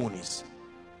testimonies.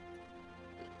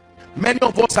 Many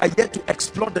of us are yet to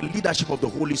explore the leadership of the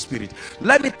Holy Spirit.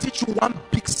 Let me teach you one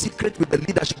big secret with the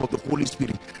leadership of the Holy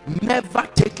Spirit. Never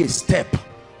take a step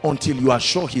until you are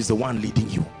sure he's the one leading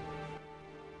you.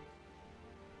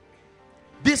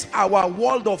 This our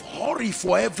world of hurry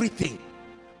for everything.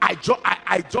 I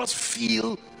just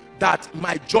feel that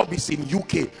my job is in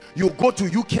UK. You go to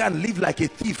UK and live like a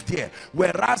thief there,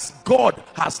 whereas God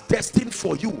has destined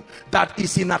for you that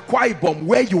is in Akwa Ibom,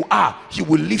 where you are, he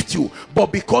will lift you.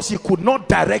 But because he could not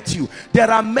direct you, there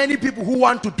are many people who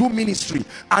want to do ministry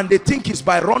and they think it's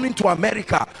by running to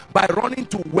America, by running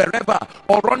to wherever,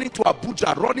 or running to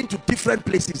Abuja, running to different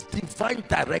places. Divine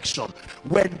direction.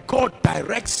 When God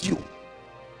directs you,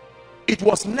 it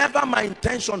was never my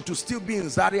intention to still be in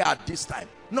Zaria at this time.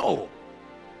 No.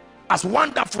 As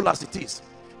wonderful as it is,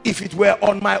 if it were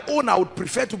on my own, I would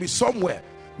prefer to be somewhere,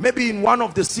 maybe in one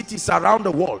of the cities around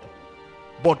the world.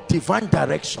 But divine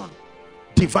direction,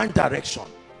 divine direction.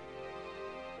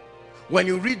 When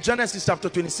you read Genesis chapter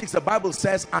 26, the Bible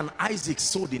says, and Isaac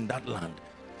sowed in that land.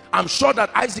 I'm sure that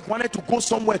Isaac wanted to go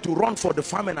somewhere to run for the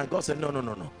famine, and God said, no, no,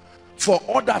 no, no. For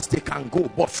others they can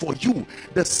go, but for you,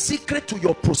 the secret to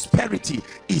your prosperity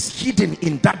is hidden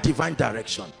in that divine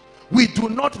direction. We do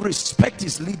not respect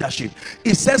his leadership.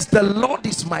 It says, the Lord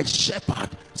is my shepherd,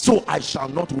 so I shall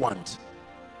not want.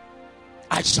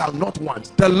 I shall not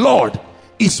want. The Lord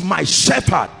is my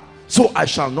shepherd, so I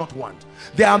shall not want.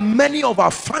 There are many of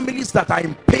our families that are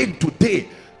in pain today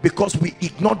because we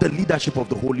ignore the leadership of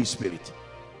the Holy Spirit.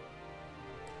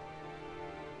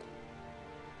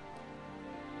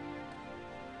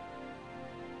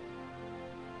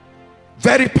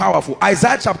 Very powerful.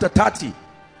 Isaiah chapter 30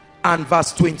 and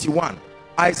verse 21.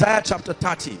 Isaiah chapter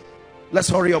 30. Let's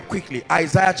hurry up quickly.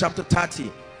 Isaiah chapter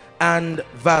 30 and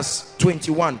verse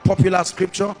 21. Popular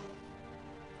scripture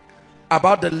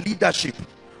about the leadership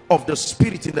of the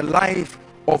Spirit in the life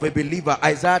of a believer.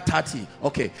 Isaiah 30.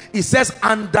 Okay. It says,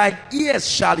 and thine ears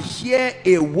shall hear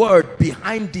a word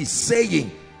behind thee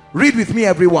saying, read with me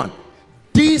everyone,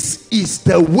 this is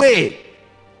the way,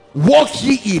 walk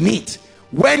ye in it,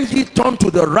 when ye turn to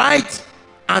the right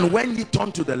and when you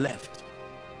turn to the left.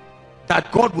 That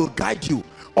God will guide you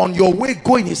on your way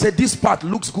going. He said, this path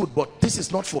looks good, but this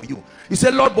is not for you. He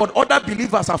said, Lord, but other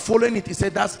believers are following it. He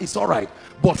said, it's all right,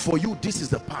 but for you, this is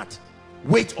the path.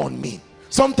 Wait on me.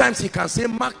 Sometimes he can say,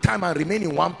 mark time and remain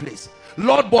in one place.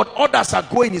 Lord, but others are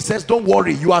going. He says, don't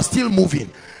worry, you are still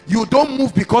moving. You don't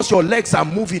move because your legs are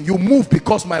moving. You move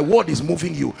because my word is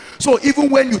moving you. So even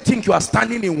when you think you are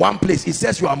standing in one place, it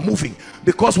says you are moving,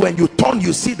 because when you turn,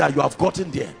 you see that you have gotten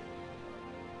there.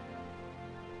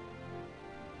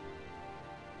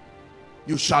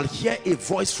 You shall hear a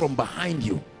voice from behind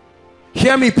you.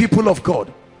 Hear me, people of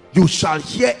God. You shall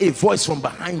hear a voice from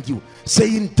behind you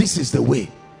saying, this is the way.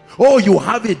 Oh, you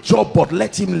have a job, but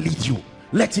let him lead you.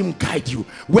 Let him guide you.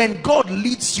 When God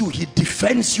leads you, he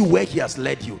defends you where he has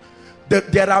led you.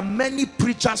 There are many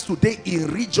preachers today in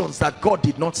regions that God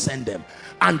did not send them,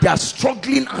 and they are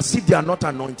struggling as if they are not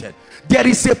anointed. There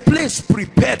is a place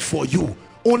prepared for you.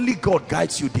 Only God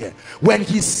guides you there. When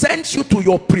he sends you to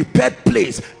your prepared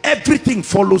place, everything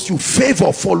follows you.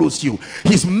 Favor follows you.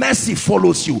 His mercy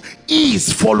follows you.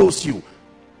 Ease follows you.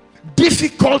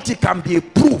 Difficulty can be a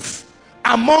proof,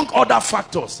 among other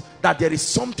factors, that there is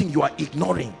something you are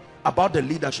ignoring about the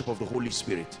leadership of the Holy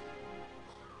Spirit.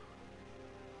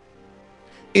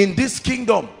 In this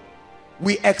kingdom,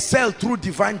 we excel through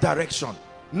divine direction,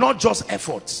 not just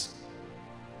efforts.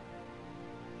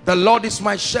 The Lord is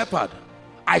my shepherd,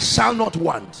 I shall not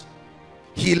want.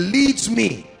 He leads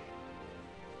me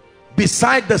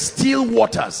beside the still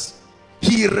waters.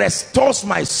 He restores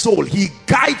my soul. He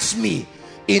guides me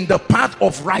in the path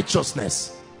of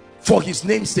righteousness for his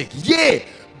name's sake. Yea,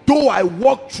 though I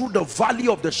walk through the valley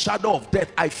of the shadow of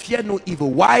death, I fear no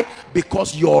evil. Why?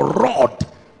 Because your rod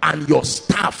and your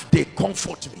staff, they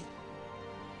comfort me.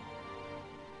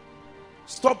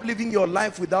 Stop living your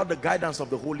life without the guidance of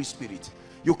the Holy Spirit.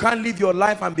 You can't live your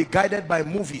life and be guided by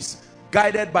movies,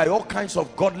 guided by all kinds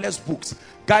of godless books,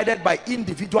 guided by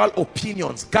individual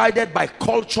opinions, guided by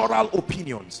cultural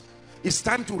opinions. It's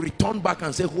time to return back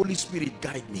and say, Holy Spirit,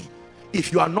 guide me.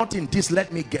 If you are not in this,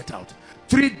 let me get out.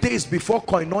 3 days before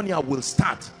Koinonia will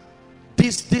start,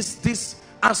 this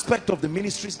aspect of the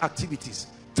ministry's activities,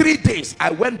 3 days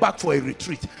I went back for a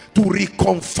retreat to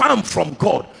reconfirm from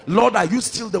God, Lord, are you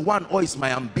still the one, or is my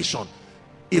ambition?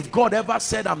 If God ever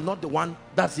said I'm not the one,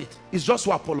 that's it. It's just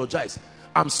to apologize.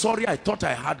 I'm sorry, I thought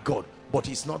I had God, but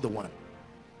he's not the one.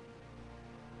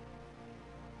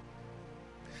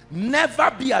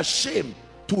 Never be ashamed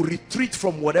to retreat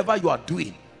from whatever you are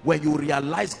doing when you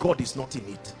realize God is not in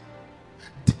it.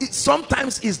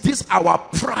 Sometimes is this our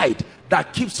pride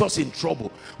that keeps us in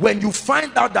trouble. When you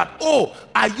find out that, oh,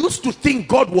 I used to think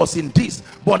God was in this,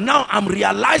 but now I'm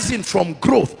realizing from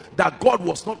growth that God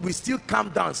was not, we still calm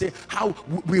down and say, how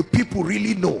will people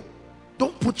really know?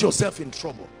 Don't put yourself in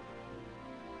trouble.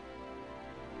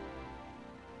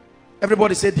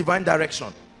 Everybody say divine direction.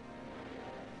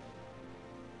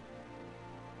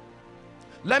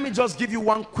 Let me just give you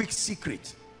one quick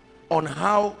secret on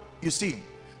how, you see,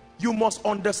 you must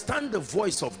understand the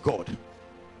voice of God.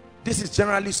 This is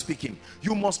generally speaking.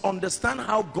 You must understand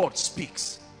how God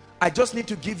speaks. I just need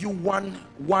to give you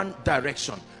one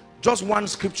direction. Just one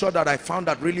scripture that I found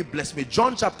that really blessed me.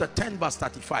 John chapter 10 verse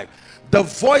 35. The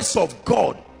voice of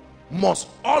God must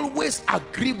always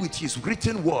agree with his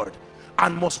written word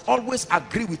and must always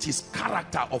agree with his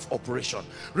character of operation.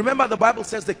 Remember, the Bible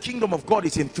says the kingdom of God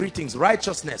is in 3 things: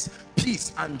 righteousness,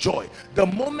 peace, and joy. The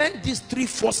moment these 3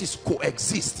 forces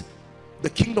coexist, the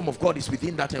kingdom of God is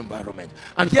within that environment.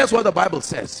 And here's what the Bible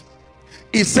says.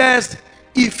 It says,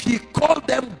 if he called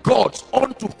them gods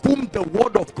unto whom the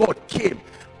word of God came,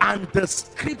 and the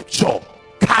scripture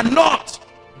cannot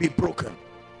be broken.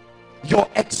 Your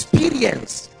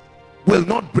experience will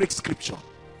not break scripture.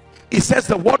 It says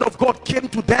the word of God came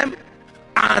to them,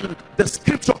 and the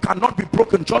scripture cannot be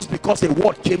broken just because a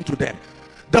word came to them.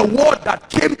 The word that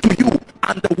came to you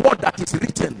and the word that is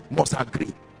written must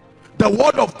agree. The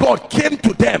word of God came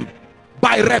to them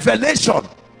by revelation,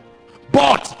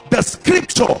 but the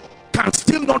scripture can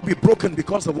still not be broken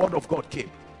because the word of God came.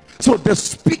 So the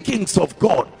speakings of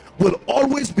God will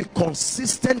always be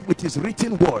consistent with his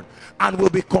written word and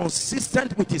will be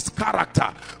consistent with his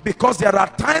character, because there are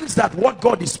times that what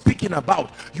God is speaking about,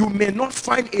 you may not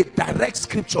find a direct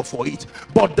scripture for it,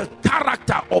 but the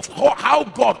character of how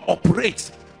God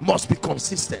operates must be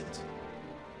consistent.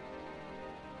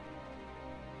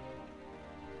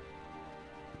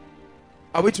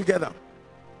 Are we together?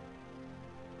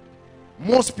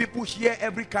 Most people hear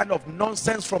every kind of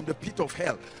nonsense from the pit of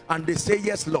hell and they say,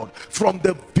 yes, Lord. From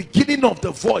the beginning of the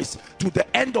voice to the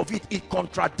end of it, it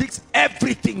contradicts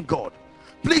everything, God.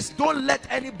 Please don't let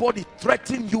anybody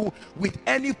threaten you with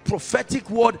any prophetic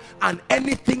word and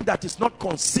anything that is not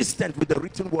consistent with the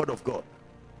written word of God.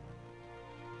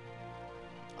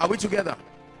 Are we together?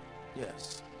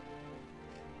 Yes.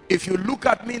 If you look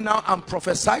at me now and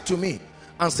prophesy to me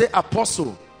and say,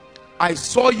 Apostle, I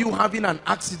saw you having an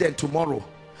accident tomorrow,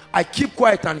 I keep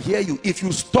quiet and hear you. If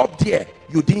you stop there,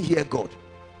 you didn't hear God,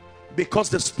 because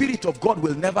the Spirit of God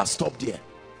will never stop there.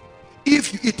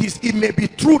 If it may be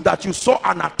true that you saw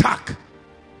an attack,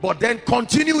 but then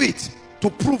continue it to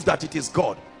prove that it is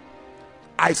God.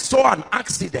 I saw an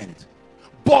accident,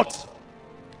 but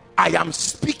I am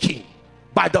speaking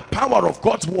by the power of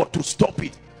God's word to stop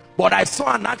it. But I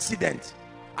saw an accident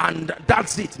and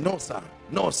that's it. No, sir.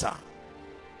 No, sir.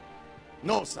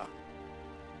 No, sir.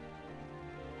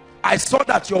 I saw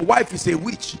that your wife is a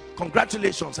witch.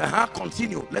 Congratulations.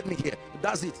 Continue. Let me hear.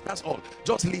 That's it. That's all.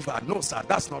 Just leave her. No, sir.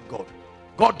 That's not God.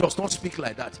 God does not speak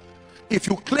like that. If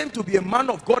you claim to be a man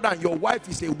of God and your wife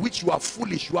is a witch, you are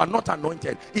foolish, you are not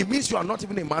anointed. It means you are not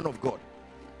even a man of God,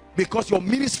 because your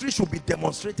ministry should be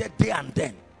demonstrated there and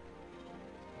then.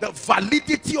 The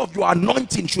validity of your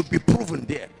anointing should be proven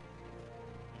there.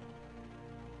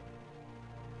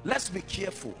 Let's be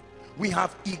careful. We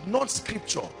have ignored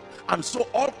scripture, and so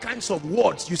all kinds of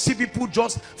words, you see people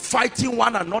just fighting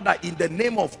one another in the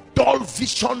name of dull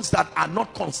visions that are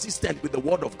not consistent with the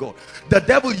word of God. The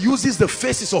devil uses the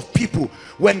faces of people.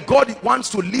 When God wants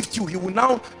to lift you, he will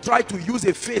now try to use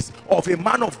a face of a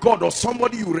man of God or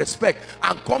somebody you respect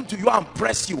and come to you and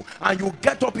press you, and you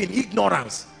get up in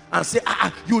ignorance and say,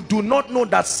 you do not know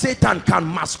that Satan can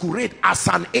masquerade as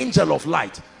an angel of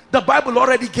light. The Bible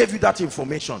already gave you that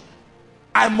information.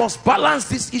 I must balance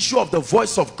this issue of the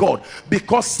voice of God,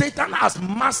 because Satan has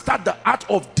mastered the art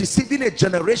of deceiving a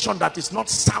generation that is not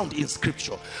sound in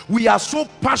scripture. We are so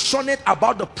passionate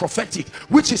about the prophetic,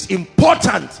 which is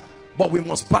important, but we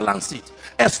must balance it,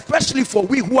 especially for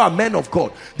we who are men of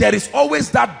God. There is always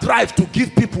that drive to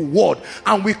give people word,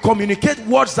 and we communicate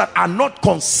words that are not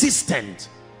consistent.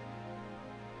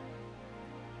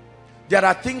 There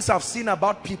are things I've seen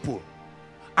about people.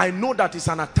 I know that it's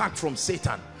an attack from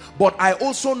Satan, but I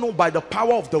also know by the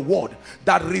power of the word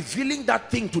that revealing that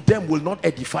thing to them will not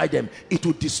edify them. It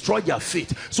will destroy their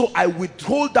faith. So I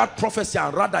withhold that prophecy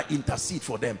and rather intercede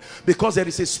for them, because there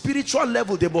is a spiritual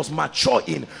level they must mature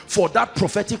in for that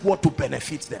prophetic word to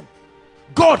benefit them.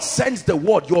 God sends the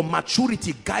word, your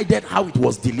maturity guided how it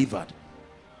was delivered.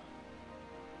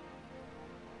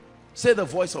 Say the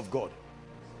voice of God.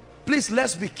 Please,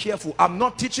 let's be careful. I'm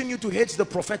not teaching you to hate the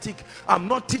prophetic. I'm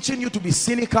not teaching you to be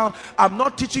cynical. I'm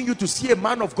not teaching you to see a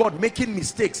man of God making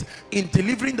mistakes in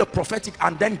delivering the prophetic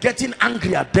and then getting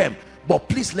angry at them. But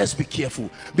please, let's be careful,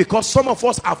 because some of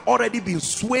us have already been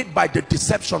swayed by the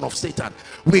deception of Satan.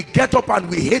 We get up and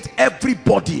we hate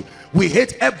everybody. We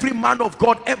hate every man of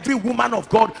God, every woman of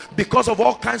God, because of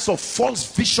all kinds of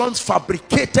false visions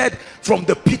fabricated from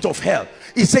the pit of hell.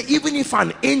 He said, even if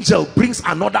an angel brings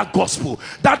another gospel,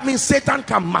 that means Satan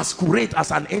can masquerade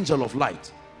as an angel of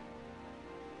light.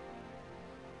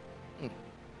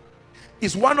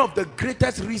 It's one of the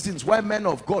greatest reasons why men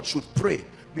of God should pray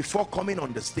before coming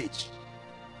on the stage.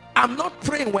 I'm not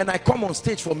praying when I come on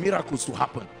stage for miracles to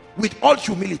happen. With all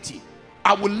humility,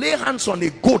 I will lay hands on a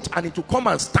goat and it will come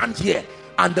and stand here,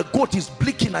 and the goat is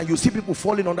blinking and you see people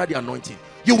falling under the anointing.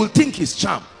 You will think it's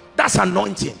charm. That's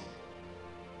anointing.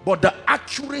 But the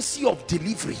accuracy of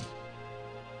delivery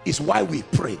is why we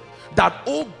pray that,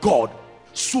 oh God,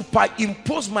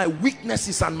 superimpose my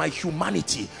weaknesses and my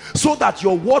humanity, so that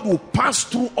your word will pass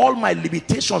through all my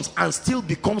limitations and still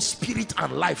become spirit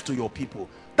and life to your people.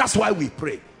 That's why we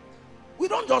pray. We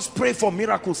don't just pray for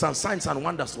miracles and signs and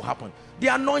wonders to happen. The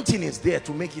anointing is there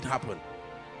to make it happen.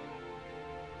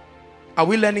 Are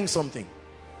we learning something?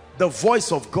 The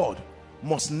voice of God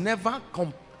must never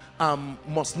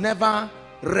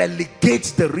relegate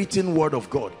the written word of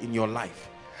God in your life.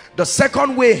 The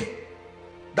second way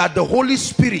that the Holy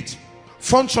Spirit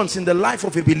functions in the life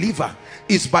of a believer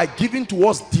is by giving to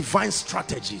us divine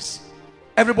strategies.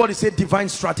 Everybody say divine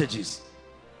strategies.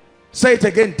 Say it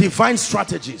again, divine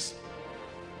strategies.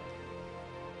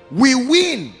 We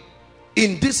win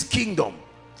in this kingdom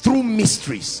through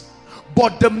mysteries,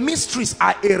 but the mysteries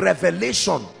are a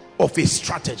revelation of a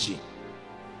strategy.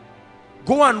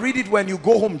 Go and read it when you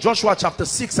go home. Joshua chapter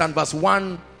 6 and verse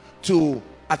 1 to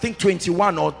I think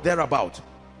 21 or thereabout.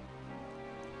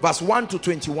 Verse 1 to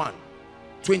 21.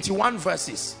 21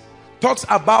 verses. Talks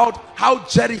about how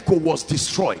Jericho was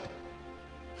destroyed.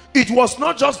 It was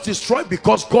not just destroyed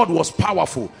because God was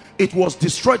powerful. It was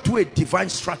destroyed through a divine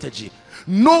strategy.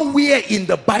 Nowhere in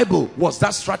the Bible was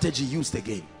that strategy used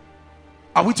again.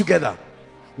 Are we together?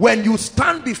 When you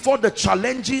stand before the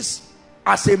challenges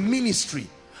as a ministry,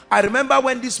 I remember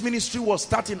when this ministry was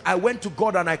starting, I went to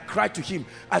God and I cried to him.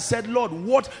 I said,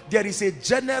 Lord, there is a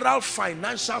general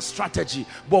financial strategy,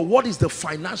 but what is the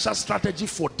financial strategy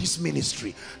for this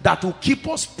ministry that will keep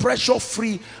us pressure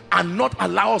free and not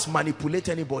allow us manipulate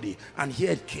anybody? And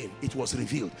here it came. It was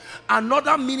revealed.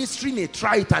 Another ministry may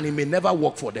try it and it may never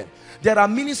work for them. There are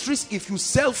ministries, if you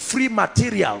sell free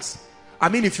materials,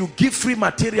 if you give free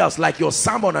materials like your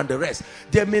sermon and the rest,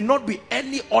 there may not be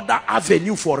any other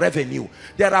avenue for revenue.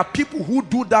 There are people who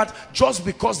do that just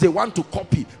because they want to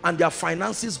copy, and their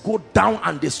finances go down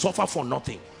and they suffer for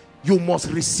nothing. You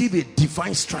must receive a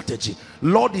divine strategy.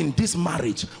 Lord, in this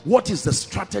marriage, what is the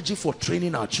strategy for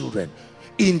training our children?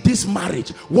 In this marriage,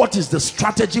 what is the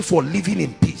strategy for living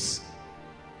in peace?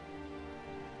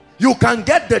 You can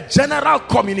get the general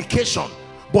communication,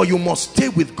 but you must stay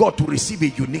with God to receive a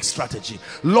unique strategy.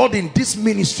 Lord, in this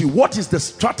ministry, what is the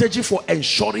strategy for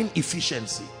ensuring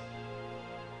efficiency?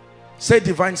 Say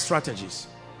divine strategies.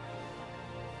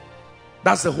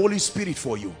 That's the Holy Spirit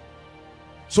for you.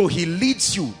 So he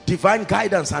leads you, divine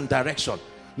guidance and direction.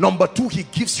 Number two, he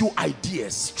gives you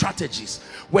ideas, strategies.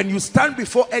 When you stand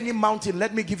before any mountain,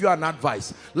 let me give you an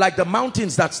advice. Like the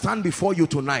mountains that stand before you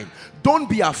tonight, don't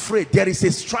be afraid. There is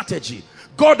a strategy.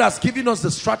 God has given us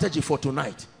the strategy for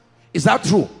tonight. Is that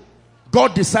true?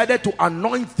 God decided to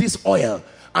anoint this oil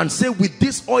and say, with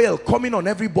this oil coming on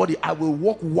everybody, I will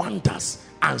work wonders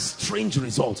and strange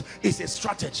results. It's a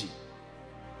strategy.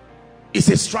 It's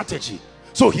a strategy.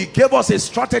 So he gave us a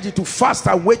strategy to fast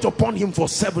and wait upon him for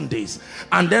 7 days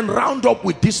and then round up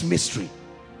with this mystery.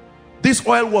 This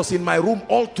oil was in my room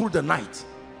all through the night,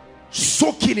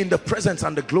 soaking in the presence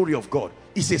and the glory of God.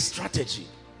 It's a strategy.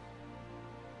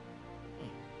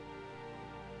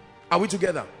 Are we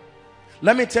together?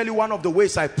 Let me tell you one of the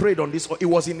ways I prayed on this. It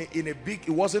was in a big,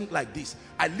 it wasn't like this.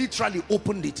 I literally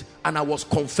opened it and I was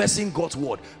confessing God's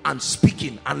word and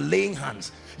speaking and laying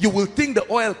hands. You will think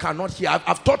the oil cannot hear.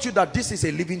 I've taught you that this is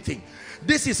a living thing.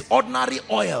 This is ordinary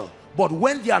oil, but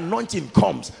when the anointing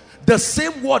comes, the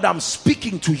same word I'm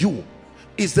speaking to you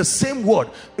is the same word.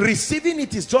 Receiving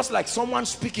it is just like someone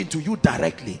speaking to you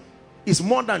directly. It's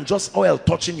more than just oil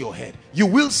touching your head. You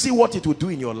will see what it will do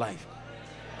in your life.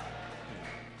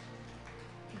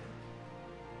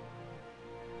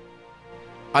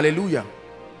 Hallelujah.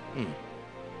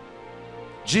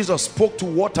 Jesus spoke to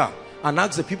water and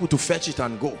asked the people to fetch it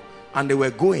and go, and they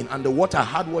were going, and the water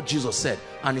heard what Jesus said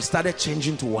and it started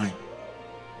changing to wine.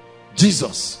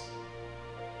 Jesus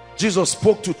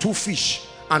spoke to 2 fish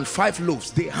and 5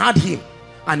 loaves. They heard him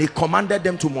and he commanded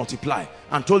them to multiply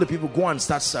and told the people, go and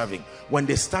start serving. When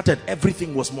they started,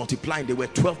 everything was multiplying. There were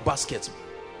 12 baskets.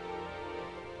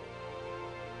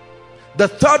 The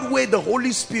third way the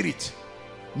Holy Spirit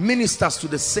ministers to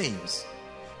the saints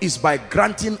is by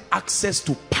granting access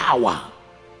to power,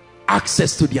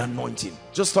 access to the anointing.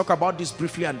 Just talk about this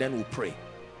briefly and then we'll pray.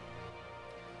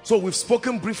 So we've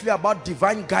spoken briefly about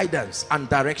divine guidance and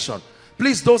direction.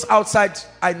 Please, those outside,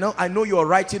 I know you're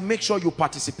writing, make sure you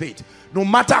participate. No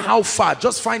matter how far,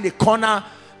 just find a corner.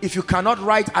 If you cannot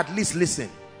write, at least listen.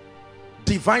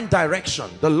 Divine direction.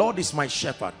 The Lord is my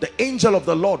shepherd. The angel of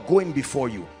the Lord going before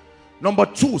you. Number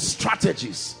 2,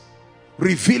 strategies.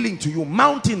 Revealing to you,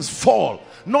 mountains fall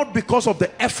not because of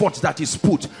the effort that is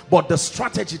put, but the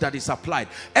strategy that is applied.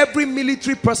 Every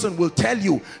military person will tell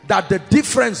you that the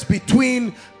difference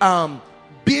between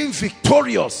being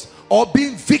victorious or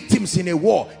being victims in a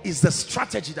war is the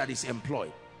strategy that is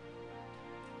employed.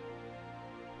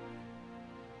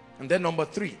 And then number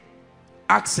 3,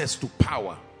 access to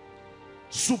power,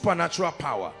 supernatural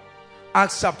power.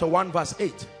 Acts chapter 1 verse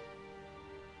 8.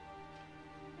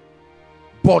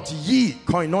 But ye,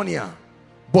 koinonia,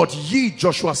 but ye,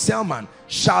 Joshua Selman,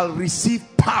 shall receive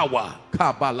power.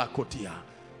 Kabalakotia.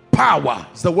 Power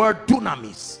is the word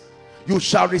dunamis. You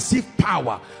shall receive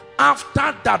power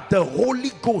after that the Holy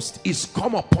Ghost is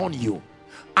come upon you,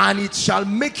 and it shall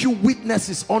make you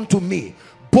witnesses unto me,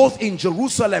 both in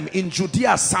Jerusalem, in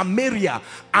Judea, Samaria,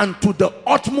 and to the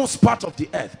utmost part of the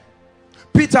earth.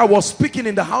 Peter was speaking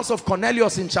in the house of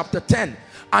Cornelius in chapter 10.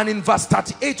 And in verse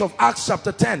 38 of Acts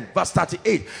chapter 10, verse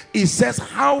 38, it says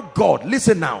how God,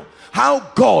 listen now, how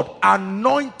God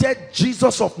anointed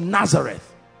Jesus of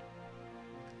Nazareth,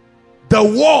 the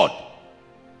word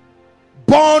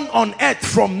born on earth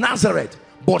from Nazareth,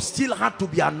 but still had to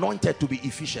be anointed to be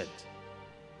efficient.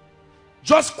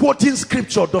 Just quoting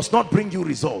scripture does not bring you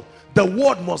result. The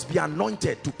word must be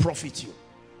anointed to profit you.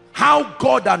 How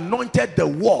God anointed the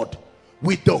word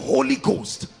with the Holy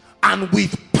Ghost and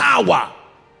with power.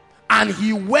 And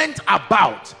he went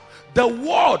about the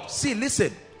word. See,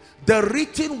 listen, the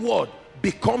written word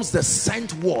becomes the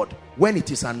sent word when it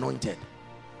is anointed.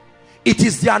 It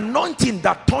is the anointing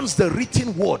that turns the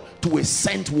written word to a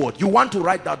sent word. You want to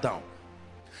write that down?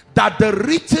 That the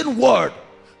written word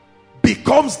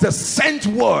becomes the sent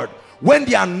word when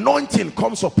the anointing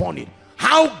comes upon it.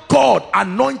 How God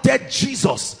anointed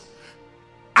Jesus.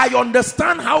 I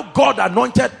understand how God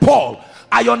anointed Paul.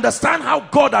 I understand how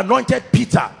God anointed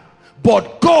Peter.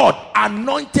 But God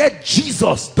anointed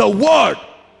Jesus, the word.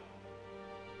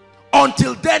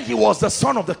 Until then he was the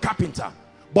son of the carpenter,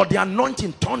 but the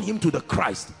anointing turned him to the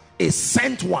Christ, a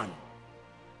sent one.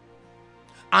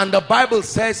 And the Bible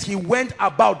says he went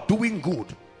about doing good.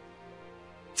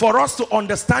 For us to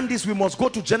understand this, we must go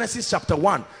to Genesis chapter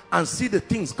 1 and see the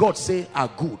things God say are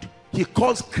good. He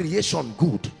calls creation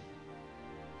good.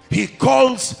 He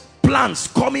calls plants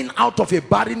coming out of a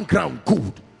barren ground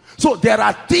good. So there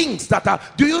are things that are,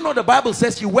 do you know the Bible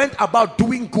says he went about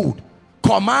doing good,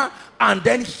 comma, and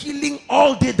then healing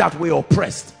all they that were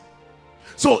oppressed.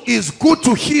 So it's good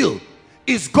to heal.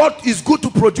 It's good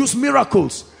to produce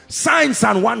miracles, signs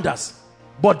and wonders.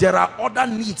 But there are other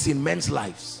needs in men's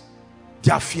lives.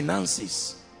 Their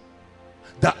finances,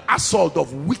 the assault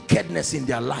of wickedness in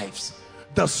their lives,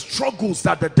 the struggles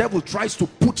that the devil tries to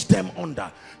put them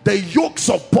under, the yokes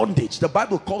of bondage. The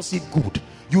Bible calls it good.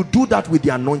 You do that with the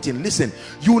anointing. Listen,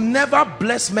 you never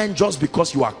bless men just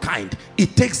because you are kind.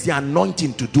 It takes the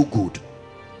anointing to do good.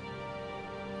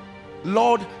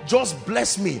 Lord, just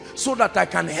bless me so that I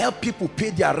can help people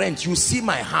pay their rent. You see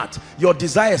my heart. Your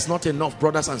desire is not enough,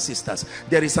 brothers and sisters.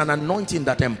 There is an anointing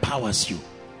that empowers you.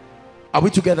 Are we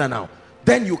together now?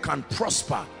 Then you can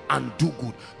prosper and do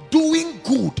good. Doing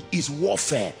good is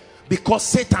warfare because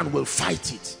Satan will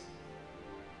fight it.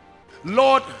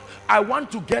 Lord, I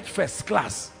want to get first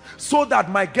class so that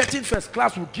my getting first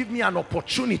class will give me an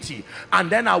opportunity, and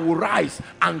then I will rise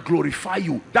and glorify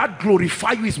you. That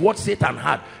glorify you is what Satan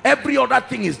had. Every other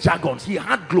thing is jargons. He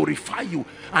had glorify you,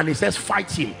 and he says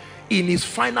fight him. In his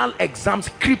final exams,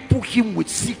 cripple him with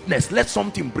sickness. Let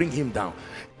something bring him down.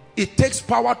 It takes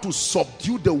power to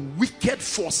subdue the wicked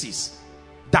forces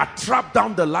that trap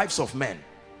down the lives of men.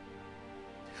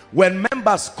 When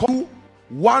members come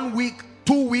 1 week,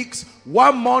 2 weeks,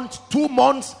 1 month, 2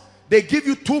 months, they give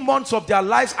you 2 months of their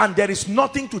lives and there is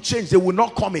nothing to change. They will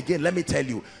not come again. Let me tell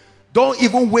you, don't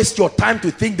even waste your time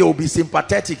to think they will be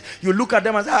sympathetic. You look at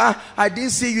them and say, I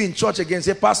didn't see you in church again.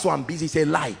 Say, Pastor, I'm busy. Say,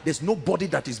 lie. There's nobody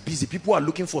that is busy. People are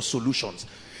looking for solutions.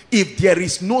 If there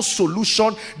is no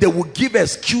solution, they will give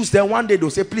excuse. Then one day they'll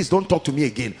say, please don't talk to me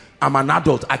again. I'm an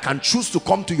adult. I can choose to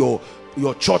come to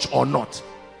your church or not.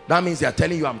 That means they are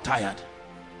telling you I'm tired.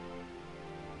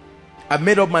 I've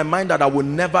made up my mind that I will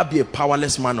never be a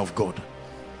powerless man of God.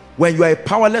 When you are a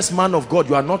powerless man of God,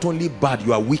 you are not only bad,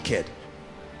 you are wicked.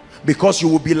 Because you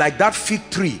will be like that fig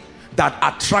tree that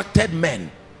attracted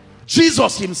men.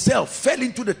 Jesus himself fell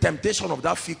into the temptation of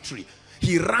that fig tree.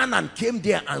 He ran and came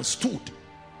there and stood.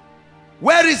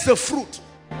 Where is the fruit?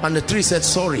 And the tree said,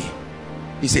 sorry.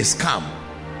 He says, come.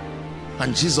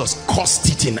 And Jesus cursed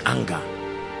it in anger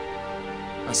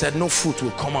and said, no fruit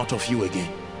will come out of you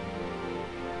again.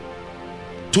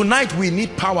 Tonight we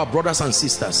need power, brothers and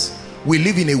sisters. We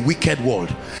live in a wicked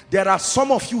world. There are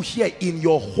some of you here in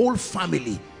your whole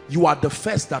family. You are the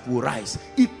first that will rise.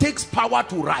 It takes power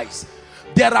to rise.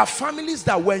 There are families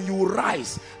that when you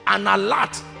rise, an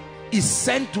alert is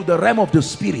sent to the realm of the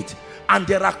spirit. And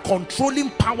there are controlling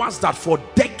powers that for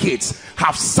decades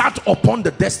have sat upon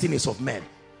the destinies of men.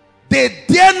 They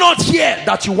dare not hear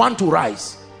that you want to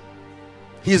rise.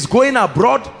 He's going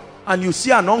abroad and you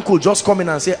see an uncle just come in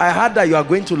and say, I heard that you are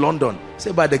going to London.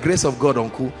 Say, by the grace of God,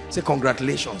 uncle. Say,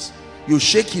 congratulations. You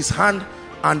shake his hand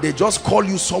and they just call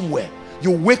you somewhere.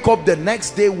 You wake up the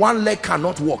next day, one leg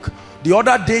cannot walk. The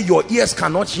other day, your ears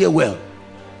cannot hear well.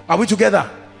 Are we together?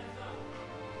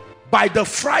 By the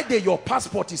Friday, your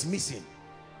passport is missing.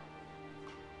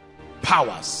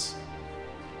 Powers.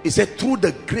 He said, through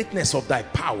the greatness of thy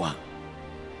power.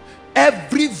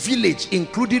 Every village,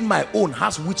 including my own,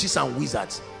 has witches and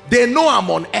wizards. They know I'm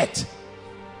on earth.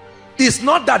 It's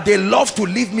not that they love to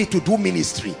leave me to do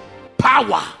ministry.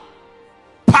 Power.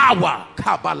 Power.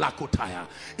 Kabalakotaya.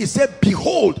 He said,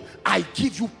 behold, I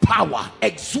give you power.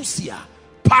 Exousia.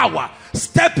 Power.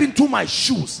 Step into my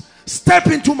shoes. Step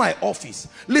into my office.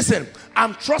 Listen,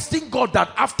 I'm trusting God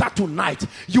that after tonight,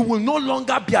 you will no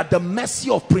longer be at the mercy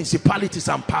of principalities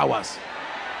and powers.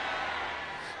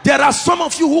 There are some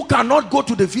of you who cannot go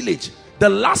to the village. The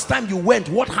last time you went,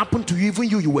 what happened to you? Even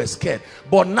you were scared.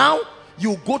 But now,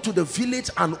 you go to the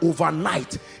village and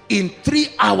overnight, in 3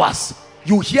 hours,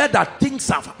 you hear that things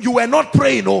have... You were not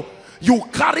praying, no. You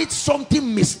carried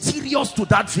something mysterious to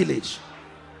that village.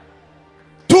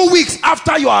 2 weeks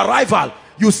after your arrival,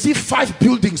 you see 5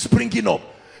 buildings springing up.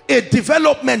 A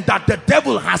development that the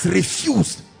devil has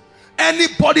refused.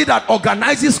 Anybody that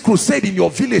organizes crusade in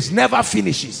your village never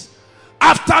finishes.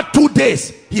 After 2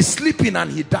 days, he's sleeping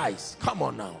and he dies. Come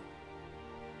on now.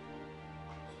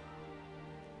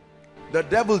 The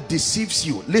devil deceives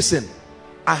you. Listen,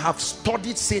 I have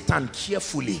studied Satan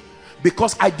carefully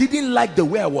because I didn't like the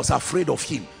way I was afraid of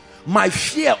him. My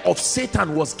fear of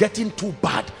Satan was getting too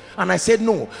bad. And I said,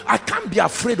 no, I can't be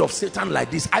afraid of Satan like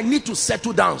this. I need to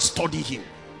settle down and study him.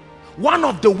 One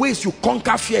of the ways you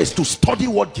conquer fear is to study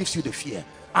what gives you the fear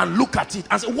and look at it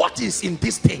and say, what is in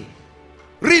this thing?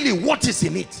 Really, what is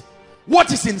in it?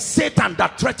 What is in Satan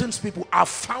that threatens people? I've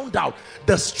found out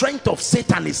the strength of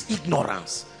Satan is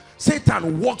ignorance.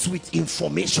 Satan works with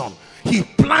information. He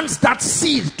plants that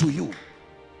seed to you.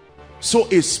 So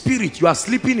a spirit, you are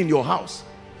sleeping in your house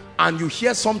and you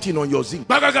hear something on your zinc.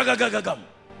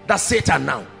 That's Satan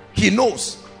now. He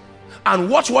knows. And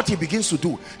watch what he begins to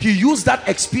do. He used that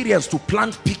experience to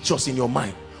plant pictures in your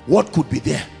mind. What could be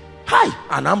there?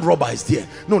 Hi, an armed robber is there.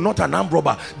 No, not an armed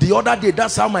robber. The other day,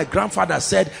 that's how my grandfather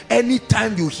said,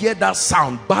 anytime you hear that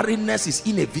sound, barrenness is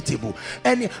inevitable.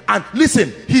 And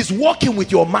listen, he's working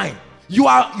with your mind. You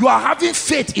are having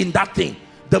faith in that thing.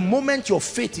 The moment your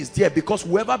faith is there, because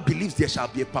whoever believes there shall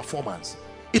be a performance.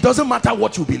 It doesn't matter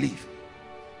what you believe.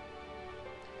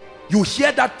 You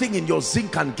hear that thing in your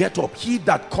zinc and get up. He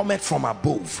that cometh from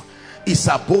above is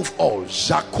above all.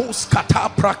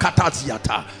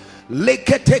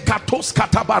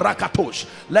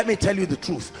 Let me tell you the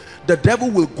truth. The devil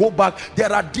will go back.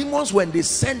 There are demons, when they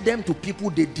send them to people,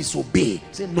 they disobey.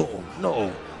 Say no,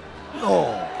 no,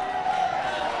 no.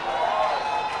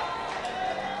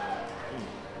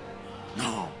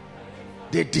 No.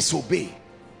 They disobey.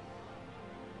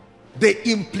 The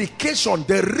implication,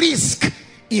 the risk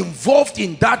involved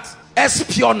in that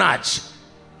espionage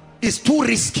is too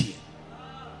risky.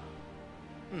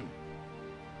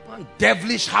 One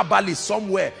devilish herbalist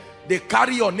somewhere, they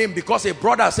carry your name because a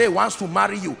brother say wants to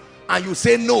marry you and you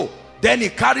say no. Then he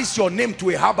carries your name to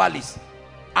a herbalist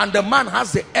and the man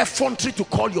has the effrontery to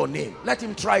call your name. Let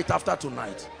him try it after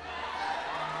tonight.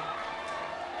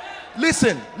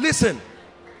 Listen, listen.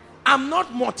 I'm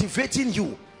not motivating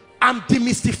you. I'm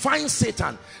demystifying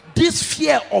Satan. This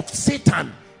fear of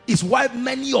Satan is why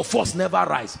many of us never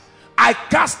rise. I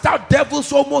cast out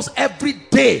devils almost every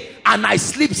day and I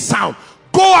sleep sound.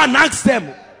 Go and ask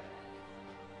them.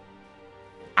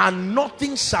 And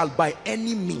nothing shall by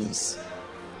any means.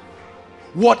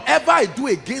 Whatever I do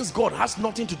against God has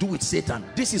nothing to do with Satan.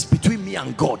 This is between me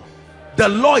and God. The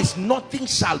law is nothing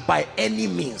shall by any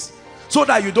means. So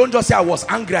that you don't just say, I was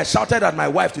angry, I shouted at my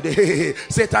wife today. Hey, hey, hey,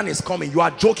 Satan is coming. You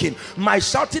are joking. My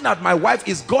shouting at my wife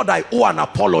is, God, I owe an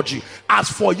apology. As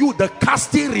for you, the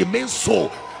casting remains so,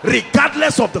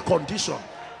 regardless of the condition.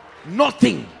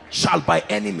 Nothing shall by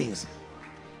any means.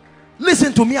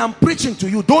 Listen to me, I'm preaching to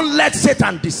you. Don't let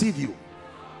Satan deceive you.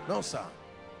 No, sir.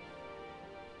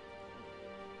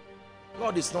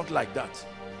 God is not like that.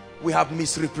 We have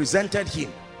misrepresented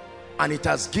him and it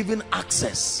has given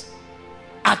access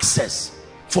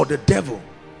for the devil.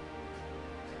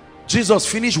 Jesus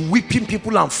finished whipping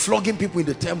people and flogging people in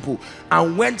the temple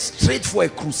and went straight for a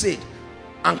crusade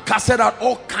and casted out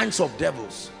all kinds of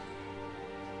devils.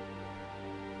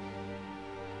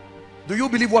 Do you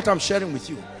believe what I'm sharing with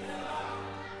you?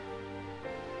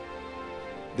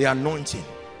 The anointing.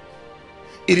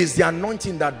 It is the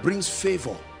anointing that brings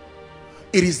favor.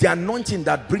 It is the anointing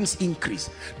that brings increase.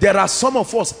 There are some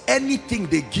of us, anything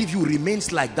they give you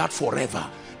remains like that forever.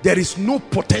 There is no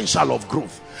potential of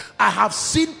growth. I have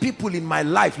seen people in my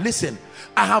life, listen,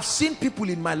 I have seen people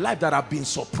in my life that have been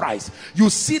surprised. You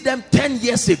see them 10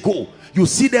 years ago, you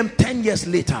see them 10 years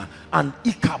later, and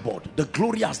Ichabod, the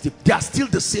glorious, they are still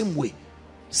the same way.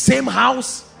 Same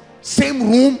house, same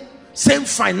room, same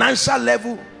financial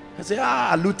level. I say,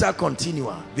 Luta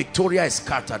continua, Victoria is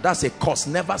scattered. That's a curse.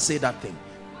 Never say that thing.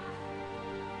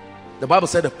 The Bible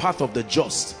said the path of the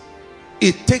just.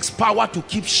 It takes power to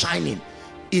keep shining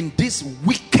in this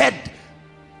wicked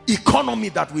economy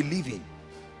that we live in.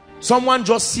 Someone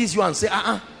just sees you and say,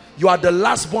 you are the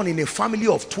last born in a family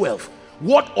of 12.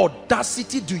 What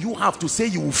audacity do you have to say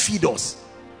you will feed us?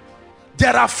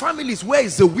 There are families where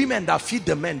it's the women that feed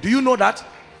the men. Do you know that?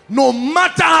 No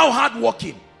matter how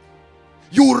hardworking,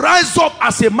 you rise up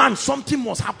as a man, something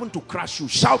must happen to crash you.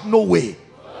 Shout, no way.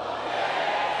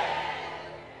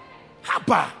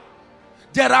 Haba.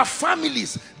 There are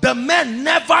families, the men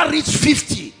never reach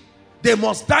 50. They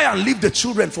must die and leave the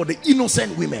children for the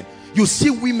innocent women. You see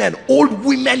women, old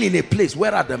women in a place.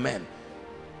 Where are the men?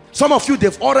 Some of you,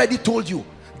 they've already told you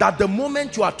that the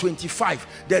moment you are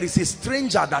 25, there is a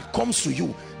stranger that comes to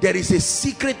you. There is a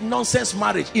secret nonsense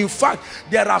marriage. In fact,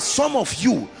 there are some of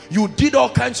you, you did all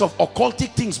kinds of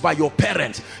occultic things by your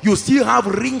parents. You still have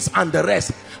rings and the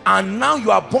rest. And now you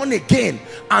are born again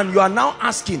and you are now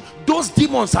asking, those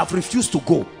demons have refused to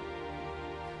go.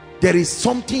 There is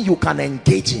something you can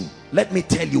engage in, let me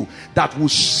tell you, that will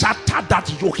shatter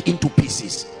that yoke into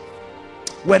pieces.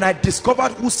 When I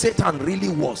discovered who Satan really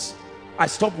was, I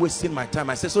stopped wasting my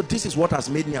time. I said, so this is what has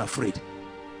made me afraid.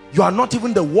 You are not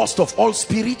even the worst of all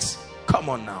spirits. Come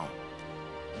on now.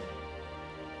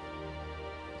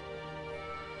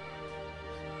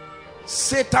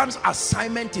 Satan's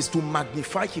assignment is to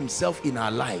magnify himself in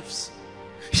our lives.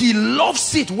 He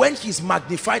loves it when he's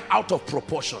magnified out of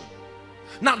proportion.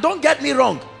 Now don't get me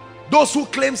wrong, those who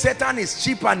claim Satan is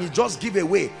cheap and he just give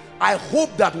away, I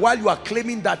hope that while you are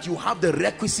claiming that, you have the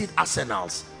requisite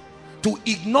arsenals to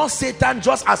ignore Satan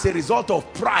just as a result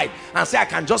of pride and say, I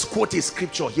can just quote a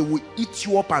scripture. He will eat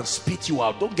you up and spit you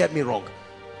out. Don't get me wrong.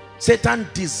 Satan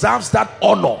deserves that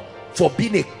honor for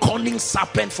being a cunning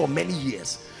serpent for many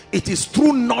years. It is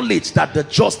through knowledge that the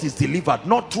just is delivered,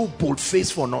 not through bold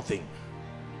face for nothing.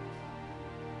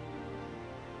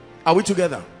 Are we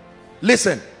together?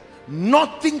 Listen,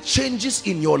 nothing changes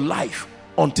in your life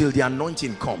until the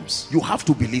anointing comes. You have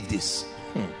to believe this.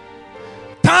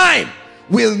 Time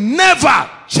will never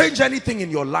change anything in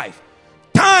your life.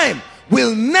 Time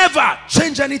will never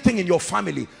change anything in your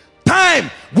family. Time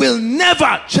will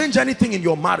never change anything in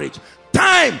your marriage.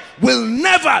 Time will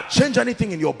never change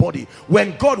anything in your body.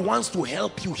 When God wants to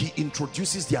help you, he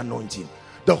introduces the anointing.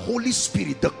 The Holy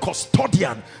Spirit, the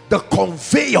custodian, the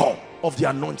conveyor of the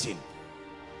anointing.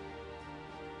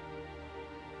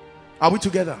 Are we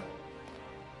together?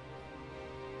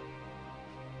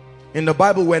 In the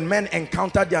Bible, when men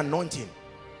encountered the anointing,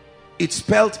 it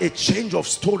spelled a change of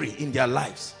story in their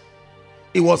lives.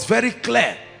 It was very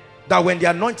clear that when the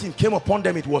anointing came upon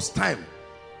them, it was time.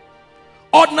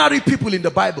 Ordinary people in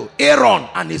the Bible, Aaron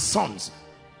and his sons,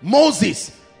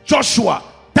 Moses, Joshua,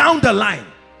 down the line,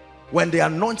 when the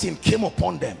anointing came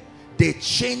upon them, they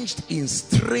changed in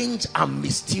strange and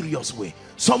mysterious way.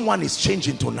 Someone is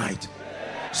changing tonight.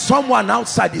 Someone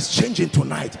outside is changing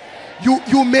tonight.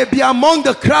 You may be among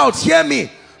the crowds, hear me.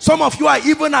 Some of you are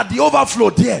even at the overflow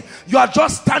there. You are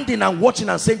just standing and watching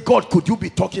and saying, God, could you be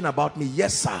talking about me?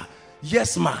 Yes, sir.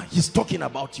 Yes, ma. He's talking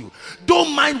about you.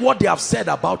 Don't mind what they have said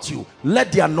about you.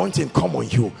 Let the anointing come on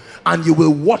you, and you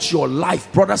will watch your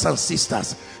life, brothers and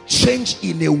sisters, change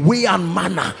in a way and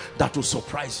manner that will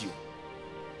surprise you.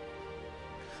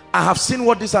 I have seen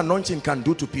what this anointing can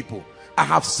do to people. I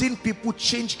have seen people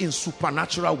change in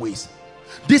supernatural ways.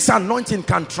 This anointing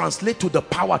can translate to the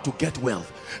power to get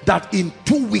wealth. That in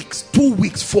 2 weeks,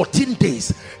 14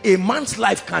 days, a man's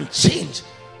life can change.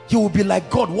 He will be like,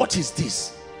 God, what is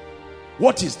this?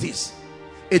 What is this?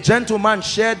 A gentleman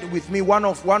shared with me, one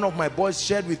of my boys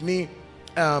shared with me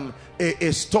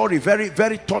a story, very,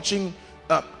 very touching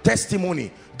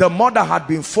testimony. The mother had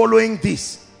been following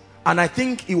this, and I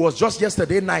think it was just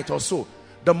yesterday night or so.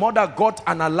 The mother got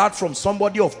an alert from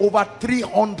somebody of over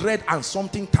 300 and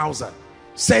something thousand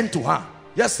sent to her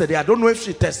yesterday. I don't know if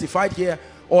she testified here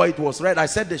or it was read. I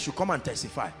said they should come and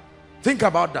testify. Think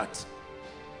about that.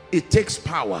 It takes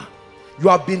power. You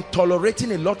have been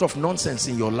tolerating a lot of nonsense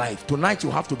in your life. Tonight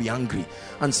you have to be angry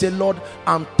and say, Lord,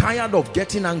 I'm tired of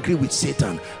getting angry with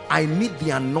Satan. I need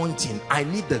the anointing. I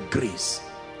need the grace.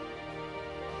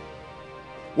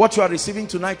 What you are receiving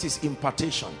tonight is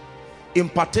impartation.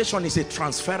 Impartation is a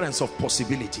transference of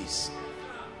possibilities.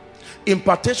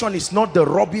 Impartation is not the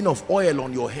rubbing of oil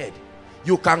on your head.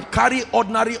 You can carry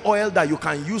ordinary oil that you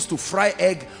can use to fry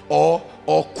egg or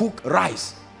cook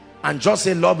rice, and just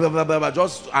say blah, blah, blah, blah,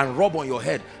 just and rub on your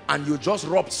head, and you just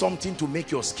rub something to make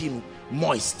your skin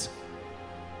moist.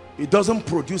 It doesn't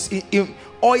produce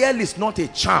oil. Is not a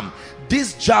charm.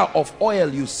 This jar of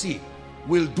oil you see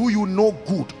will do you no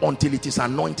good until it is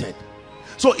anointed.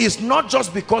 So it's not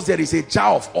just because there is a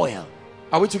jar of oil.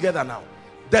 Are we together now?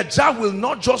 The jar will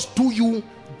not just do you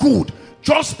good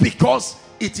just because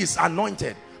it is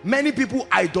anointed. Many people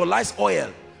idolize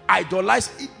oil,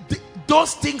 idolize it.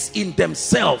 Those things in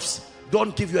themselves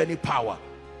don't give you any power.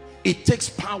 It takes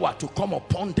power to come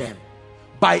upon them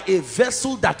by a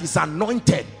vessel that is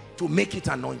anointed to make it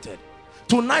anointed.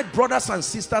 Tonight, brothers and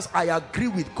sisters, I agree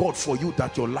with God for you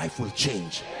that your life will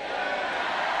change.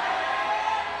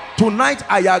 Tonight,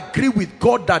 I agree with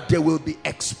God that there will be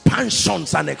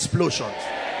expansions and explosions.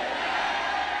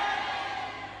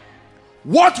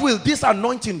 What will this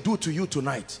anointing do to you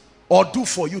tonight, or do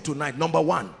for you tonight? Number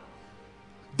one,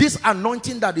 this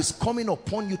anointing that is coming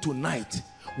upon you tonight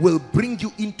will bring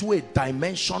you into a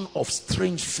dimension of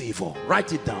strange favor.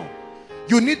 Write it down.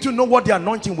 You need to know what the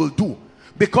anointing will do,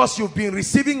 because you've been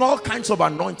receiving all kinds of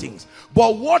anointings,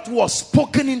 but what was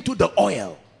spoken into the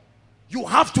oil, you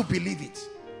have to believe it.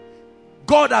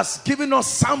 God has given us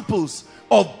samples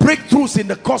of breakthroughs in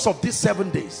the course of these 7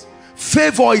 days.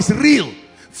 Favor is real.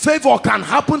 Favor can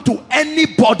happen to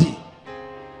anybody.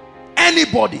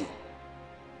 Anybody.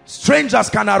 Strangers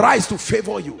can arise to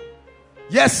favor you.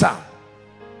 Yes, sir.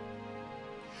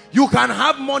 You can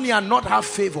have money and not have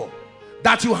favor.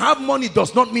 That you have money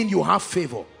does not mean you have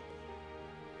favor.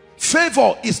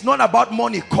 Favor is not about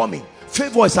money coming.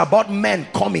 Favor is about men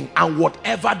coming and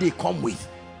whatever they come with.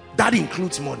 That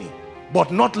includes money,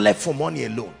 but not left for money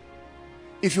alone.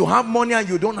 If you have money and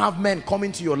you don't have men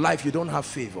coming to your life, you don't have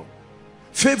favor.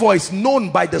 Favor is known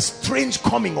by the strange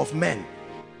coming of men.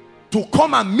 to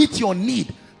come and meet your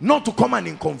need, not to come and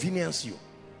inconvenience you.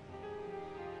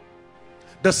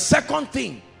 The second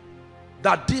thing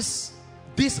that this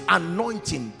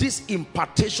anointing, this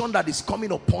impartation that is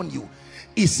coming upon you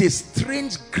is a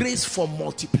strange grace for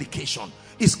multiplication.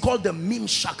 It's called the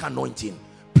Mimshak anointing.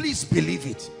 Please believe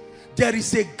it. There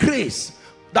is a grace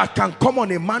that can come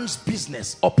on a man's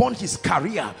business, upon his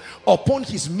career, upon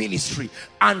his ministry,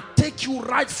 and take you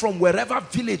right from wherever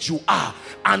village you are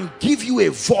and give you a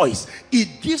voice.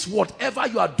 It gives whatever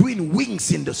you are doing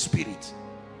wings in the spirit.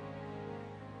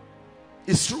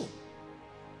 It's true.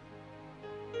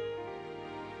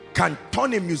 Can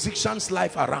turn a musician's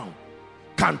life around,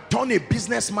 can turn a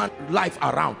businessman's life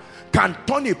around, can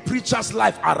turn a preacher's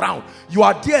life around. You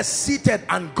are there seated,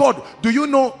 and God, do you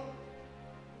know,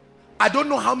 I don't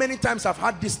know how many times I've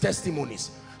had these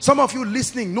testimonies. Some of you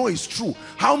listening know it's true.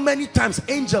 How many times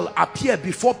angels appear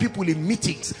before people in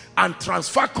meetings and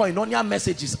transfer koinonia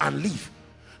messages and leave.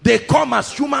 They come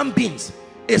as human beings.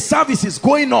 A service is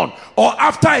going on, or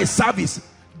after a service,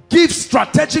 give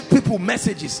strategic people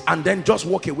messages and then just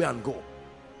walk away and go.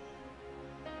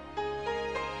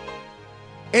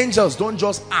 Angels don't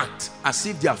just act as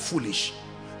if they are foolish.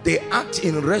 They act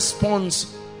in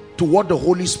response to what the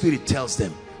Holy Spirit tells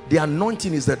them. The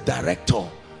anointing is the director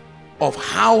of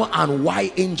how and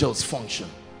why angels function.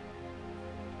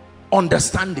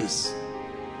 Understand this.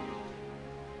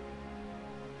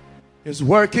 It's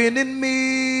working in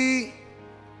me.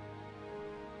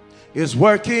 It's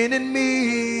working in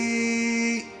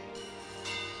me.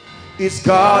 It's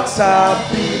God's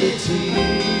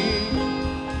ability.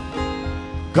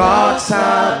 God's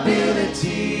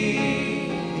ability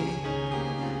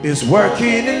is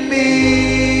working in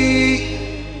me.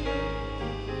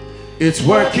 It's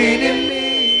working in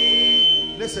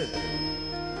me. Listen,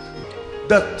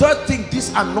 the third thing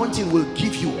this anointing will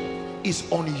give you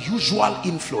is unusual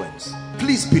influence.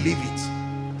 Please believe it.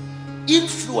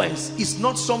 Influence is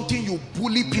not something you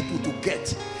bully people to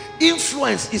get.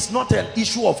 Influence is not an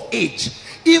issue of age.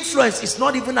 Influence is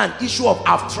not even an issue of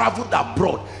I've traveled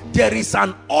abroad. There is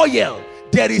an oil,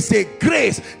 there is a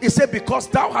grace. He said, because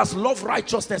thou hast loved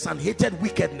righteousness and hated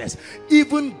wickedness,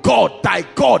 even God, thy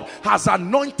God, has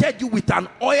anointed you with an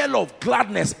oil of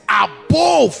gladness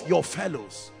above your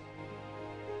fellows.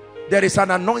 There is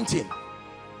an anointing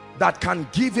that can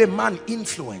give a man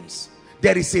influence.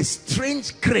 There is a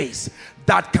strange grace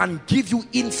that can give you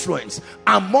influence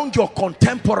among your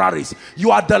contemporaries.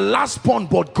 You are the last born,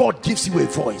 but God gives you a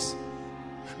voice.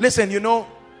 Listen, you know,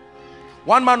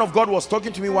 one man of God was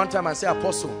talking to me one time and said,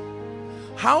 Apostle,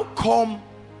 how come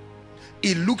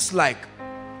it looks like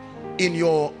in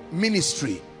your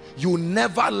ministry you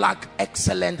never lack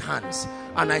excellent hands?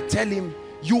 And I tell him,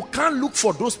 you can't look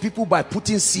for those people by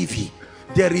putting CV.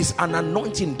 There is an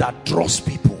anointing that draws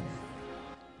people,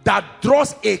 that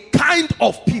draws a kind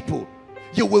of people.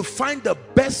 You will find the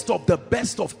best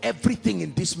of everything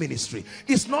in this ministry.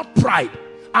 It's not pride.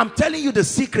 I'm telling you the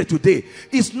secret today.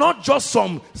 It's not just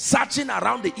some searching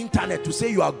around the internet to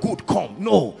say you are good, come.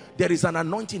 No, there is an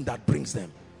anointing that brings them.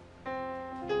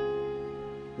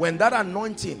 When that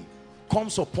anointing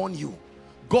comes upon you,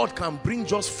 God can bring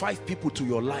just 5 people to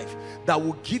your life that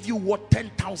will give you what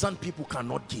 10,000 people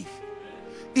cannot give.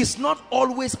 It's not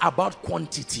always about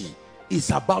quantity. It's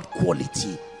about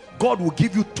quality. God will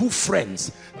give you 2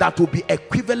 friends that will be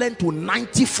equivalent to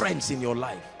 90 friends in your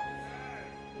life.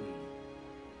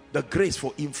 The grace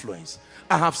for influence.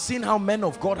 I have seen how men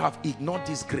of God have ignored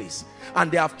this grace, and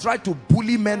they have tried to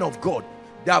bully men of God.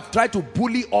 They have tried to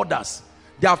bully others.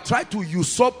 They have tried to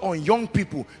usurp on young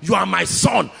people. You are my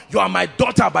son, you are my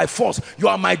daughter by force, you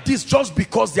are my this, just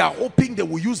because they are hoping they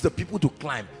will use the people to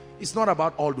climb. It's not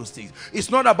about all those things.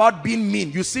 It's not about being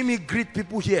mean. You see me greet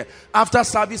people here. After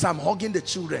service, I'm hugging the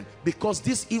children, because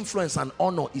this influence and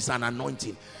honor is an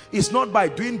anointing. It's not by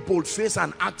doing bold face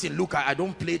and acting. Look, I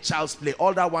don't play child's play.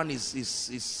 All that one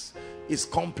is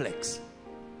complex.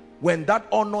 When that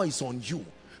honor is on you,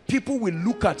 people will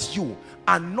look at you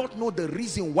and not know the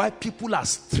reason why people are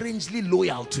strangely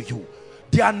loyal to you.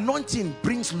 The anointing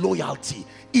brings loyalty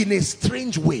in a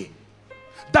strange way.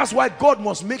 That's why God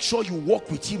must make sure you walk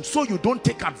with him, so you don't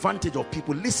take advantage of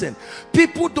people. Listen,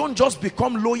 people don't just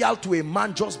become loyal to a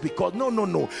man just because.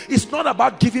 No. It's not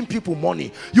about giving people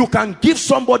money. You can give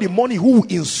somebody money who will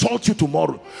insult you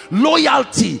tomorrow.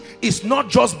 Loyalty is not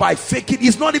just by faking.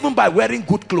 It's not even by wearing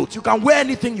good clothes. You can wear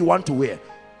anything you want to wear.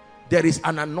 There is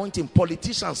an anointing.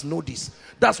 Politicians know this.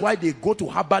 That's why they go to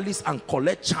herbalists and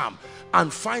collect charm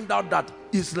and find out that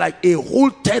it's like a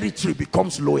whole territory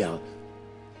becomes loyal.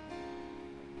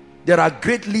 There are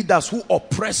great leaders who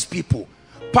oppress people,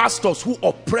 pastors who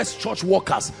oppress church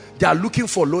workers. They are looking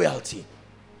for loyalty.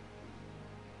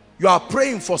 You are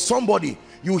praying for somebody.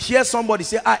 You hear somebody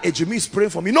say, Ejimi is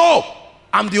praying for me. No,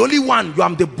 I'm the only one.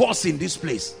 I'm the boss in this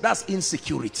place. That's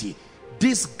insecurity.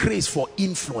 This grace for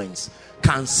influence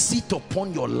can sit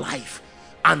upon your life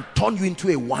and turn you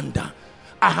into a wonder.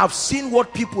 I have seen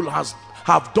what people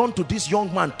have done to this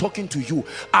young man talking to you.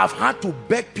 I've had to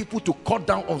beg people to cut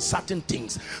down on certain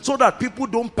things so that people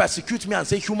don't persecute me and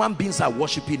say human beings are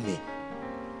worshiping me.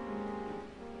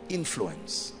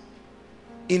 Influence.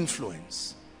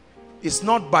 Influence. It's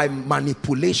not by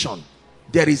manipulation.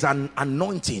 There is an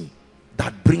anointing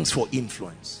that brings for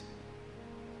influence.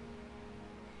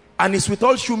 And it's with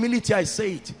all humility I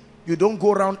say it. You don't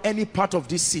go around any part of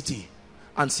this city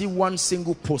and see one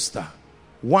single poster,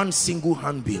 one single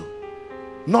handbill.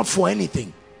 Not for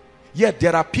anything. Yet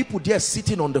there are people there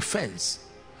sitting on the fence.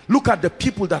 Look at the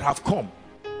people that have come.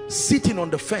 Sitting on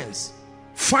the fence.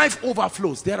 5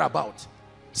 overflows thereabout.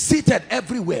 Seated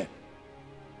everywhere.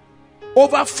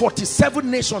 Over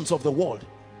 47 nations of the world.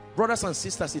 Brothers and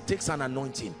sisters, it takes an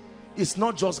anointing. It's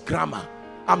not just grammar.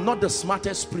 I'm not the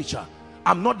smartest preacher.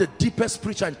 I'm not the deepest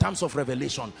preacher in terms of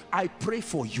revelation. I pray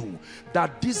for you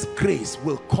that this grace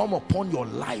will come upon your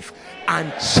life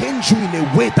and change you in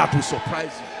a way that will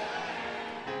surprise you.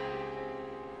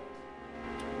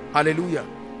 Hallelujah.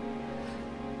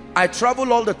 I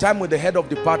travel all the time with the head of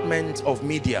department of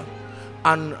media,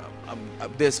 and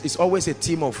it's always a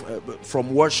team of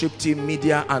from worship team,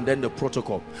 media, and then the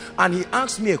protocol. And he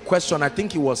asked me a question. I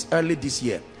think it was early this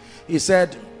year. He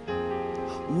said,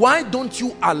 why don't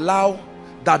you allow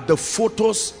that the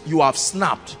photos you have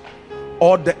snapped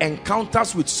or the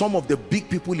encounters with some of the big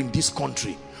people in this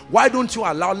country, why don't you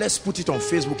allow, let's put it on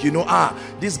Facebook, you know,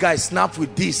 this guy snapped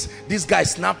with this guy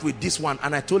snapped with this one.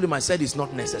 And I told him, I said, it's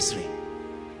not necessary.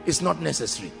 It's not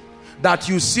necessary that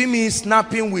you see me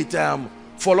snapping with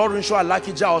Folorunsho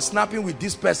Alakija or snapping with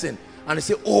this person and they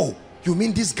say, oh, you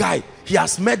mean this guy, he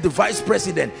has met the vice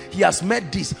president, he has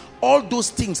met this. All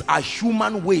those things are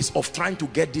human ways of trying to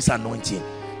get this anointing.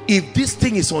 If this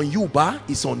thing is on you,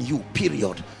 it's on you,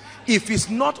 period. If it's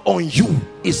not on you,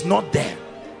 it's not there.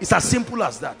 It's as simple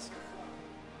as that.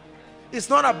 It's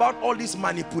not about all this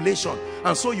manipulation.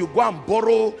 And so you go and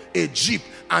borrow a jeep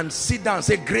and sit down and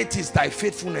say, great is thy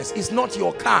faithfulness. It's not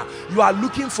your car. You are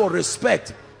looking for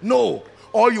respect. No.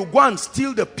 Or you go and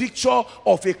steal the picture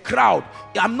of a crowd.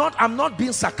 I'm not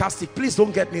being sarcastic. Please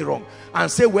don't get me wrong.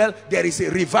 And say, well, there is a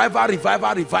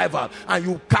revival. And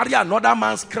you carry another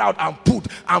man's crowd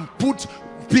and put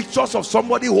pictures of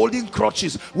somebody holding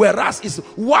crutches. Whereas it's,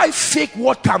 why fake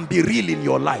what can be real in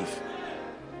your life?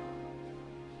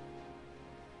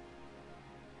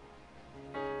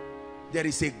 There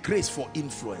is a grace for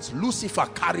influence. Lucifer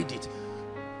carried it.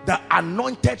 The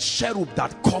anointed cherub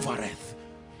that covereth.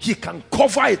 He can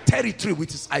cover a territory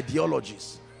with his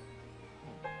ideologies.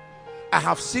 I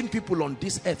have seen people on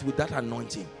this earth with that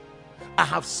anointing. I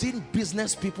have seen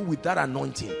business people with that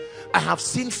anointing. I have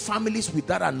seen families with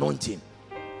that anointing.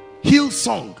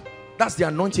 Hillsong, that's the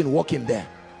anointing working there.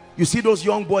 You see those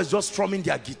young boys just strumming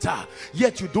their guitar,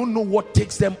 yet you don't know what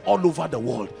takes them all over the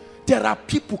world. There are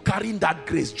people carrying that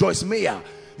grace. Joyce Meyer,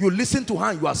 you listen to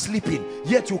her and you are sleeping,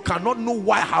 yet you cannot know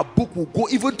why her book will go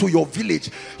even to your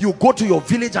village. You go to your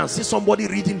village and see somebody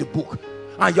reading the book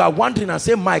and you are wondering and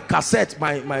say, my cassette,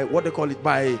 my what they call it,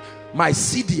 my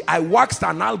CD, I waxed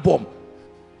an album.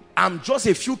 I'm just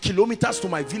a few kilometers to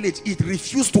my village. It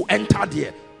refused to enter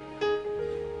there.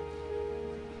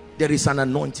 There is an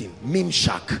anointing.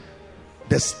 Mimshak,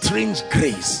 the strange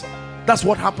grace. That's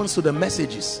what happens to the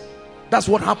messages. That's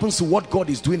what happens to what God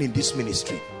is doing in this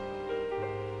ministry.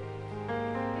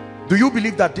 Do you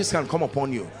believe that this can come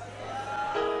upon you?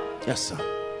 Yes, sir.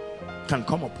 Can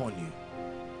come upon you.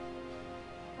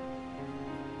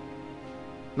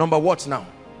 Number what now?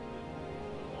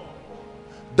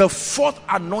 The fourth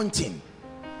anointing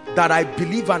that I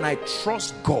believe and I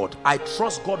trust God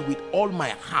with all my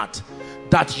heart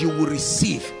that you will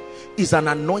receive is an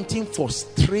anointing for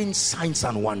strange signs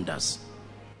and wonders.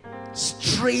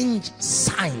 Strange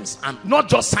signs, and not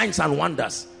just signs and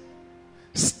wonders.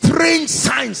 Strange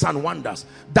signs and wonders,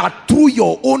 that through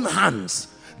your own hands,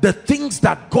 the things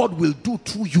that God will do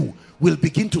through you will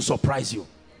begin to surprise you.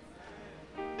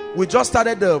 We just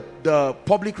started the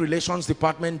public relations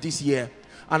department this year,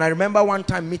 and I remember one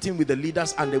time meeting with the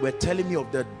leaders and they were telling me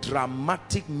of the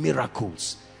dramatic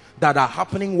miracles that are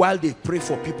happening while they pray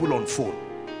for people on phone.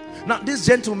 Now these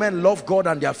gentlemen love God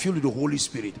and they are filled with the Holy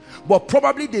Spirit, but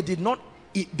probably they did not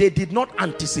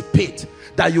anticipate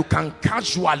that you can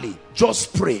casually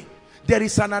just pray. There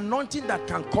is an anointing that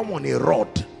can come on a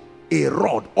rod,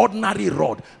 ordinary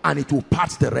rod, and it will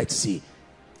part the Red Sea.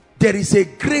 There is a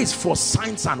grace for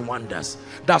signs and wonders.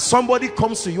 That somebody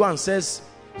comes to you and says,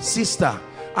 sister,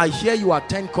 I hear you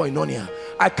attend Koinonia.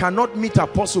 I cannot meet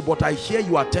Apostle, but I hear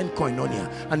you attend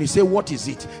Koinonia. And you say, what is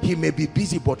it? He may be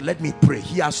busy, but let me pray.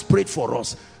 He has prayed for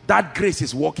us. That grace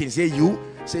is working. Say, you?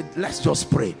 Say, let's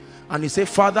just pray. And you say,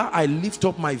 Father, I lift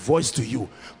up my voice to you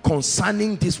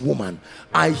concerning this woman.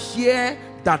 I hear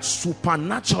that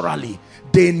supernaturally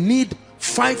they need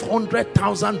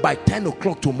 500,000 by 10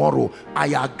 o'clock tomorrow.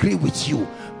 I agree with you.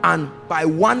 And by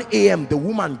 1 a.m. the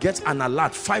woman gets an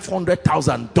alert,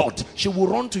 500,000 dot. She will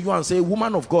run to you and say,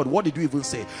 woman of God, what did you even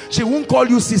say? She won't call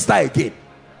you sister again.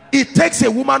 It takes a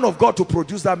woman of God to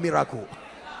produce that miracle.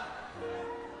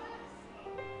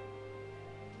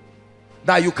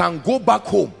 That you can go back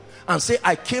home and say,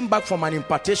 I came back from an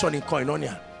impartation in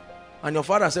Koinonia. And your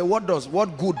father said, what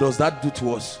good does that do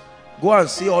to us? Go and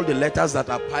see all the letters that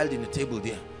are piled in the table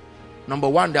there. Number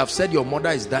one, they have said your mother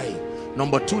is dying.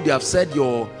 Number two, they have said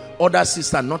your other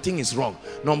sister, nothing is wrong.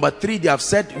 Number three, they have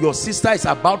said your sister is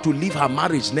about to leave her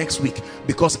marriage next week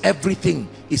because everything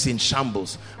is in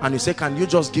shambles. And you say, can you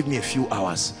just give me a few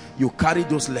hours? You carry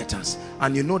those letters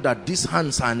and you know that these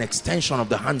hands are an extension of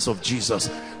the hands of Jesus.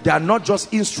 They are not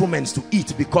just instruments to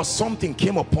eat because something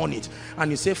came upon it. And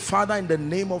you say, Father, in the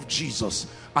name of Jesus,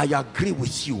 I agree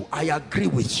with you. I agree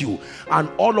with you.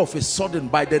 And all of a sudden,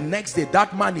 by the next day,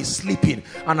 that man is sleeping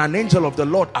and an angel of the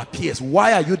Lord appears.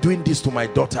 Why are you doing this to my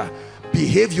daughter?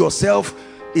 Behave yourself.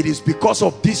 It is because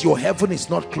of this your heaven is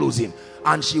not closing.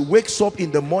 And she wakes up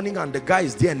in the morning and the guy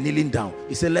is there kneeling down.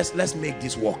 He said, let's make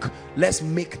this work. Let's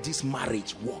make this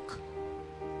marriage work.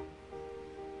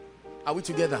 Are we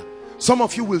together? Some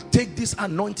of you will take this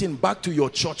anointing back to your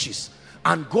churches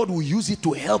and God will use it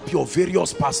to help your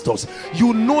various pastors.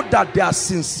 You know that they are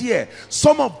sincere.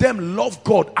 Some of them love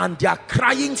God and they are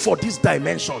crying for these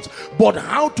dimensions, but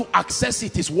how to access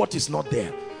it is what is not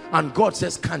there. And God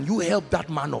says, can you help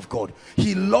that man of God?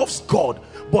 He loves God,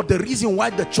 but the reason why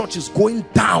the church is going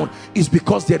down is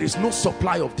because there is no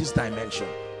supply of this dimension.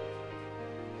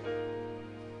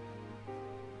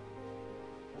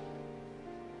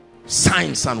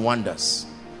 Signs and wonders.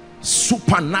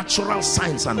 Supernatural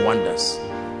signs and wonders.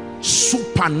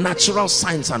 Supernatural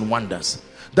signs and wonders.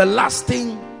 The last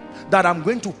thing that I'm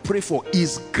going to pray for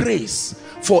is grace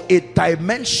for a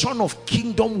dimension of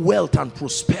kingdom wealth and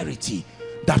prosperity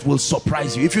that will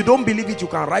surprise you. If you don't believe it, you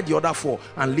can write the other four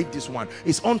and leave this one.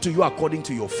 It's unto you according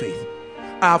to your faith.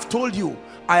 I have told you,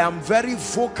 I am very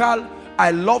vocal. I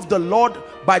love the Lord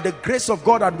by the grace of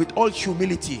God and with all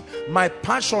humility. My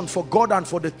passion for God and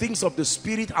for the things of the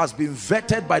Spirit has been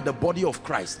vetted by the body of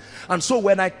Christ. And so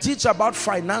when I teach about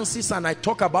finances and I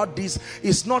talk about this,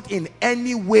 it's not in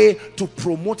any way to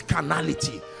promote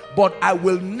carnality. But I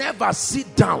will never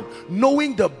sit down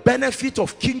knowing the benefit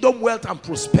of kingdom wealth and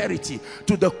prosperity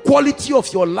to the quality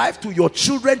of your life, to your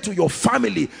children, to your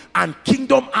family, and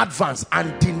kingdom advance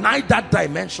and deny that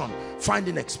dimension.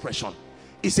 Finding expression.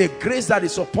 It's a grace that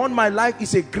is upon my life.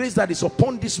 It's a grace that is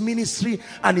upon this ministry,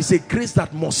 and it's a grace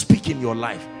that must speak in your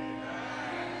life.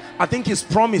 I think his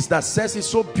promise that says it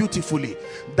so beautifully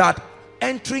that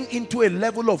entering into a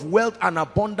level of wealth and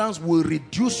abundance will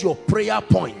reduce your prayer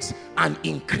points and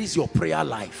increase your prayer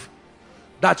life.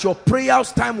 That your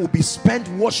prayers time will be spent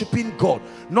worshiping God,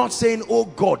 not saying, oh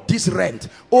God, this rent,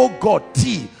 oh God,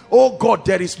 tea, oh God,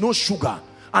 there is no sugar.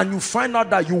 And you find out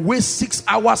that you waste 6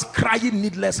 hours crying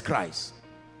needless cries.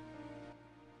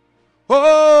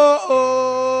 Oh,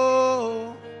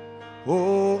 oh, oh,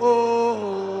 oh,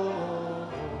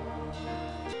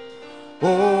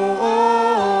 oh, oh.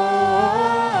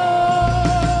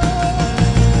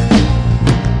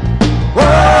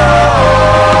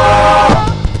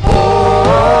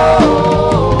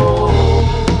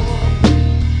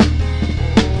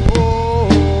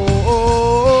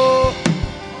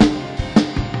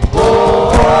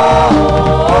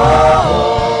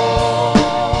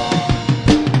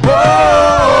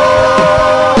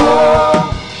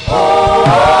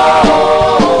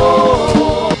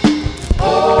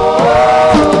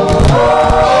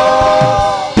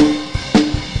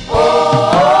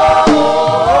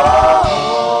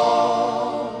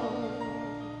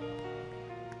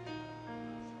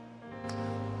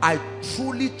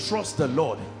 The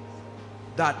Lord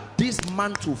that this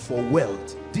mantle for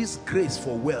wealth, this grace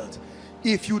for wealth,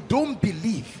 if you don't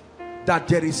believe that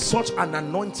there is such an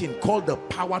anointing called the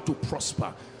power to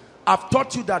prosper, I've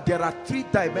taught you that there are 3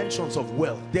 dimensions of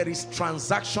wealth. There is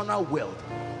transactional wealth,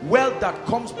 wealth that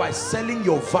comes by selling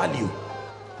your value,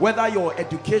 whether your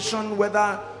education,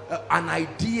 whether an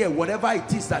idea, whatever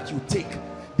it is that you take.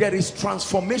 There is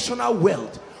transformational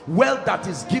wealth, wealth that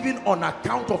is given on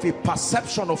account of a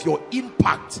perception of your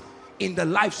impact in the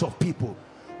lives of people.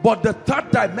 But the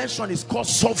third dimension is called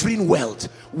sovereign wealth.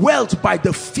 Wealth by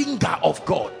the finger of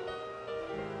God.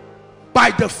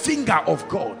 By the finger of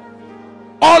God.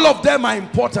 All of them are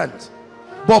important.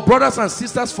 But brothers and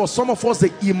sisters, for some of us,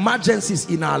 the emergencies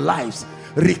in our lives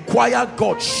require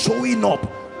God showing up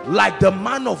like the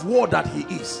man of war that he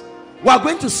is. We are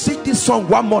going to sing this song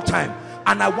one more time,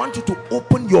 and I want you to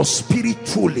open your spirit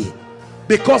truly,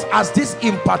 because as this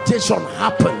impartation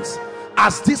happens,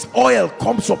 as this oil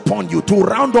comes upon you to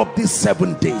round up these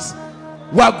 7 days,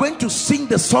 we are going to sing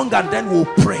the song and then we'll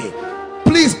pray.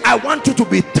 Please, I want you to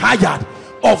be tired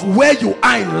of where you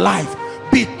are in life.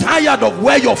 Be tired of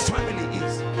where your family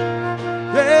is.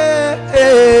 Hey,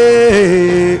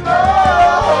 hey.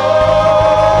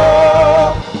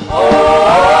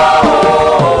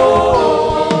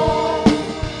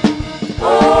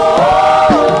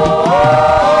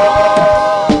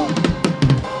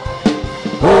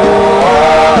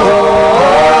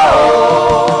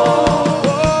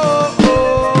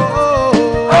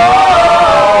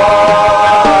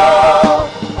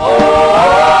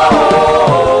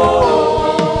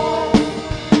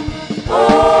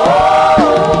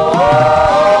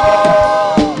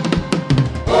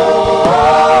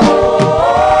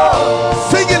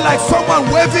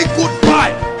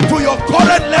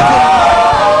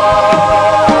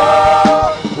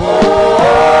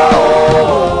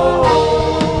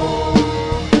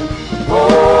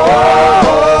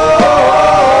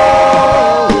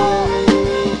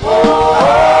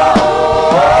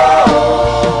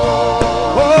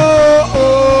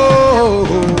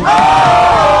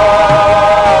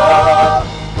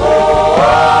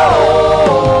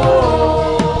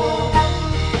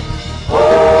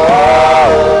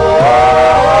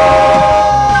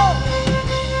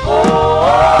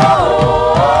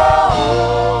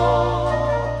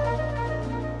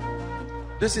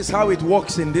 This is how it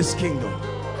works in this kingdom,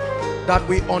 that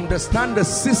we understand the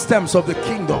systems of the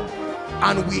kingdom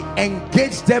and we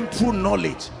engage them through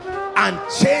knowledge and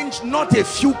change not a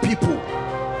few people,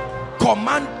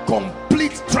 command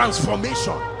complete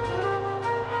transformation.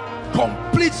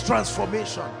 Complete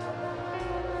transformation.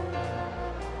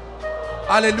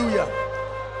 Hallelujah.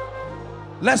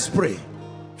 Let's pray.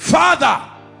 Father,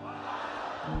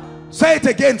 say it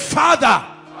again. Father,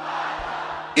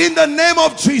 in the name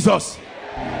of Jesus,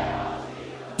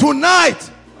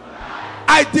 tonight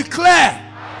I declare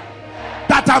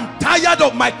that I'm tired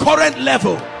of my current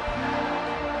level.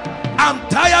 I'm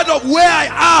tired of where I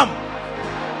am.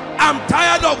 I'm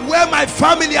tired of where my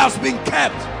family has been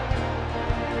kept.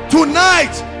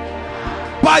 Tonight,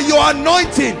 by your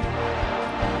anointing,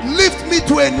 lift me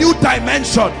to a new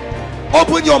dimension.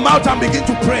 Open your mouth and begin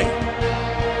to pray.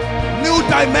 New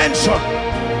dimension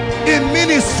in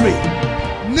ministry,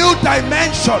 new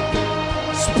dimension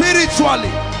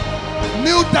spiritually,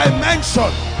 new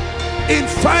dimension in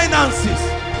finances.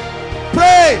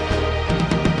 Pray.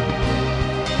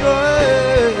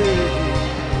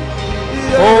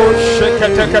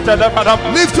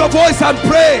 Lift your voice and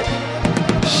pray.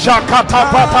 Shakata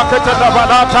pataketa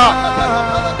dabalata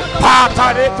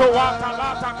patareto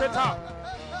watalata keta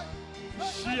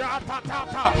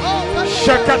shiatatata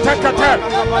shakatakata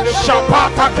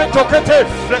shapata ketokete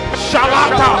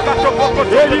shalata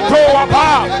elito wapa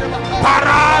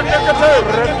paranekete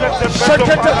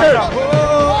shakatake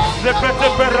zepete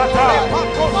berata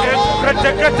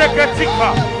reteketeketika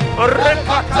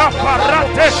rekata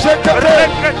parate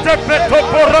rekete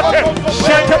betoporate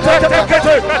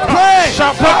shakatakete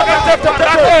shapakete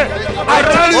parate. I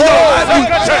tell you, I will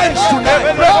change tonight.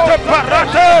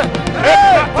 Parate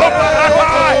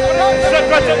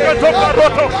ekete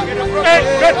paroto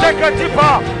ekete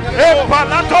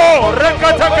epalato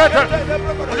rekete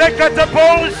rekete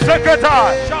bon seketa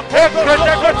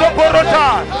ekete porota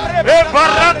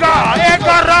ebaraga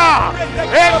egara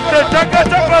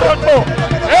ekete paroto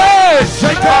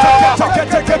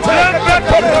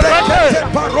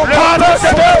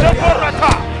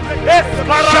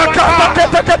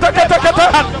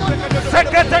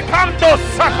sekete kando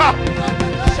saka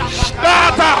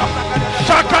data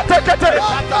shakatekete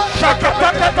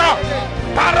shakatekete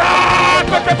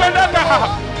parata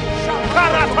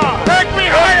karata. Take me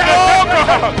higher, oh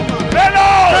God.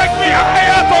 Take me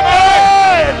higher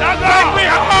tonight. Take me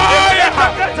higher.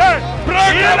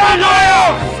 Break every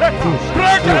yoke.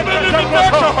 Break every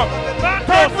limitation.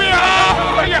 Take me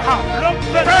higher.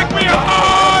 Take me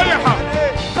higher.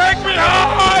 Take me higher.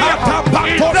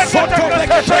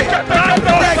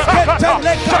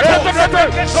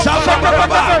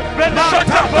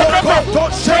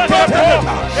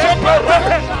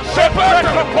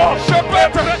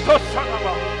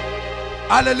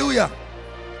 Hallelujah.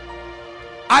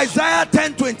 Isaiah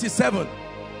 10:27.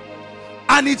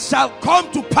 And it shall come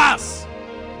to pass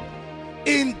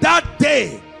in that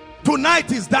day,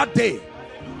 tonight is that day,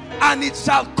 and it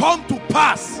shall come to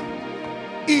pass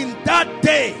in that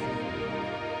day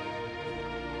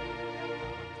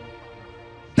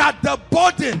that the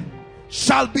burden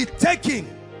shall be taken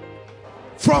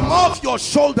from off your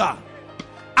shoulder,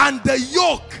 and the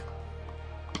yoke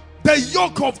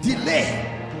of delay,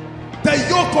 the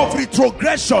yoke of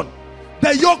retrogression,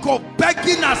 the yoke of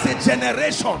begging as a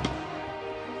generation,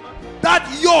 that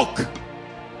yoke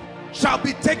shall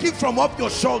be taken from off your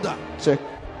shoulder. Check.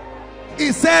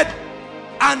 He said,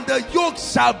 and the yoke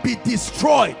shall be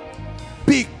destroyed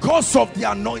because of the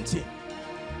anointing.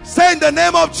 Say, in the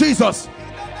name of Jesus.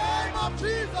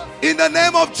 In the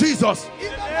name of Jesus.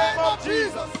 In the name of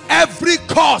Jesus. Every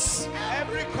curse,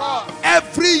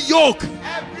 every yoke,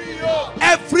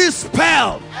 every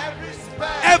spell,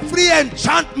 every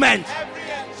enchantment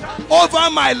over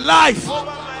my life,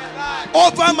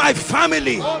 over my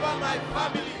family,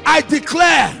 I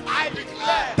declare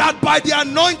that by the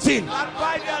anointing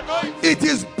it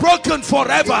is broken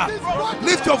forever.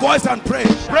 Lift your voice and pray.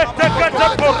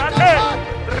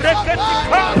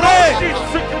 Pray.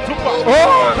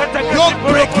 Yoke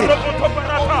breaking,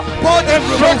 burden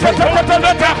removing,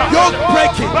 yoke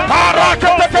breaking, burden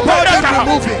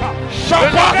removing, yoke breaking,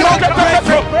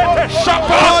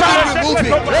 burden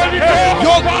removing,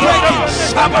 yoke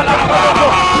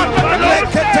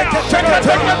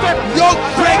breaking, yoke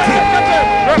breaking,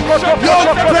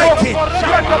 yoke breaking.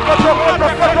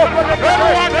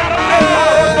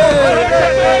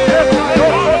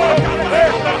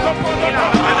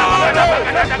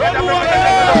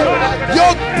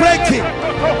 Yoke breaking,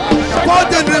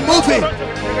 burden removing.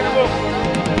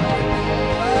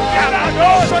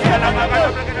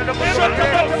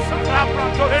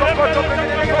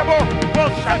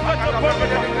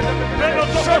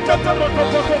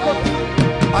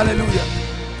 Hallelujah.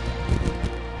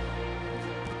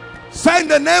 Say, in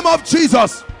the name of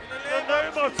Jesus,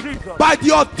 by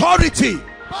the authority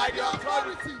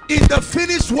in the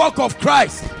finished work of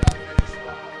Christ,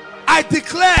 I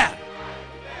declare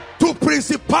to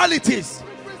principalities,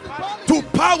 to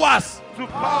powers,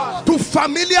 to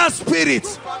familiar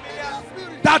spirits,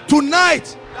 that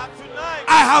tonight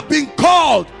I have been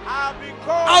called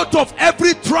out of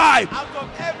every tribe,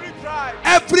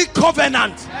 every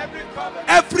covenant,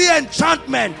 every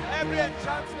enchantment.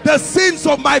 The sins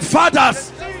of my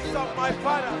fathers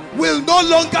will no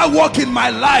longer walk in my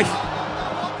life.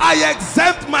 I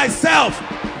exempt myself.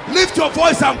 Lift your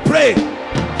voice and pray.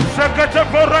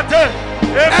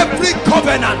 Every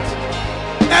covenant,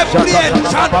 every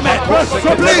enchantment,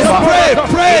 please pray,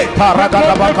 pray.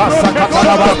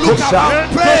 Don't look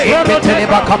around, pray. Every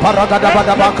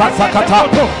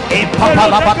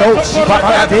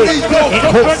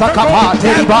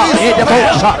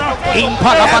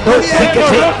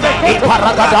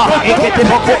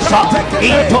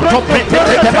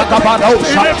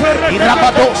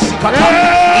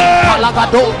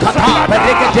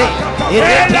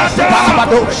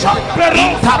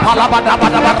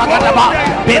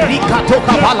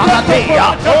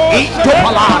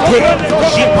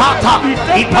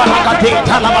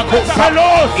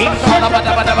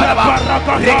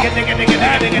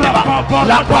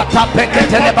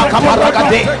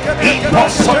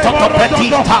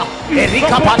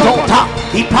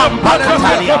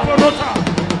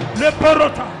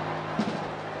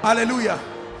hallelujah.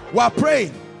 We are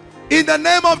praying in the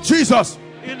name of Jesus.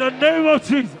 In the name of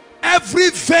Jesus. Every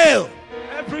veil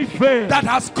that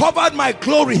has covered my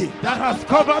glory,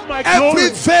 every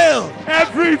veil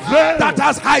that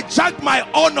has hijacked my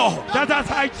honor,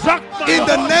 in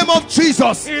the name of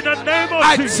Jesus,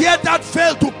 I tear that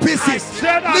veil to pieces.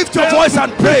 Lift your voice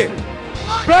and pray.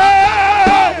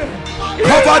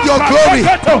 Covered your glory.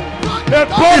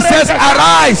 He says,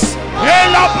 arise,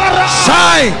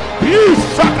 shine,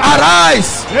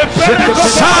 arise,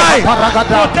 shine,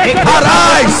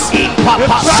 arise,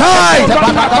 shine,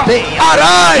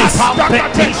 arise,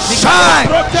 shine.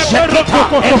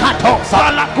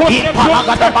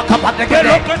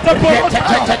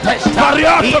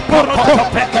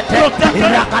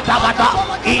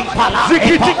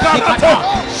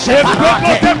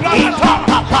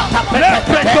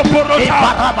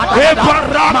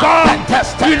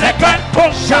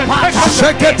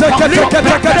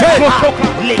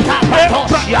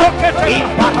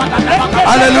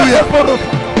 Hallelujah.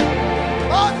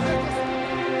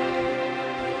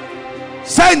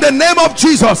 Say, in the name of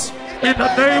Jesus. In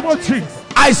the name of Jesus.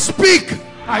 I speak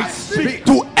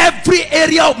to every every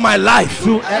area of my life.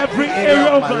 To every area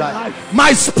of my life.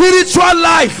 My spiritual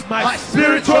life. My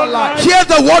spiritual life. Hear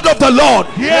the word of the Lord.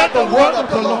 Hear the word of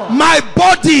the Lord. My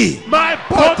body. My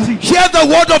body. Hear the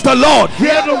word of the Lord.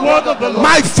 Hear the word of the Lord.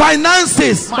 My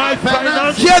finances. My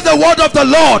finances. Hear the word of the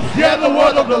Lord. Hear the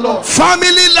word of the Lord.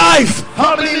 Family life.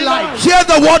 Family life. Hear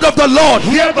the word of the Lord.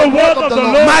 Hear the word of the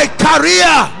Lord. My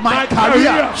career. My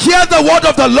career. Hear the word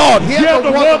of the Lord. Hear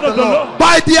the word of the Lord.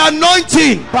 By the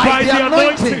anointing. By the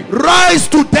anointing. Rise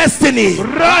to destiny.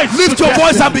 Rise. Lift your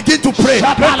voice and begin to pray.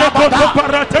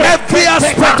 Every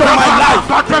aspect of my life.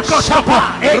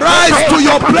 Rise to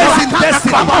your place in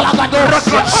destiny.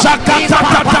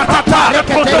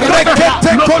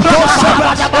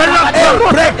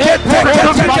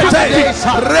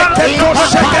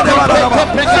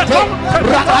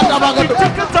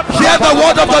 Hear the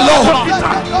word of the Lord.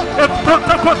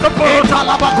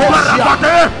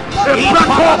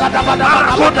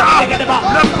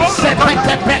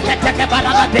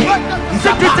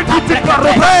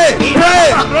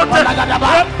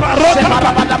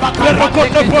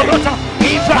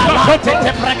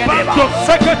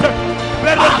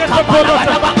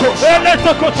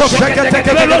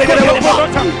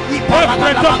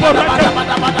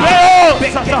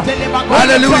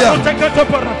 Hallelujah.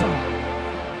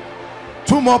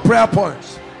 2 more prayer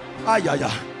points.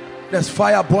 There's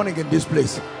fire burning in this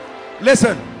place.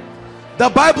 Listen, the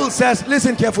Bible says,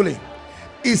 listen carefully.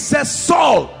 It says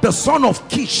Saul, the son of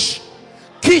Kish,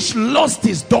 lost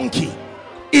his donkey.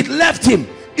 It left him.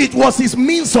 It was his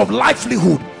means of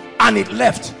livelihood, and it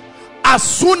left. As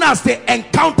soon as they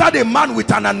encountered a man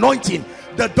with an anointing,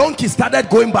 the donkey started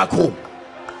going back home.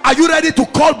 Are you ready to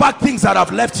call back things that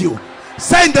have left you?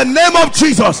 Say, in the name of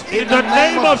Jesus. In the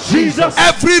name of Jesus.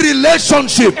 Every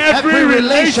relationship. Every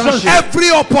relationship. Every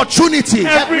opportunity.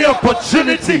 Every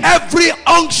opportunity. Every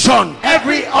unction.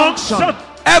 Every unction.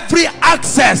 Every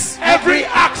access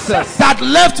that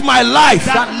left my life,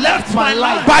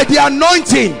 by the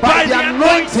anointing,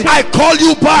 I call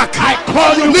you back.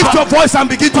 Lift your voice and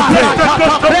begin to pray.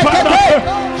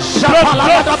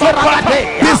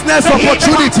 Business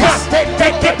opportunities,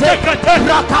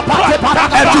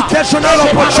 educational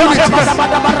opportunities,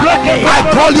 I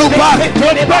call you back.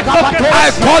 I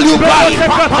call you back.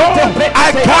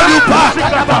 I call you back.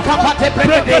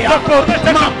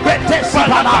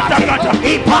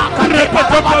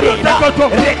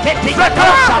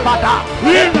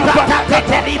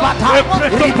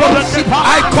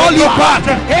 I call you back.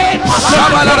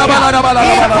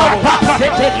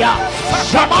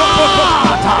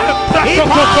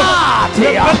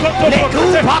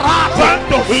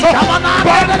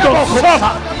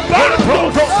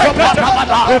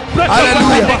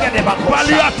 Hallelujah.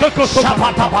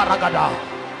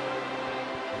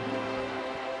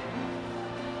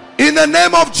 In the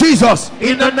name of Jesus.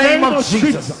 In the name of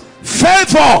Jesus.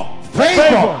 Favor.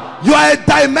 You are a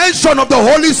dimension of the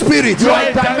Holy Spirit. You are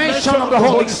a dimension of the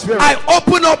Holy Spirit. I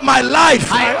open up my life.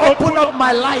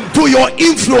 To your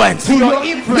influence.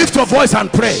 Lift your voice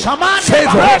and pray.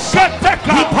 Favor.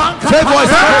 Favor is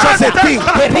not just a thing.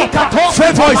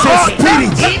 Favor is a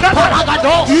spirit.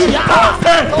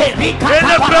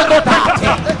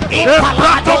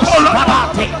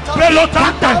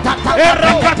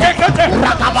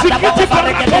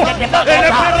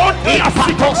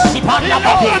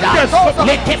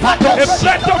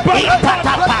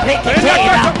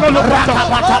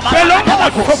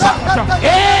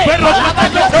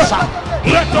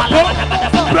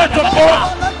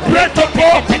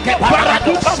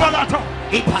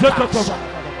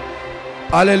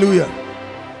 Hallelujah.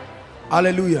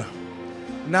 Hallelujah.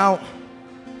 Now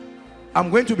I'm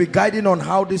going to be guiding on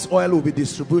how this oil will be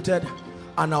distributed,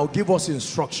 and I'll give us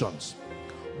instructions.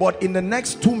 But in the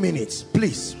next 2 minutes,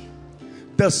 please,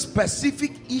 the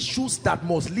specific issues that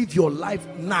must live your life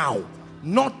now,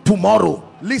 not tomorrow.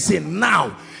 Listen,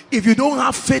 now. If you don't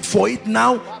have faith for it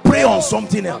now, pray on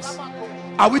something else.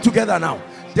 Are we together now?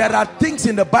 There are things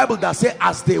in the Bible that say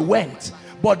as they went,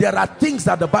 but there are things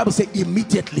that the Bible say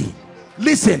immediately.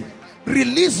 Listen,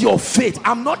 release your faith.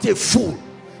 I'm not a fool.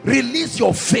 Release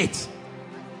your faith.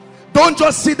 Don't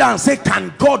just sit down and say,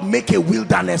 can God make a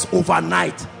wilderness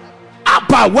overnight?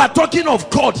 Abba, we're talking of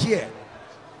God here.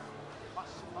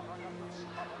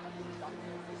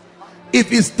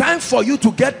 If it's time for you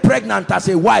to get pregnant as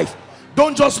a wife,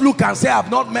 don't just look and say, I've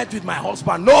not met with my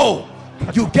husband. No,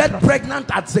 you get pregnant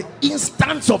at the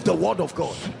instance of the word of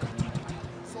God.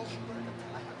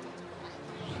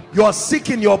 You are sick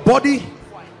in your body.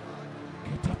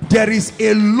 There is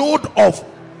a load of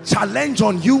challenge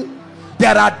on you.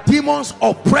 There are demons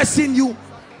oppressing you.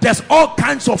 There's all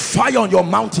kinds of fire on your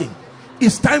mountain.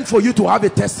 It's time for you to have a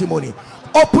testimony.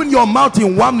 Open your mouth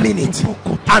in 1 minute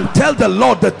and tell the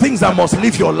Lord the things that must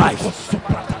live your life.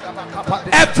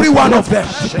 Every one of them.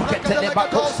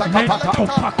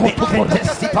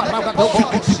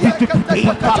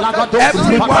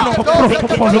 Every one of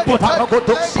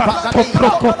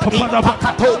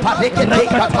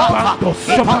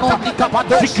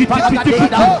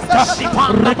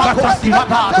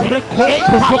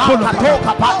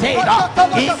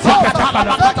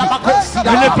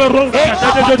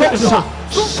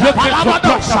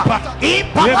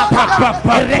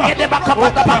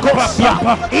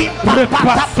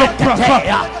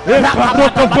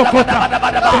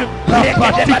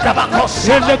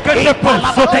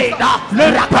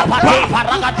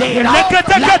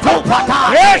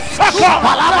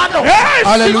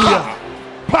hallelujah.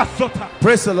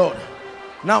 Praise the Lord.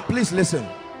 Now please listen.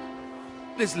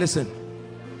 Please listen.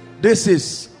 This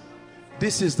is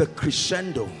the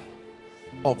crescendo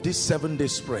of this 7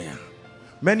 days prayer.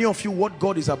 Many of you, what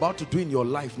God is about to do in your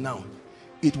life now,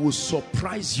 it will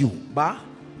surprise you, but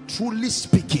truly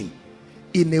speaking,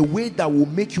 in a way that will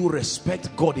make you respect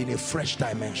God in a fresh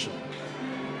dimension.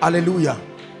 Hallelujah.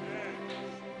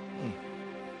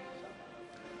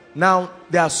 Now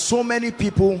there are so many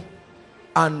people,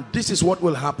 and this is what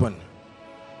will happen.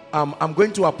 I'm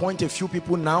going to appoint a few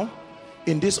people now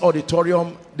in this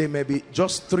auditorium. There may be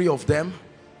just 3 of them,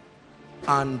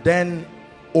 and then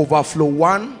overflow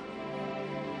 1,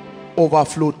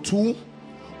 overflow 2,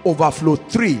 overflow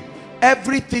 3.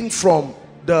 Everything from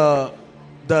the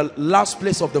last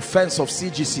place of the fence of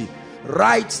CGC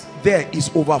right there is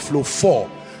overflow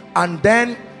 4, and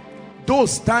then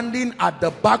those standing at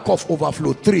the back of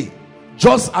overflow 3,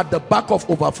 just at the back of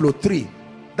overflow 3,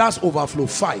 that's overflow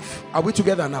 5. Are we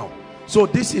together now? So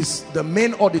this is the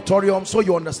main auditorium, so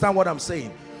you understand what I'm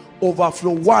saying.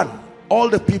 Overflow 1, all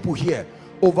the people here.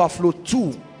 Overflow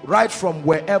 2, right from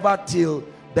wherever till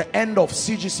the end of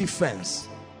CGC fence.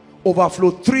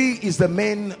 Overflow 3 is the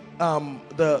main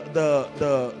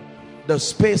the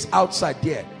space outside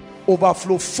there.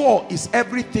 Overflow 4 is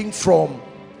everything from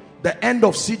the end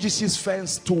of CGC's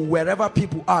fence to wherever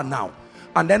people are now.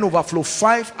 And then overflow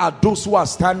 5 are those who are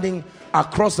standing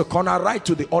across the corner right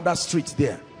to the other street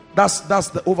there. That's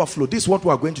the overflow. This is what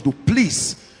we are going to do.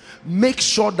 Please make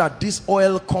sure that this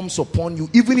oil comes upon you.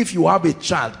 Even if you have a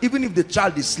child, even if the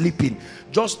child is sleeping,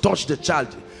 just touch the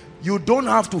child. You don't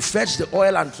have to fetch the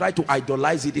oil and try to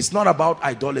idolize it. It's not about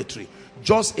idolatry.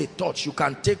 Just a touch. You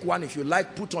can take one if you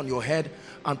like, put on your head.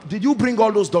 And did you bring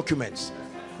all those documents?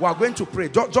 We are going to pray.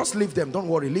 Just leave them. Don't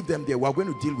worry. Leave them there. We are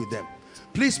going to deal with them.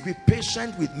 Please be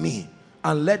patient with me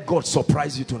and let God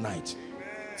surprise you tonight.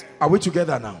 Are we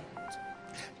together now?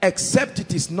 Except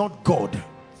it is not God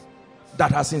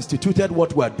that has instituted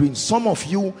what we are doing. Some of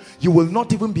you, you will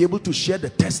not even be able to share the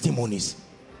testimonies.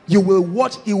 You will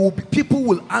watch, it will be, people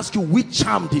will ask you, which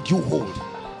charm did you hold?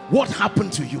 What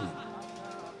happened to you?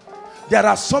 There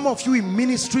are some of you in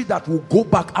ministry that will go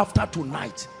back after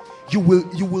tonight. You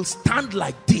will stand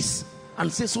like this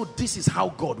and say, so this is how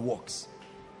God works.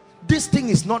 This thing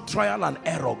is not trial and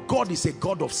error. God is a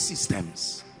God of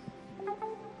systems.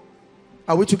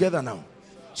 Are we together now?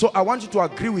 So I want you to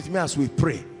agree with me as we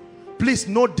pray. Please,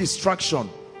 no distraction.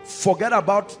 Forget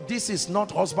about, this is not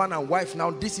husband and wife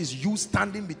now. This is you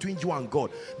standing between you and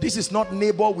God. This is not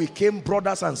neighbor, we came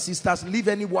brothers and sisters. Leave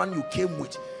anyone you came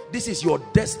with. This is your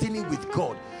destiny with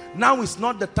God. Now is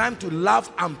not the time to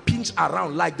laugh and pinch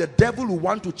around like the devil who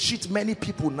want to cheat many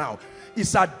people now.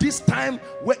 It's at this time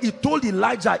where he told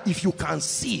Elijah, if you can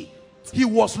see. He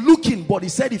was looking, but he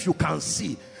said, if you can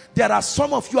see. There are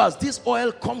some of you, as this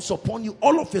oil comes upon you,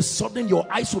 all of a sudden your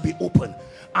eyes will be open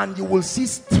and you will see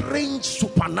strange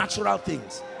supernatural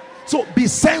things. So be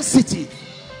sensitive.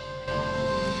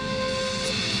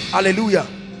 Hallelujah.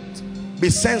 Be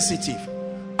sensitive.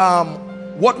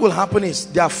 What will happen is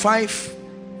there are five,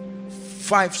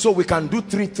 so we can do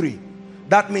 3.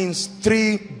 That means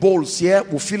 3 bowls here.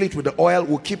 We'll fill it with the oil.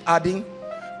 We'll keep adding.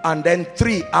 And then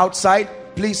 3 outside.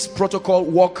 Please, protocol,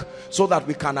 work so that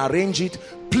we can arrange it.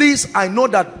 Please, I know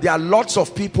that there are lots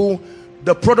of people.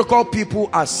 The protocol people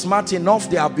are smart enough.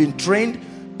 They have been trained.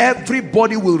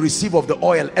 Everybody will receive of the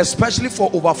oil, especially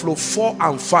for overflow 4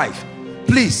 and 5.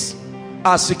 Please,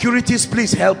 as securities,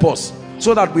 please help us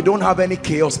so that we don't have any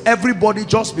chaos. Everybody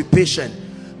just be patient.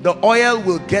 The oil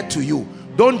will get to you.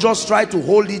 Don't just try to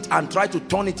hold it and try to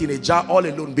turn it in a jar all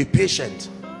alone. Be patient.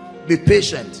 Be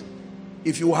patient.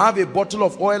 If you have a bottle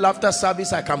of oil after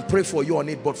service, I can pray for you on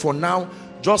it. But for now,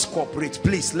 just cooperate.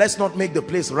 Please, let's not make the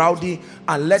place rowdy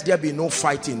and let there be no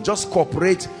fighting. Just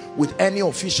cooperate with any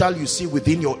official you see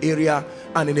within your area,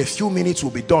 and in a few minutes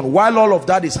we'll be done. While all of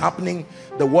that is happening,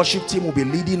 the worship team will be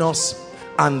leading us,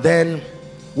 and then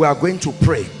We are going to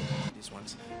pray.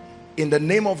 In the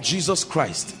name of Jesus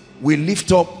Christ, we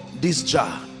lift up this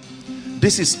jar.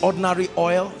 This is ordinary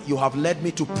oil. You have led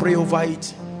me to pray over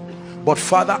it. But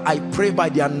Father, I pray by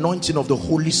the anointing of the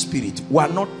Holy Spirit. We are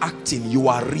not acting, you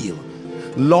are real.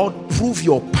 Lord, prove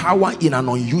your power in an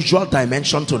unusual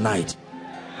dimension tonight.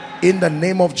 In the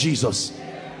name of Jesus.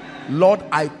 Lord,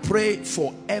 I pray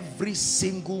for every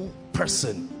single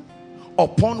person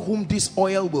upon whom this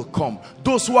oil will come.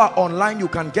 Those who are online, you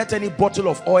can get any bottle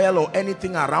of oil or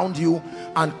anything around you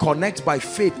and connect by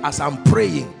faith as I'm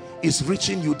praying. Is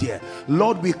reaching you there.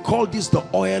 Lord, we call this the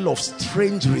oil of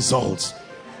strange results.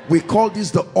 We call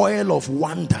this the oil of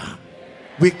wonder.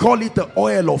 We call it the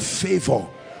oil of favor.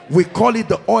 We call it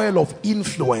the oil of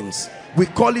influence. We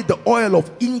call it the oil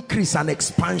of increase and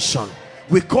expansion.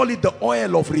 We call it the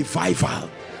oil of revival.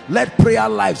 Let prayer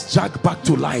lives jack back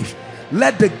to life.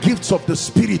 Let the gifts of the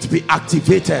Spirit be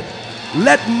activated.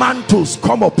 Let mantles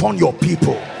come upon your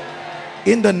people.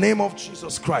 In the name of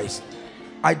Jesus Christ,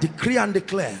 I decree and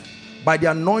declare by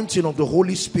the anointing of the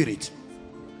Holy Spirit,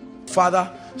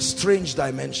 Father, strange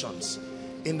dimensions.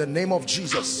 In the name of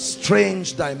Jesus,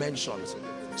 strange dimensions,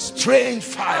 strange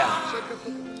fire,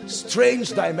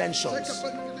 strange dimensions,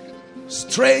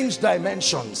 strange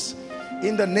dimensions.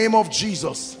 In the name of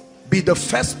Jesus, be the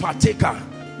first partaker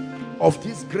of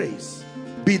this grace.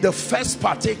 Be the first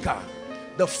partaker,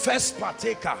 the first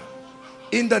partaker.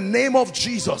 In the name of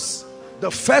Jesus,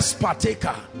 the first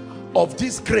partaker of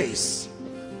this grace.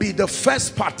 Be the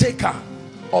first partaker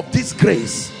of this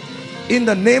grace. In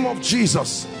the name of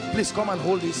Jesus, please come and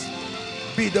hold this.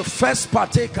 Be the first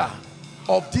partaker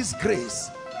of this grace.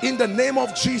 In the name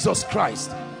of Jesus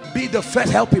Christ, be the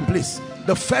first, help him please,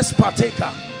 the first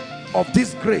partaker of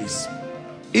this grace.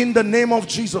 In the name of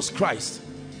Jesus Christ.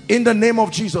 In the name of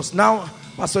Jesus. Now,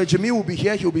 Pastor Jimmy will be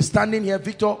here. He'll be standing here.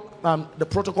 Victor, the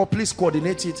protocol, please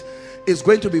coordinate it. It's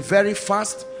going to be very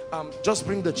fast. Just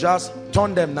bring the jars.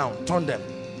 Turn them now. Turn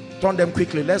them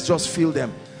quickly. Let's just fill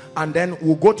them. And then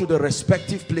we'll go to the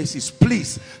respective places.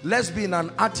 Please, let's be in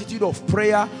an attitude of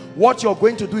prayer. What you're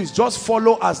going to do is just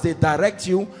follow as they direct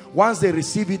you. Once they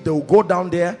receive it, they'll go down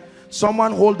there.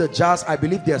 Someone hold the jars. I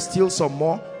believe there's still some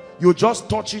more. You just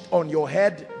touch it on your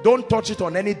head. Don't touch it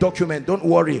on any document. Don't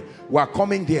worry. We are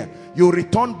coming there. You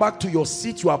return back to your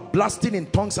seat. You are blasting in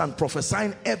tongues and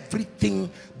prophesying everything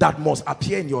that must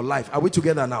appear in your life. Are we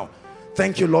together now?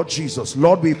 Thank you, Lord Jesus.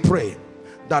 Lord, we pray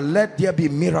that let there be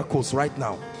miracles right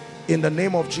now. In the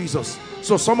name of Jesus.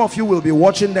 So some of you will be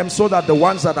watching them so that the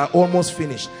ones that are almost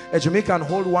finished. Ejimi can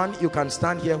hold one. You can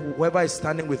stand here. Whoever is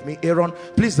standing with me. Aaron,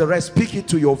 please the rest, pick it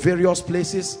to your various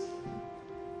places.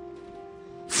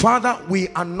 Father, we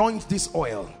anoint this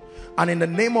oil. And in the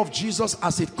name of Jesus,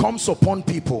 as it comes upon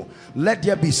people, let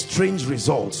there be strange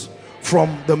results.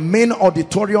 From the main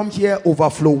auditorium here,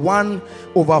 overflow 1,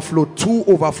 overflow 2,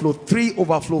 overflow 3,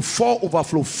 overflow 4,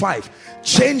 overflow 5.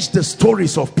 Change the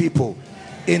stories of people.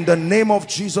 In the name of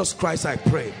Jesus Christ, I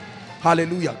pray.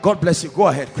 Hallelujah. God bless you. Go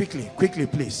ahead. Quickly,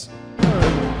 please.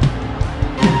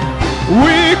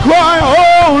 We cry,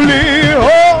 holy,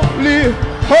 holy,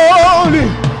 holy,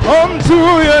 unto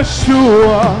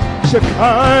Yeshua.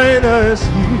 Shekinah is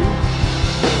here.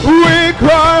 We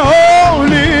cry,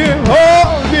 holy,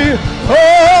 holy,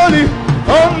 holy,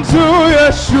 unto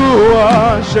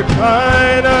Yeshua.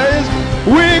 Shekinah is.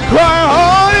 We cry,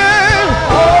 holy,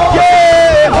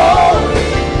 yeah, holy.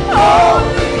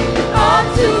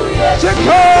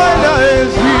 Shekinah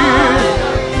is here.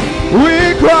 We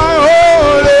cry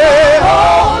holy,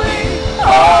 holy,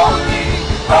 holy,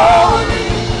 holy.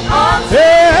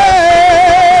 Hey,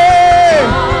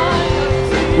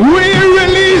 we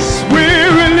release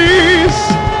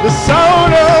the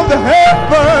sound of the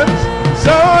heavens,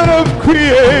 sound of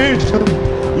creation.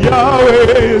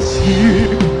 Yahweh is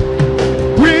here.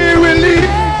 We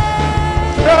release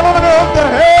the sound of the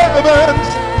heavens,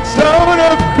 sound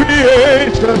of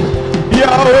creation.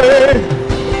 Yahweh,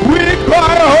 we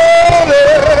cry holy,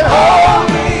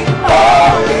 holy,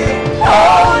 holy,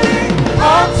 holy,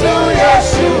 unto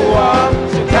Yeshua.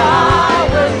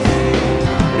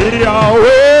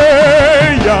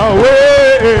 Yahweh,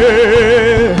 Yahweh,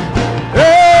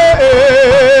 hey,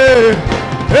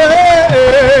 hey,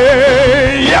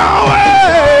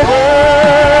 Yahweh,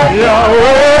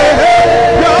 Yahweh.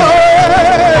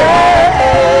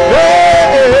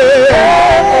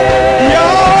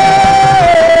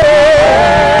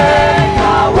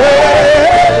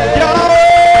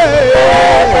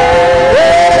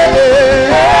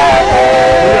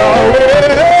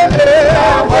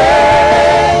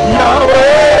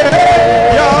 Yahweh,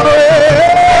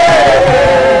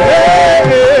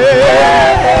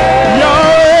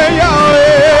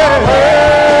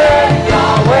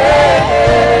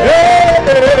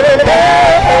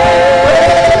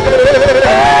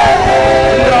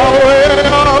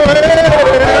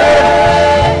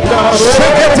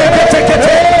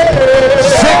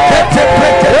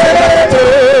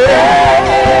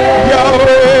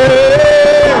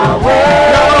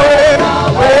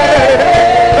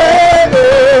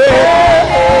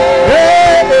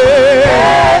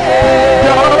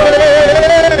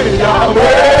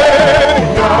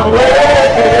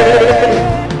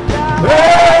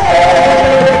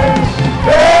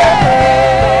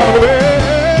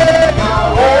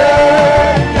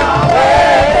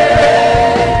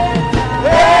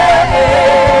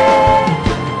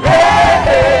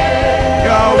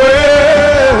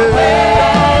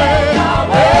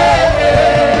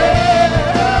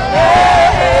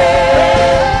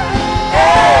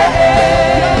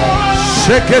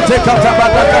 Shekete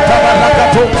katabada katabada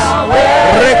katus.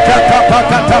 Rekata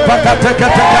pakata pakata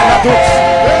katakalatus.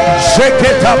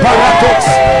 Sheketa paratus.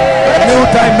 New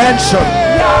dimension.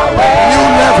 New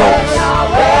levels.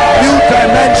 New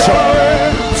dimension.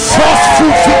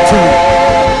 Forceful victory.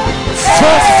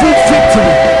 Forceful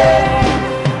victory.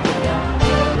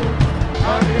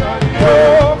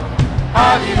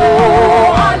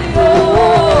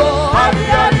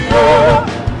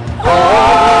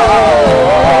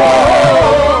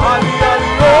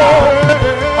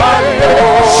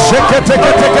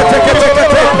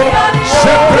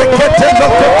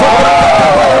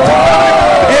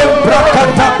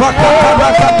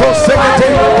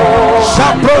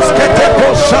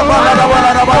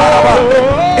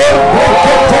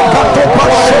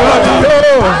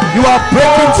 You are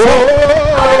breaking forth.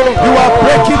 You are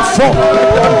breaking forth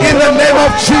in the name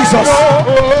of Jesus.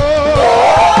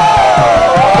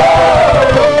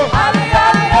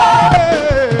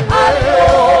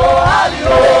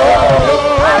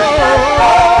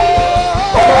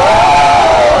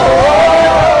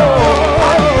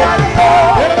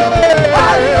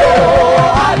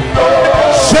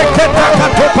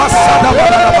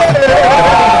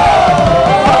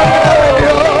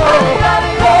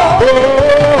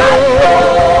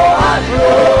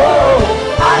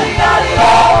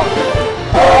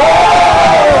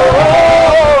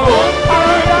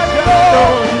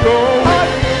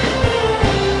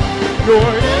 Your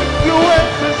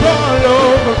influence is all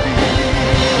over me.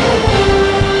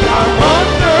 I'm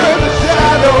under the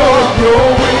shadow of your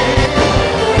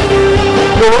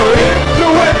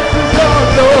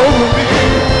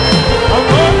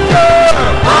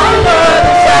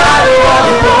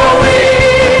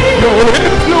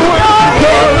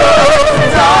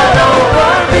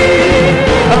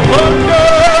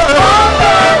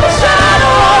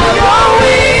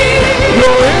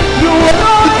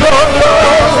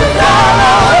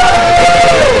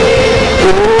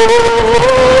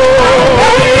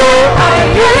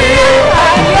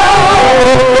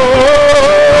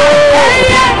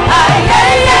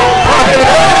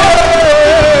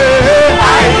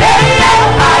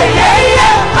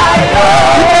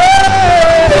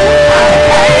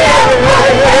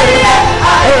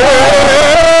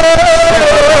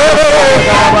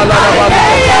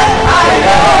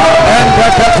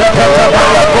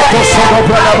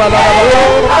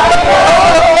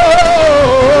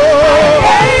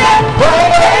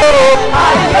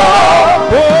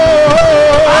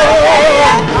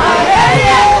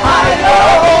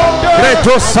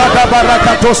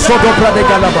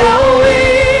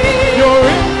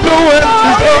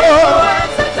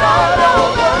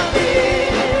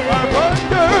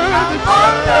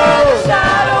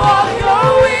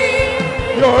wings.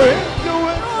 Your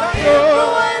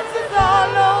influence is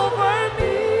all over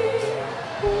me.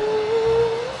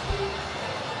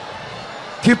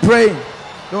 Keep praying.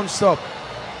 Don't stop.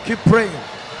 Keep praying.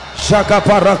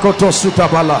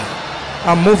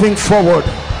 I'm moving forward,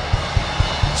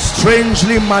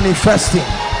 strangely manifesting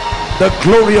the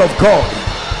glory of God,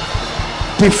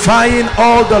 defying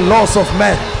all the laws of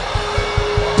men,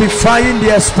 defying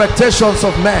the expectations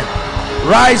of men,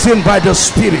 rising by the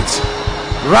Spirit,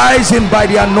 rising by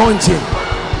the anointing,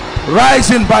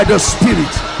 rising by the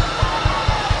Spirit.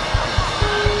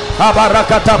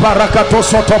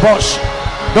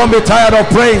 Don't be tired of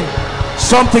praying.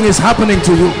 Something is happening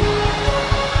to you.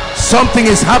 Something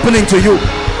is happening to you.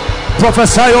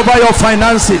 Prophesy over your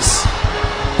finances.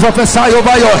 Prophesy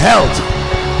over your health.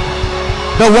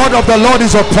 The word of the Lord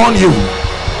is upon you.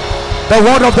 The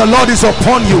word of the Lord is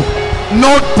upon you.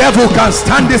 No devil can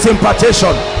stand this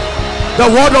impartation. The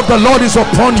word of the Lord is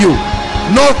upon you.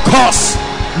 No curse,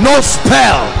 no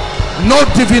spell, no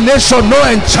divination, no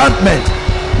enchantment.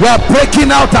 We are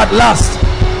breaking out at last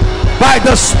by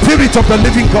the Spirit of the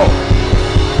living God.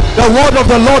 The word of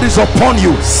the Lord is upon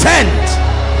you. Sent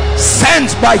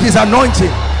by his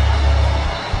anointing.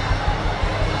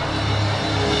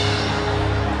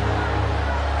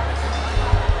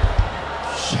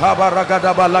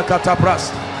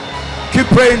 Keep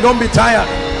praying. Don't be tired.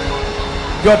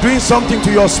 You're doing something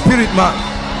to your spirit, man.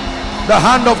 The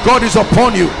hand of God is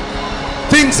upon you.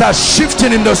 Things are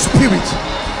shifting in the spirit.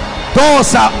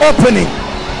 Doors are opening.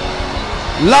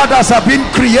 Ladders are being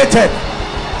created,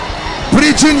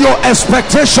 bridging your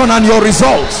expectation and your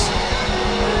results.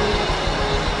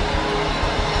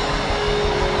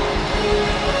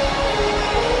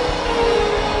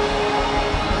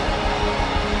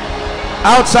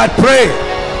 Outside, pray.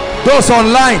 Those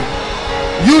online,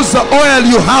 use the oil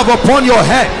you have upon your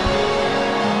head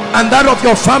and that of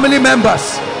your family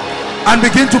members and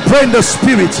begin to pray in the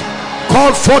spirit.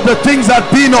 Call for the things that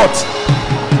be not,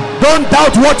 Don't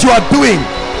doubt what you are doing.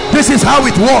 This is how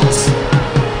it works.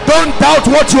 Don't doubt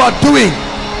what you are doing.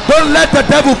 Don't let the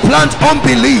devil plant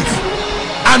unbelief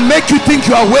and make you think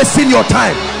you are wasting your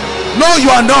time. No, you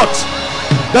are not.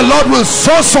 The Lord will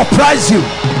so surprise you.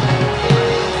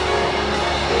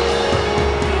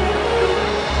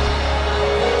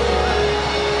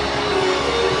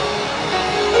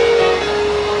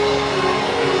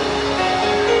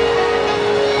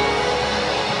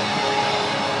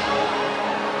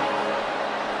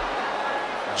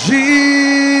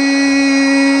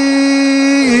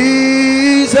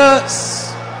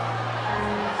 Jesus,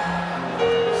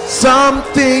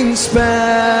 something special,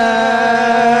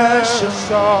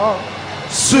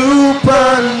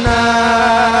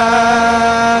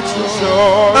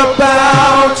 supernatural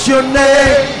about your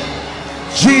name,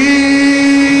 Jesus.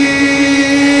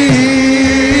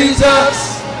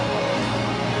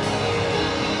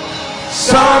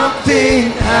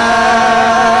 Something happens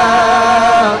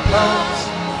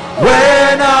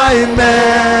when I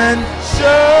mention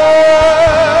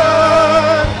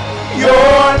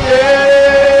your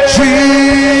name,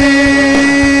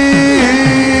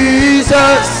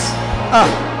 Jesus.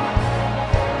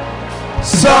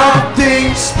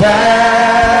 Something special,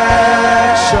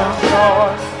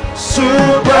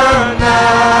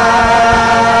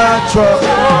 supernatural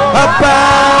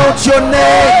about your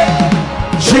name,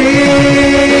 Jesus.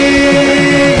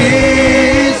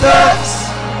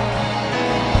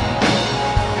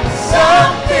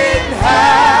 Something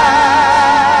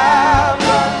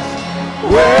happens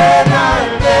when I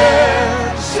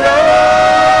mention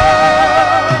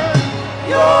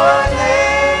your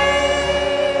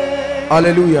name.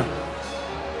 Hallelujah.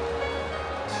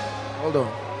 Hold on.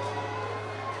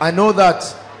 I know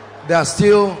that there are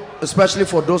still, especially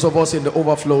for those of us in the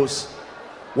overflows,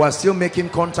 we are still making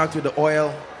contact with the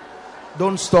oil.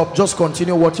 Don't stop, just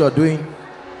continue what you're doing.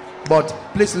 But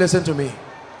please listen to me.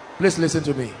 Please listen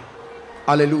to me.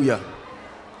 Hallelujah.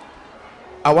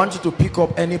 I want you to pick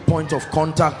up any point of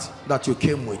contact that you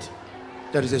came with.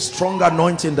 There is a strong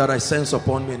anointing that I sense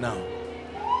upon me now.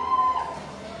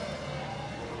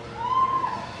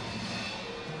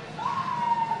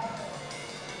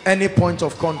 Any point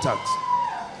of contact,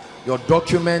 your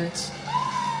document,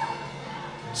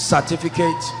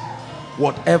 certificate,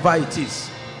 whatever it is,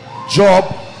 job,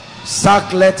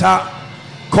 sack letter,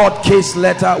 court case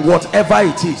letter, whatever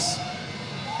it is.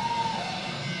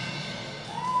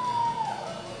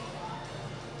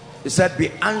 He said,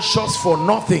 be anxious for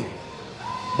nothing,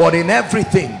 but in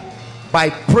everything,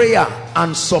 by prayer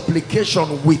and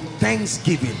supplication with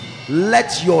thanksgiving,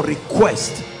 let your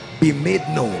request be made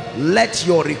known. Let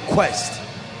your request.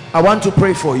 I want to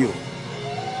pray for you.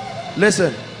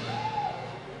 Listen,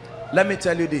 let me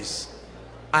tell you this.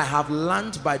 I have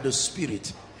learned by the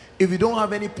Spirit, if you don't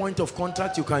have any point of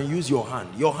contact, you can use your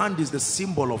hand. Your hand is the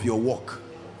symbol of your work.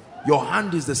 Your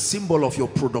hand is the symbol of your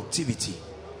productivity.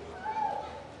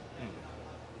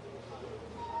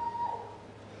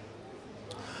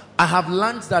 I have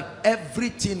learned that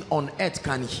everything on earth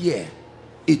can hear.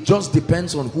 It just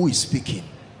depends on who is speaking.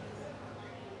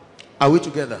 Are we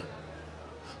together?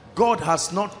 God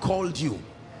has not called you.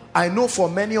 I know for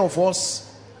many of us,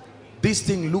 this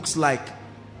thing looks like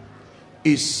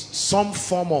is some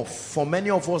form of, for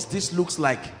many of us, this looks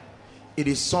like it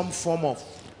is some form of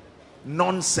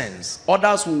nonsense.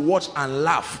 Others will watch and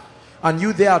laugh. And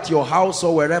you there at your house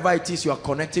or wherever it is you are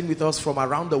connecting with us from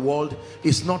around the world,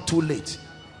 it's not too late.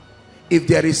 If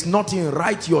there is nothing,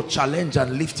 write your challenge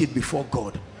and lift it before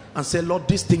God and say, Lord,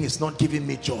 this thing is not giving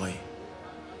me joy.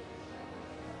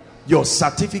 Your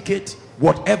certificate,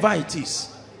 whatever it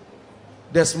is.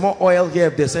 There's more oil here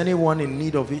if there's anyone in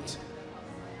need of it.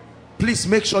 Please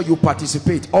make sure you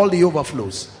participate. All the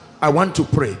overflows. I want to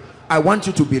pray. I want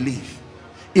you to believe.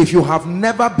 If you have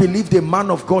never believed a man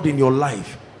of God in your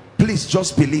life, please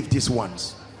just believe this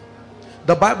once.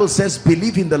 The Bible says,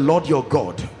 believe in the Lord your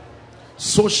God,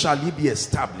 so shall he be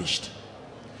established.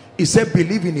 He said,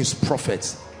 believe in his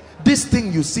prophets. This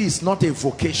thing you see is not a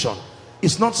vocation.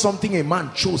 It's not something a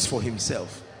man chose for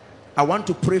himself. I want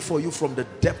to pray for you from the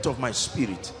depth of my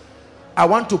spirit. I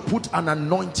want to put an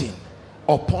anointing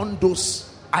upon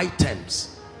those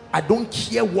items. I don't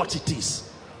care what it is.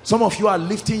 Some of you are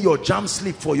lifting your jam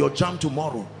slip for your jam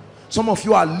tomorrow. Some of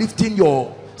you are lifting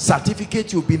your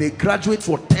certificate. You've been a graduate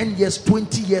for 10 years,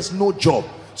 20 years, no job.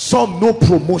 Some no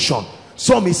promotion.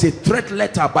 Some is a threat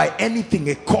letter by anything,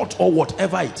 a court or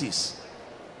whatever it is.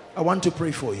 I want to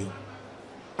pray for you.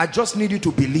 I just need you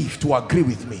to believe, to agree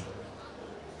with me.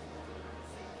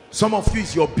 Some of you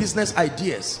is your business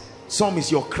ideas. Some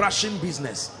is your crashing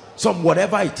business. Some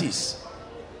whatever it is.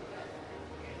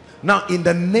 Now, in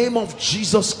the name of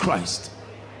Jesus Christ,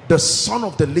 the Son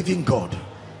of the living God,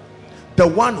 the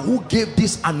one who gave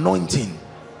this anointing,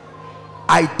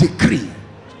 I decree,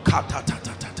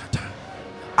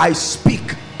 I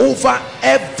speak over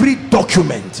every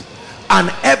document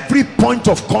and every point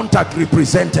of contact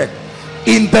represented.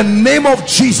 In the name of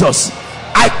Jesus,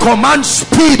 I command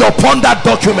speed upon that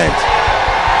document.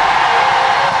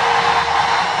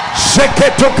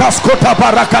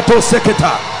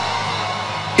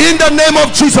 In the name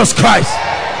of Jesus Christ,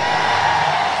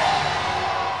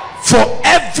 for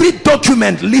every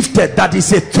document lifted that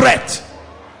is a threat,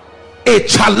 a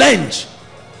challenge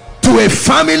to a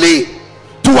family,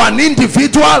 to an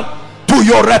individual, to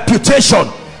your reputation,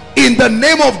 in the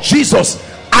name of Jesus,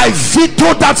 I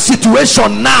veto that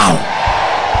situation now.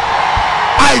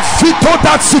 I veto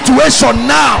that situation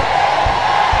now.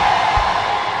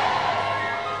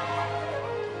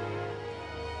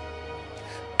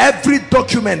 Every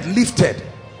document lifted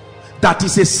that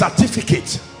is a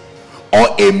certificate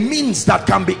or a means that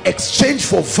can be exchanged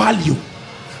for value,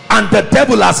 and the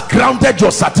devil has grounded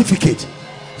your certificate.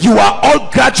 You are all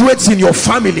graduates in your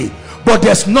family, but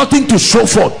there's nothing to show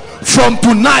for. From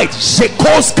tonight, in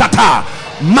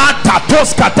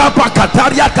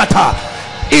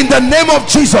the name of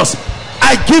Jesus,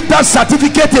 I give that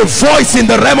certificate a voice in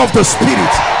the realm of the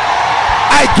spirit.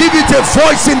 I give it a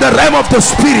voice in the realm of the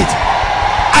spirit.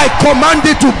 I command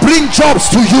it to bring jobs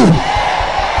to you.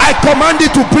 I command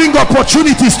it to bring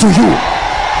opportunities to you.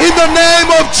 In the name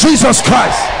of Jesus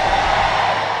Christ.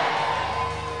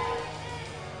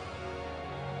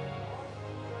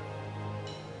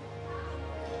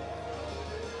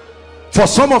 For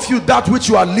some of you, that which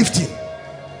you are lifting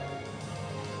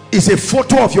is a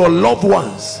photo of your loved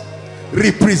ones,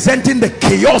 representing the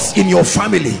chaos in your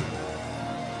family.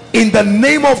 In the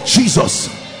name of Jesus,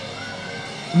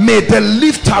 may the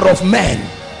lifter of men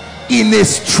in a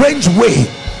strange way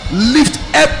lift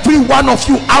every one of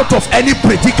you out of any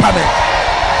predicament,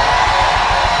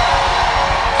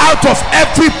 out of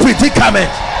every predicament.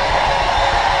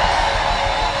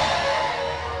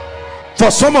 For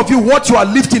some of you, what you are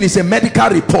lifting is a medical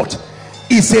report,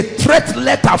 is a threat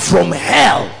letter from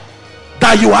hell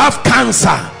that you have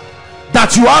cancer,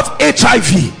 that you have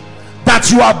HIV, that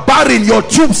you are barren, your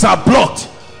tubes are blocked,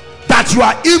 that you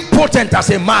are impotent as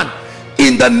a man.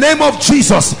 In the name of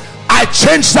Jesus, I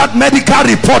change that medical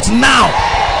report now.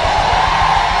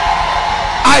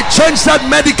 I change that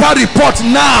medical report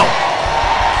now.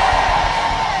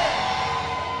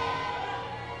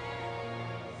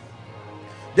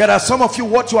 There are some of you,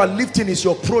 what you are lifting is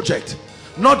your project,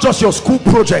 not just your school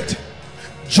project,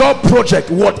 job project,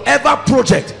 whatever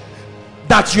project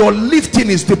that your lifting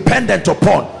is dependent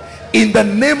upon. In the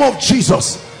name of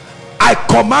Jesus, I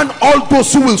command all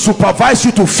those who will supervise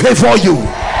you to favor you.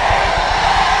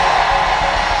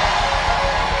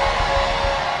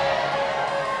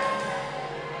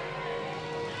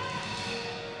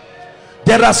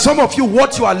 There are some of you,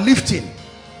 what you are lifting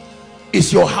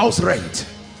is your house rent.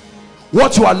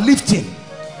 What you are lifting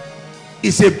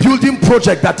is a building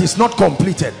project that is not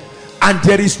completed, and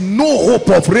there is no hope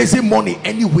of raising money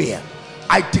anywhere.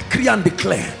 I decree and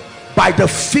declare, by the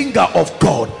finger of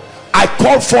God, I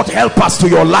call forth helpers to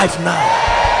your life now.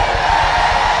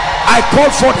 I call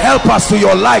forth helpers to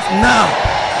your life now.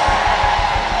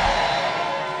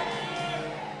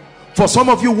 For some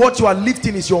of you, what you are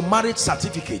lifting is your marriage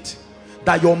certificate,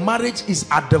 that your marriage is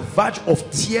at the verge of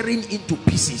tearing into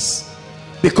pieces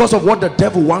because of what the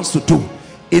devil wants to do.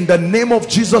 In the name of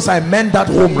Jesus, I mend that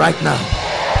home right now.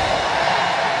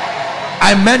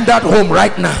 I mend that home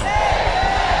right now.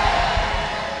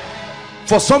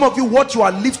 For some of you, what you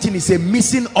are lifting is a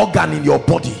missing organ in your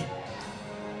body.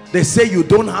 They say you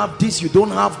don't have this, you don't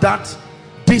have that,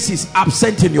 this is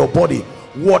absent in your body.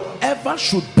 Whatever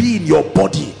should be in your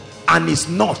body and is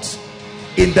not,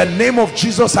 in the name of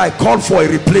Jesus, I call for a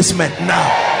replacement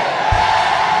now.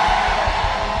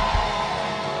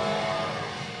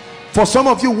 For some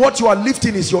of you, what you are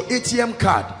lifting is your ATM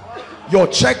card, your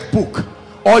checkbook,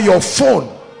 or your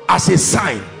phone as a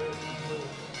sign.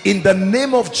 In the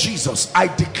name of Jesus, I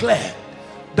declare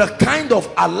the kind of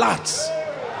alerts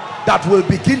that will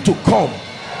begin to come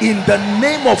in the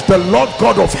name of the Lord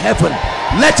God of heaven.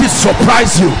 Let it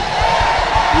surprise you.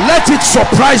 Let it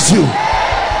surprise you.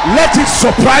 Let it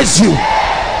surprise you.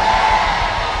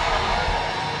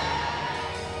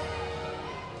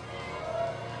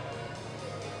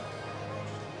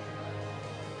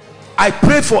 I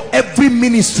pray for every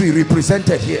ministry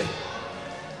represented here.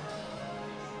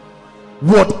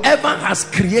 Whatever has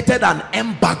created an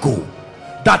embargo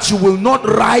that you will not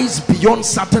rise beyond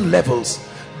certain levels,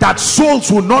 that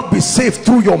souls will not be saved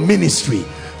through your ministry,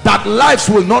 that lives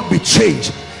will not be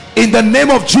changed. In the name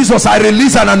of Jesus, I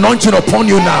release an anointing upon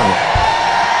you now.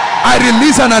 I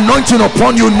release an anointing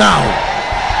upon you now.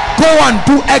 Go and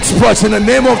do exploits in the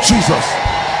name of Jesus.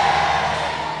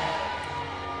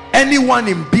 Anyone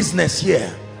in business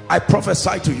here, I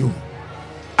prophesy to you,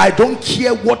 I don't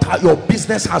care what your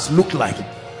business has looked like.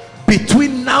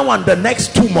 Between now and the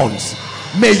next 2 months,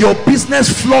 may your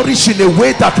business flourish in a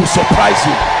way that will surprise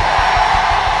you.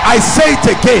 I say it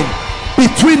again,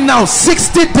 between now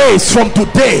 60 days from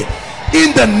today,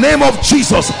 in the name of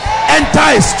Jesus, enter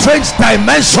a strange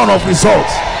dimension of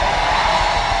results.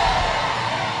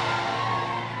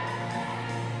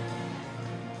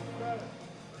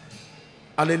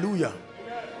 Hallelujah.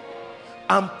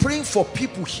 I'm praying for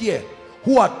people here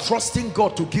who are trusting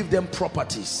God to give them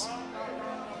properties.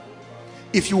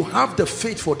 If you have the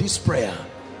faith for this prayer,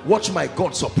 watch my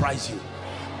God surprise you.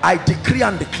 I decree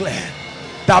and declare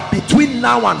that between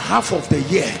now and half of the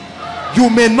year, you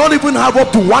may not even have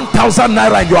up to 1,000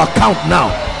 naira in your account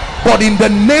now, but in the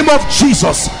name of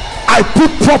Jesus, I put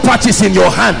properties in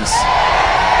your hands.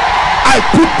 I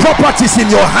put properties in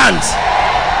your hands.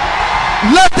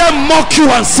 Let them mock you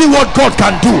and see what God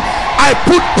can do. I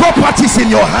put properties in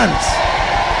your hands.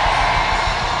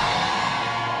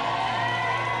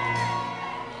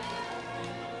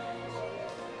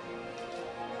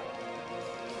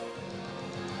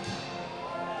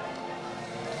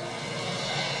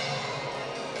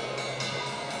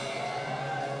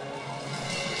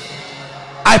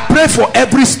 I pray for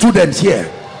every student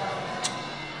here.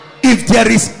 If there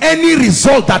is any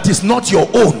result that is not your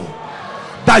own,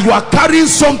 that you are carrying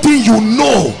something, you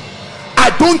know, I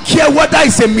don't care whether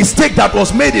it's a mistake that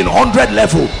was made in 100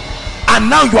 level and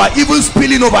now you are even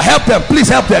spilling over, help them, please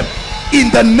help them.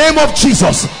 In the name of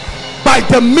Jesus, by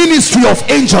the ministry of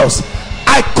angels,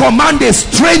 I command a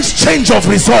strange change of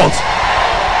results.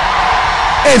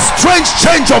 A strange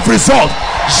change of results.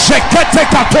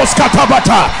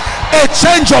 A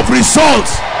change of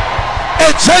results.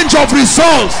 A change of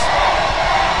results.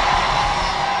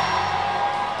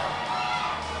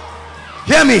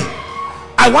 Hear me.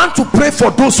 I want to pray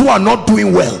for those who are not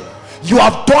doing well. You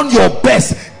have done your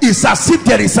best. It's as if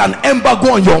there is an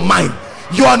embargo on your mind.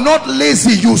 You are not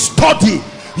lazy. You study.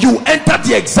 You enter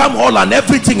the exam hall and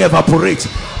everything evaporates.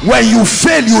 When you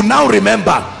fail, you now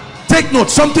remember. Take note,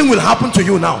 something will happen to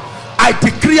you now. I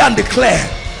decree and declare,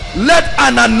 let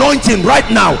an anointing right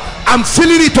now, I'm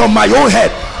feeling it on my own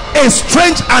head, a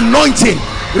strange anointing,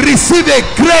 receive a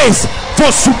grace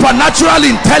for supernatural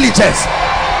intelligence.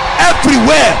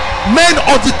 Everywhere, main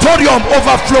auditorium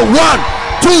overflow, 1,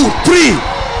 2, 3.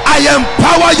 I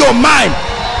empower your mind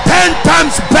 10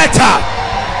 times better,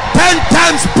 10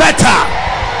 times better.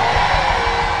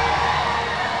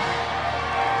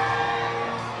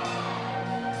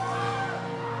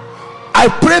 I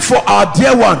pray for our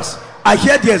dear ones. I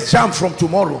hear there's jam from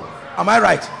tomorrow. Am I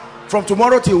right? From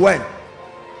tomorrow till when?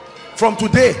 From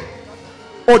today.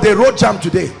 Oh, they wrote jam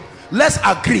today. Let's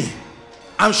agree.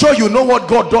 I'm sure you know what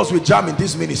God does with jam in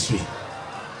this ministry.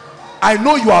 I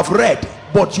know you have read,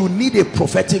 but you need a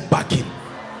prophetic backing.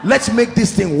 Let's make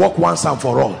this thing work once and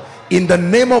for all. In the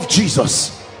name of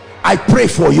Jesus, I pray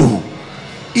for you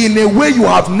in a way you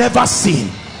have never seen.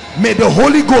 May the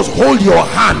Holy Ghost hold your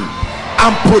hand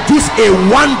and produce a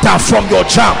wonder from your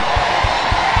jam.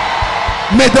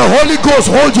 May the Holy Ghost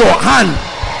hold your hand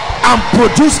and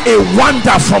produce a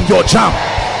wonder from your jam.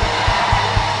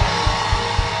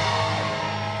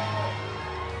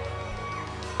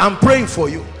 I'm praying for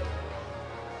you.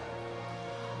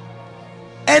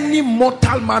 Any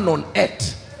mortal man on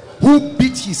earth who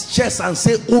beat his chest and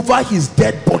say over his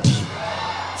dead body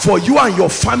for you and your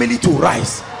family to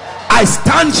rise, I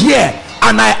stand here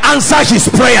and I answer his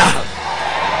prayer.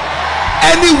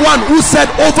 Anyone who said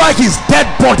over his dead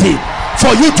body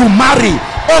for you to marry,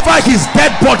 over his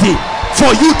dead body for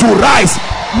you to rise,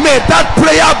 may that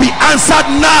prayer be answered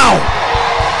now.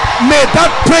 May that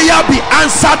prayer be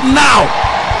answered now.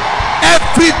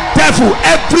 Every devil,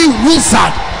 every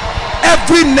wizard,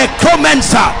 every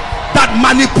necromancer that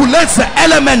manipulates the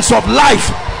elements of life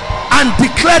and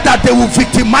declare that they will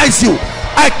victimize you,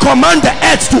 I command the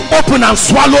earth to open and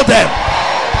swallow them.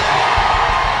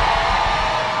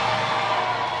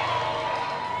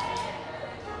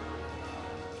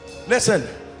 Listen,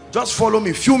 just follow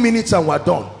me, few minutes and we're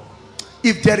done.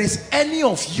 If there is any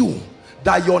of you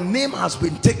that your name has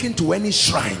been taken to any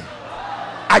shrine,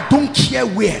 I don't care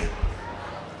where,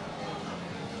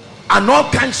 and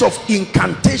all kinds of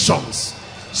incantations.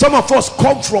 Some of us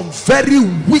come from very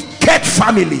wicked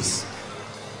families.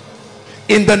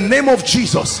 In the name of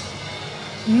Jesus,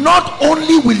 not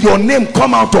only will your name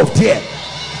come out of there,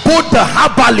 both the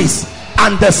herbalists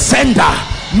and the sender,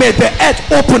 may the earth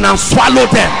open and swallow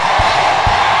them.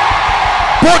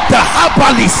 Both the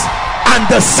herbalist and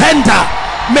the sender,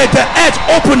 may the earth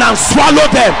open and swallow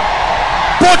them.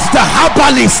 Both the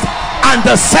herbalist and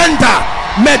the sender,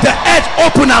 may the earth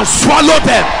open and swallow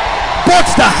them.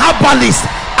 Both the herbalist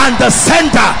and the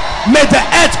sender, may the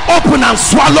earth open and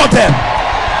swallow them.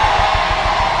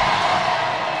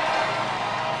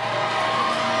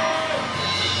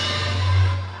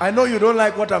 I know you don't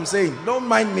like what I'm saying. Don't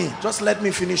mind me. Just let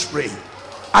me finish praying.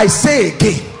 I say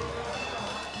again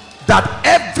that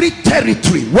every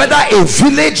territory, whether a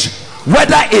village,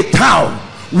 whether a town,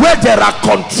 where there are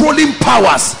controlling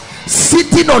powers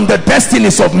sitting on the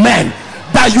destinies of men,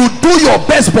 that you do your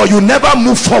best but you never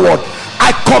move forward,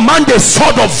 I command a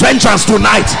sword of vengeance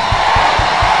tonight.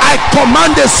 I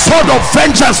command a sword of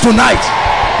vengeance tonight.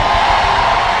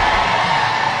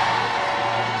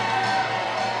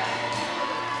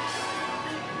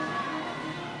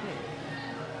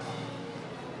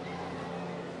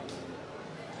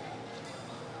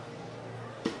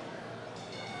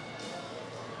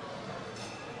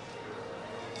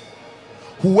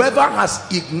 Whoever has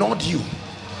ignored you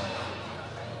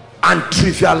and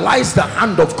trivialized the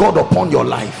hand of God upon your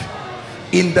life,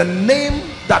 in the name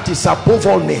that is above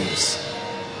all names,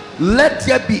 let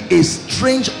there be a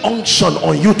strange unction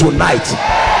on you tonight,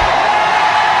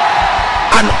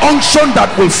 an unction that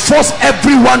will force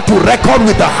everyone to reckon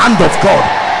with the hand of God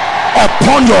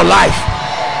upon your life,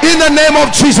 in the name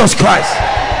of Jesus Christ.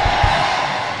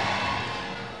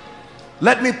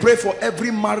 Let me pray for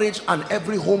every marriage and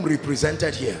every home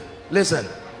represented here. Listen,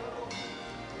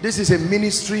 this is a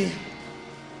ministry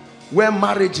where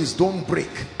marriages don't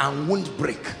break and won't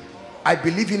break. I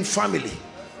believe in family.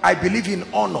 I believe in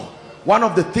honor. One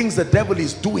of the things the devil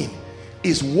is doing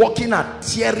is working at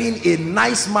tearing a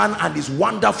nice man and his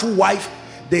wonderful wife.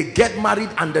 They get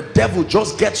married and the devil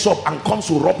just gets up and comes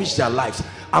to rubbish their lives.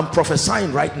 I'm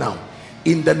prophesying right now,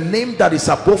 in the name that is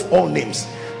above all names,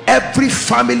 every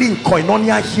family in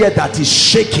Koinonia here that is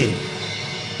shaking,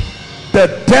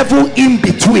 the devil in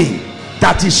between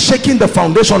that is shaking the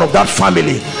foundation of that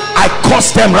family, I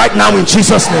curse them right now in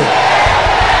Jesus' name.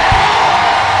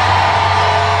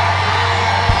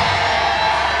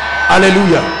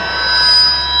 Hallelujah.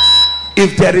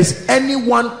 If there is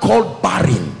anyone called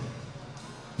barren,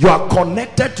 you are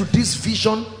connected to this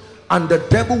vision and the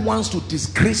devil wants to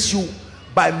disgrace you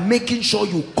by making sure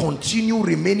you continue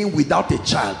remaining without a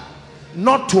child,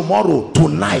 not tomorrow,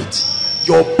 tonight,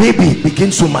 your baby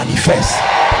begins to manifest.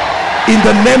 In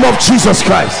the name of Jesus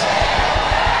Christ.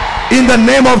 In the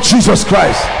name of Jesus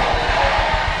Christ.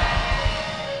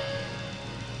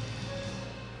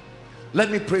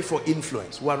 Let me pray for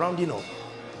influence. We're rounding up.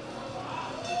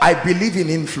 I believe in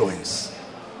influence.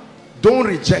 Don't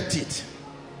reject it.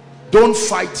 Don't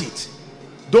fight it.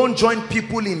 Don't join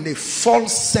people in a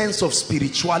false sense of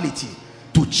spirituality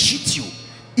to cheat you.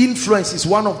 Influence is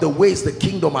one of the ways the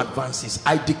kingdom advances.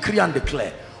 I decree and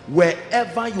declare,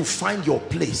 wherever you find your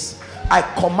place, I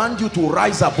command you to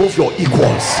rise above your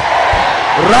equals.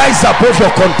 Rise above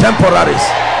your contemporaries.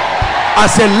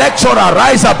 As a lecturer,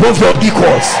 rise above your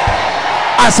equals.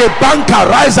 As a banker,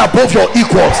 rise above your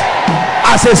equals.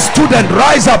 As a student,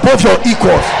 rise above your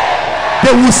equals.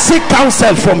 They will seek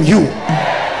counsel from you.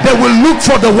 They will look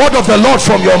for the word of the Lord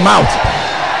from your mouth,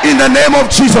 in the name of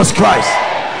Jesus Christ.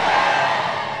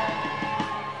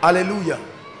 Hallelujah.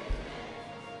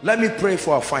 Let me pray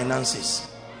for our finances.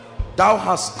 Thou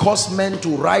hast caused men to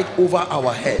ride over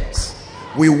our heads.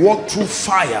 We walk through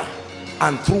fire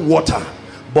and through water,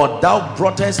 but thou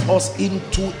broughtest us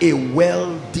into a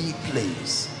wealthy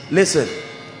place. Listen,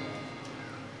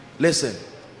 listen,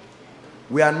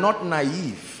 we are not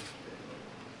naive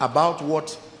about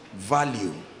what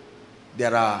value.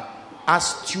 There are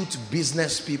astute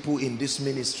business people in this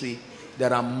ministry.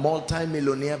 There are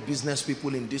multi-millionaire business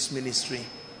people in this ministry.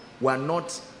 We are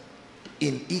not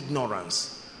in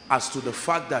ignorance as to the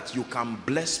fact that you can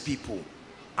bless people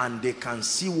and they can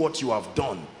see what you have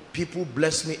done. People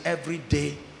bless me every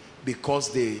day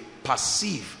because they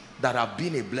perceive that I've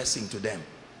been a blessing to them.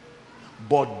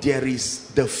 But there is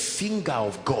the finger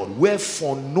of God where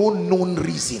for no known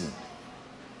reason,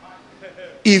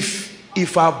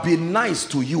 if I've been nice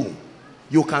to you,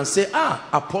 you can say, ah,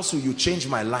 apostle, you changed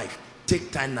my life,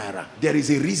 take 10 naira. There is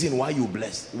a reason why you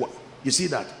blessed. You see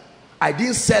that? I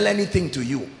didn't sell anything to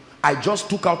you. I just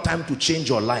took out time to change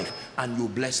your life and you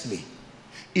blessed me.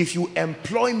 If you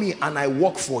employ me and I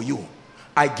work for you,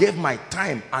 I gave my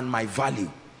time and my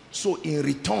value. So in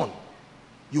return,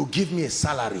 you give me a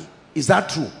salary. Is that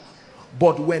true?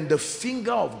 But when the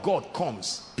finger of God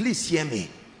comes, please hear me,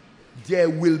 there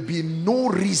will be no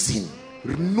reason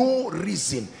No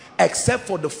reason except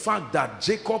for the fact that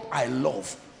Jacob I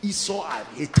love, Esau I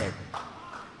hated.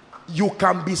 You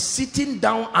can be sitting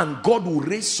down and God will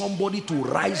raise somebody to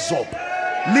rise up.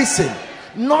 Listen,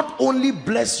 not only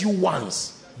bless you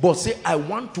once, but say, I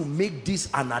want to make this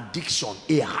an addiction,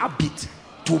 a habit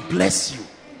to bless you.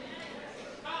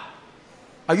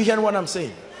 Are you hearing what I'm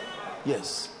saying?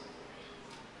 Yes.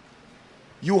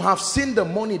 You have seen the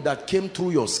money that came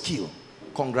through your skill.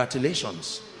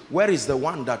 Congratulations. Where is the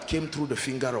one that came through the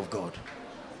finger of God?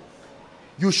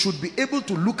 You should be able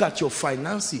to look at your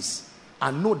finances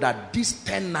and know that this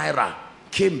 10 naira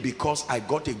came because I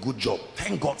got a good job.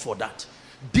 Thank God for that.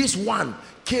 This one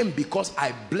came because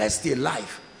I blessed a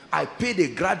life. I paid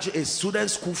a student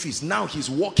school fees. Now he's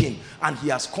working and he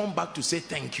has come back to say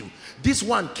thank you. This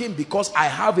one came because I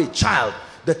have a child.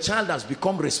 The child has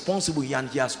become responsible and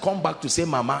he has come back to say,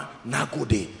 Mama,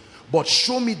 nagode. But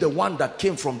show me the one that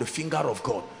came from the finger of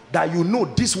God. That you know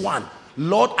this one.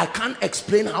 Lord, I can't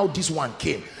explain how this one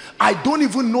came. I don't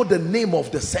even know the name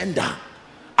of the sender.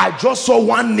 I just saw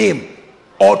one name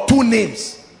or two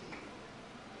names.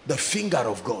 The finger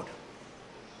of God.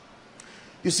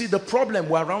 You see, the problem,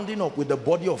 we're rounding up with the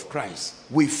body of Christ.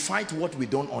 We fight what we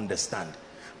don't understand.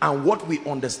 And what we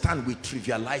understand, we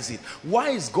trivialize it. Why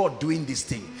is God doing this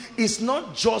thing? It's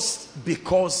not just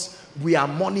because we are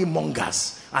money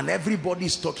mongers and everybody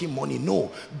is talking money.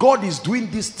 No, God is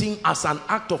doing this thing as an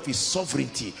act of his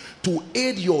sovereignty to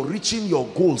aid your reaching your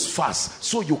goals fast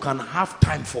so you can have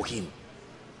time for him.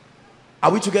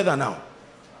 Are we together now?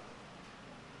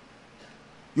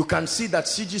 You can see that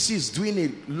CGC is doing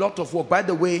a lot of work. By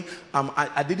the way,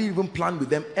 I didn't even plan with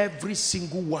them. Every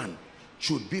single one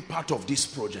should be part of this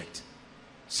project.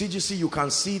 CGC, you can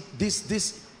see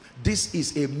this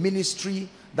is a ministry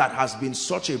that has been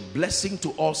such a blessing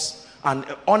to us. And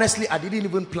honestly, I didn't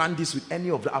even plan this with any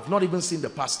of them. I've not even seen the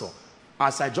pastor.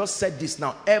 As I just said this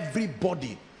now,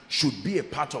 everybody should be a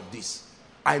part of this.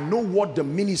 I know what the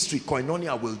ministry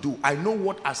Koinonia will do. I know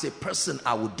what as a person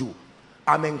I will do.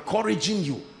 I'm encouraging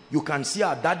you. You can see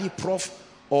our daddy prof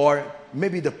or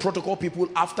maybe the protocol people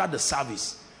after the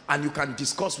service, and you can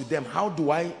discuss with them, how do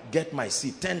I get my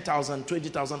seed? 10,000,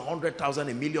 20,000, 100,000,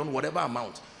 a million, whatever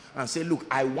amount, and say, look,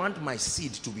 I want my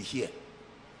seed to be here.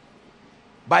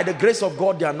 By the grace of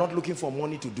God, they are not looking for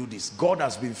money to do this. God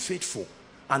has been faithful,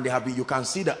 and they have been, you can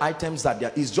see the items that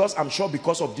there is. Just, I'm sure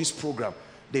because of this program,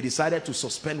 they decided to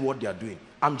suspend what they are doing.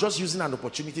 I'm just using an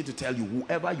opportunity to tell you,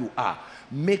 whoever you are,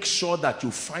 make sure that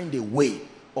you find a way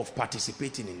of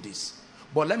participating in this.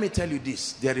 But let me tell you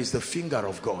this, there is the finger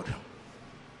of God.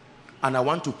 And I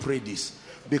want to pray this,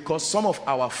 because some of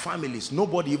our families,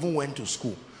 nobody even went to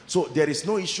school. So there is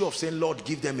no issue of saying, Lord,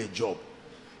 give them a job.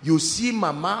 You see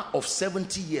mama of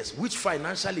 70 years, which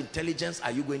financial intelligence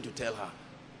are you going to tell her?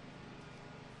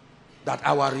 That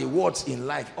our rewards in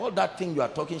life, all that thing you are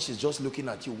talking, she's just looking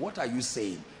at you. What are you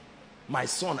saying? My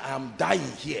son, I am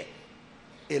dying here.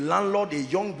 A landlord, a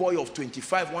young boy of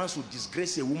 25 wants to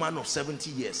disgrace a woman of 70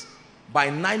 years. By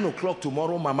 9 o'clock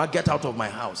tomorrow, mama, get out of my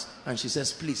house. And she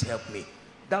says, please help me.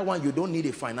 That one, you don't need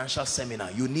a financial seminar.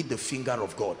 You need the finger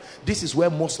of God. This is where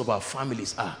most of our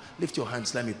families are. Lift your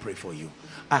hands, let me pray for you.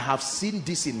 I have seen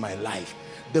this in my life.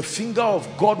 The finger of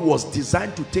God was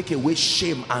designed to take away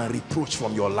shame and reproach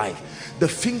from your life. The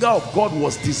finger of God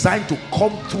was designed to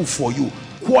come through for you,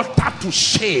 quarter to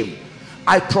shame.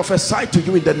 I prophesy to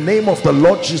you in the name of the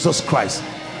Lord Jesus Christ,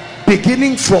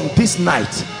 beginning from this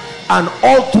night and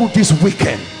all through this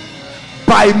weekend,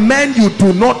 by men you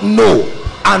do not know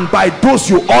and by those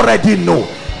you already know,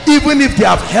 even if they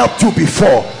have helped you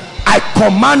before, I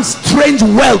command strange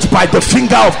wealth by the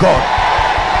finger of God.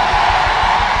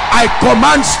 I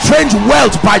command strange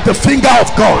wealth by the finger of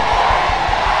God.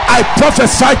 I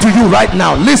prophesy to you right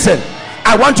now. Listen,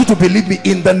 I want you to believe me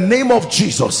in the name of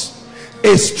Jesus.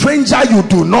 A stranger you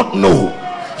do not know,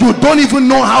 you don't even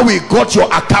know how he got your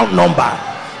account number,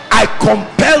 I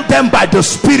compel them by the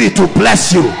Spirit to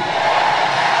bless you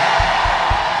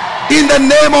in the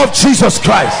name of Jesus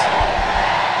Christ.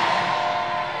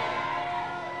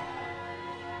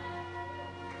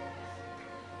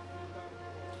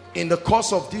 In the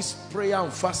course of this prayer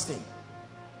and fasting,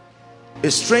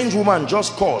 a strange woman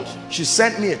just called. She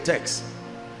sent me a text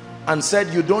and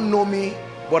said, you don't know me,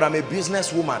 but I'm a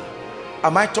businesswoman.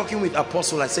 Am I talking with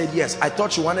Apostle? I said yes. I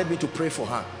thought she wanted me to pray for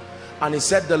her. And he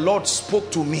said, the Lord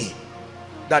spoke to me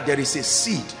that there is a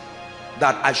seed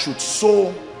that I should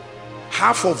sow,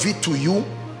 half of it to you,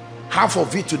 half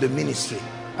of it to the ministry.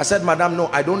 I said, madam, no,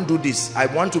 I don't do this. I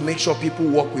want to make sure people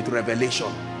walk with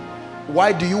revelation.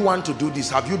 Why do you want to do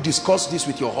this? Have you discussed this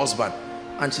with your husband?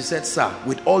 And she said, sir,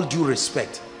 with all due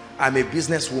respect, I'm a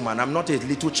businesswoman. I'm not a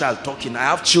little child talking. I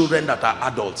have children that are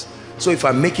adults. So if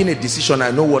I'm making a decision,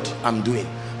 I know what I'm doing.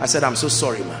 I said, I'm so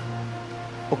sorry, man.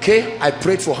 Okay, I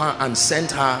prayed for her and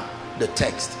sent her the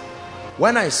text.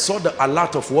 When I saw the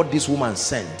alert of what this woman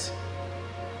sent,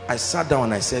 I sat down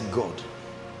and I said, God,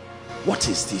 what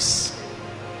is this?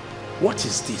 What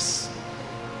is this?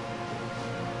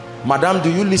 Madam,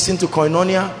 do you listen to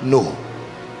Koinonia? No.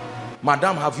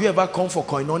 Madam, have you ever come for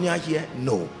Koinonia here?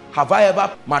 No.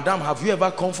 Madam, have you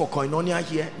ever come for Koinonia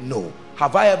here? No.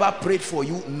 Have I ever prayed for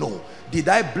you? No. Did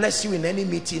I bless you in any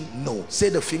meeting? No. Say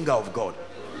the finger of God.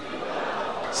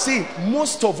 See,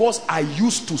 most of us are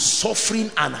used to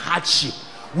suffering and hardship.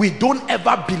 We don't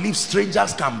ever believe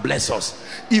strangers can bless us.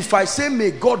 If I say,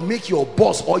 may God make your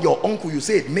boss or your uncle, you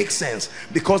say it makes sense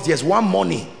because there's one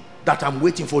money that I'm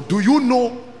waiting for. Do you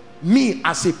know me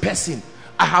as a person?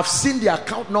 I have seen the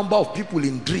account number of people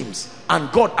in dreams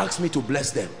and God asked me to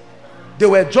bless them. They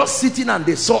were just sitting and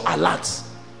they saw alerts.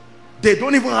 They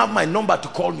don't even have my number to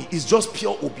call me. It's just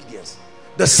pure obedience.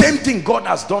 The same thing God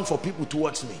has done for people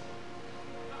towards me.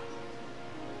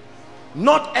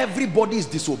 Not everybody is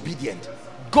disobedient.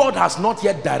 God has not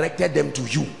yet directed them to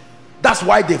you. That's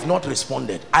why they've not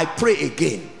responded. I pray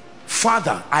again.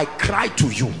 Father, I cry to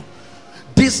you.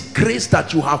 This grace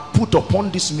that you have put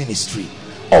upon this ministry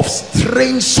of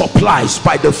strange supplies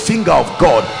by the finger of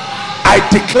God, I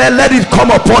declare, let it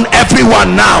come upon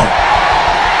everyone now.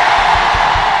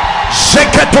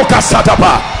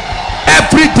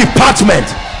 Every department,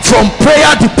 from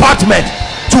prayer department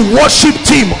to worship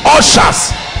team,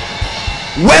 ushers,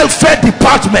 welfare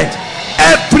department,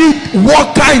 every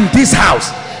worker in this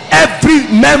house, every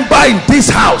member in this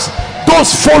house,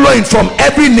 those following from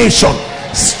every nation,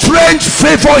 strange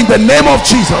favor in the name of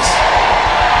Jesus.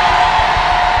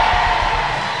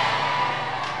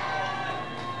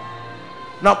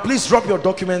 Now please drop your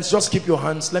documents, just keep your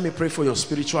hands. Let me pray for your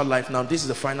spiritual life. Now this is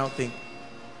the final thing.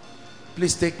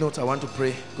 Please take note. I want to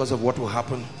pray because of what will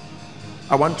happen.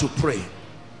 I want to pray.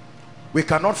 We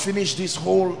cannot finish this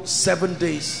whole 7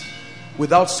 days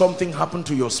without something happening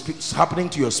to your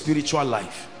spiritual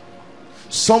life.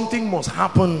 Something must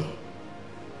happen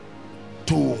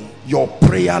to your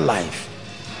prayer life.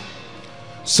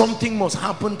 Something must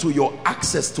happen to your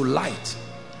access to light.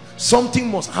 Something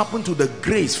must happen to the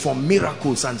grace for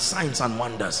miracles and signs and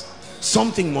wonders.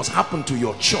 Something must happen to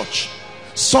your church.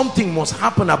 Something must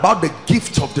happen about the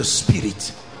gift of the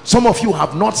Spirit. Some of you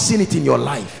have not seen it in your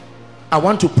life. I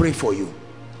want to pray for you.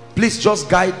 Please just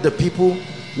guide the people,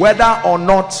 whether or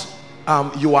not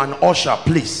you are an usher,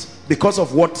 please, because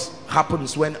of what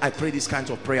happens when I pray these kinds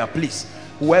of prayer. Please,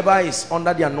 whoever is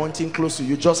under the anointing close to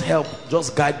you, just help,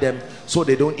 just guide them so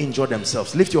they don't injure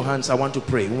themselves. Lift your hands. I want to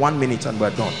pray. 1 minute and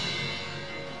we're done.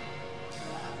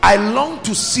 I long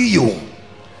to see you,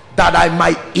 that I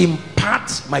might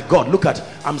impart. My God, look at,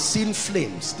 I'm seeing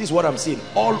flames. This is what I'm seeing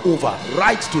all over,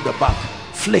 right to the back.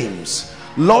 Flames.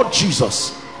 Lord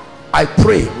Jesus, I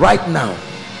pray right now,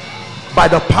 by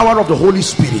the power of the Holy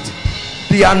Spirit,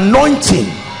 the anointing,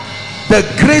 the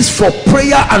grace for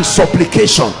prayer and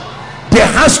supplication. There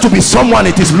has to be someone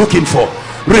it is looking for.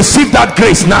 Receive that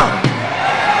grace now.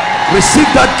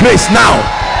 Receive that grace now.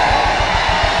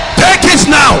 Take it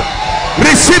now.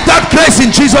 Receive that grace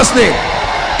in Jesus' name.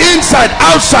 Inside,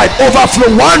 outside,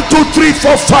 overflow. 1, 2, 3,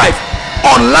 4, 5.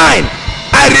 Online,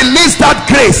 I release that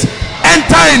grace.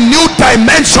 Enter a new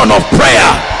dimension of prayer,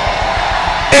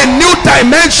 a new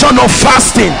dimension of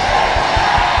fasting,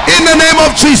 in the name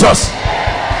of Jesus.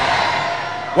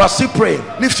 We're still praying.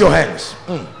 Lift your hands.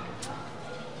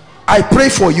 I pray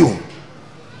for you.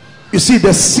 You see,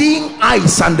 the seeing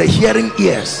eyes and the hearing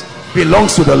ears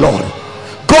belongs to the Lord.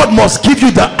 God must give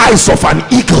you the eyes of an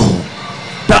eagle,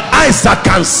 the eyes that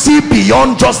can see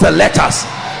beyond just the letters.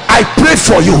 I pray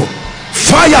for you.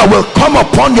 Fire will come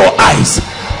upon your eyes.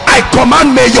 I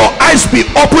command, may your eyes be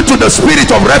open to the spirit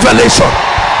of revelation,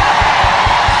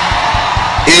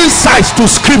 insights to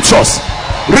scriptures.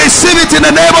 Receive it in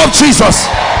the name of Jesus.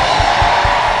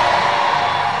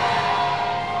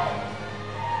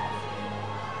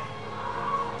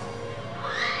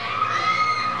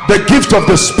 The gift of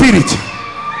the Spirit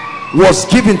was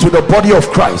given to the body of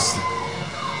Christ.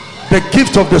 The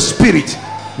gift of the Spirit,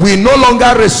 we no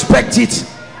longer respect it,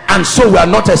 and so we are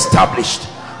not established.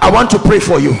 I want to pray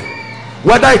for you,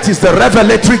 whether it is the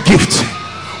revelatory gift,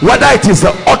 whether it is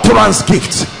the utterance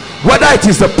gift, whether it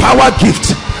is the power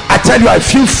gift. I tell you, I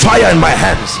feel fire in my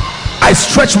hands. I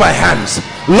stretch my hands.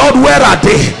 Lord, where are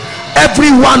they?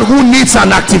 Everyone who needs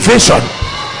an activation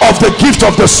of the gift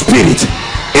of the Spirit,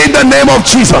 in the name of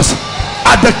Jesus,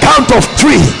 at the count of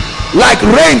 3, like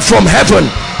rain from heaven,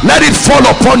 let it fall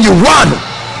upon you. 1,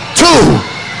 2,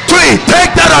 Victory,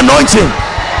 take that anointing.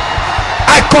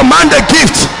 I command the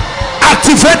gift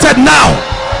activated now.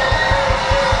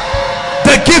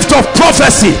 The gift of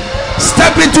prophecy,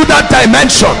 step into that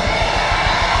dimension.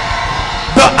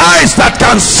 The eyes that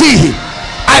can see,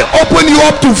 I open you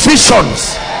up to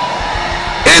visions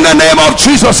in the name of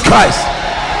Jesus Christ.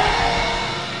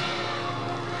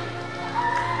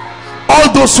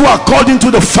 All those who are called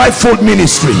into the fivefold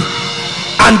ministry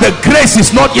and the grace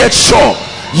is not yet sure,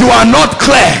 you are not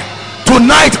clear,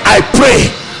 tonight I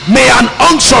pray, may an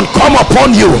unction come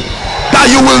upon you that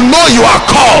you will know you are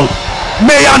called.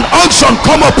 May an unction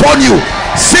come upon you.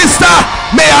 Sister,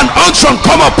 may an unction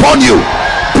come upon you.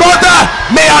 Brother,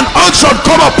 may an unction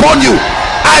come upon you.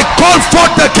 I call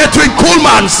forth the Catherine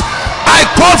Kuhlmans. I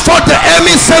call forth the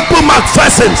Emmy Semple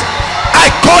McPhersons. I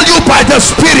call you by the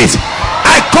Spirit.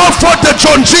 I call forth the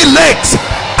John G. Lakes.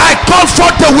 I call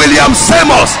forth the William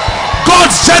Seymours,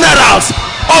 God's generals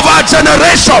of our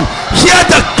generation. Hear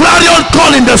the clarion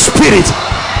call in the Spirit.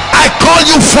 I call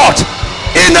you forth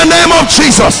in the name of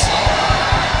Jesus.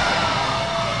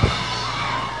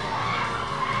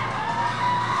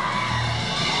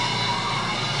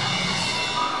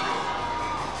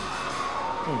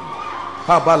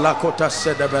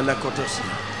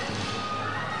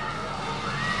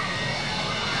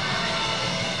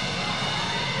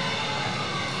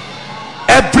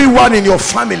 Everyone in your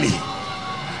family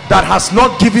that has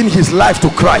not given his life to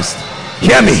Christ,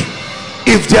 hear me.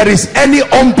 If there is any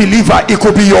unbeliever, it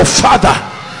could be your father,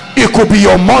 it could be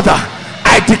your mother,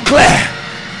 I declare,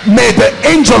 may the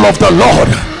angel of the Lord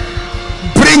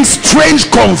bring strange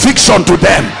conviction to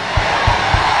them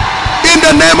in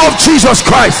the name of Jesus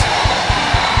Christ.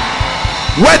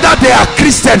 Whether they are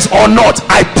Christians or not,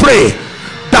 I pray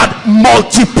that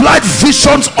multiplied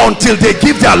visions until they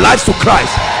give their lives to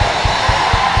Christ.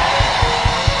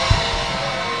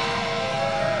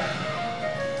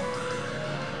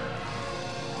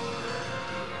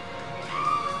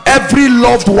 Every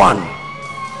loved one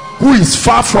who is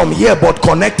far from here but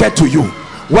connected to you,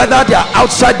 whether they are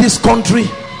outside this country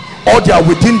or they are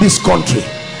within this country,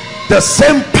 the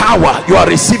same power you are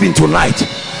receiving tonight,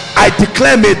 I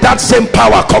declare, may that same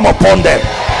power come upon them.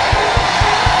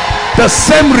 The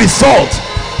same result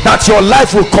that your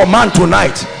life will command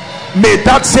tonight, may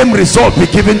that same result be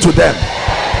given to them.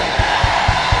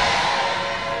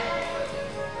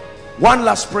 One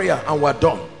last prayer and we're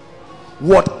done.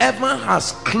 Whatever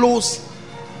has closed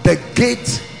the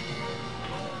gate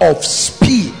of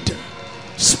speed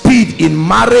in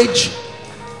marriage,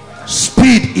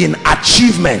 speed in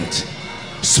achievement,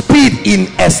 speed in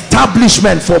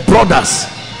establishment for brothers,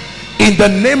 in the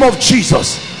name of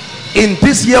Jesus, in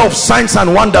this year of signs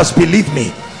and wonders, believe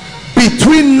me,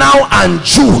 between now and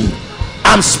June,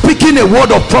 I'm speaking a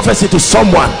word of prophecy to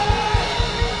someone.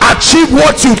 Achieve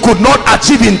what you could not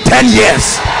achieve in 10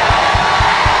 years.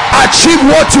 Achieve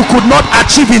what you could not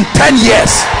achieve in 10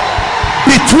 years.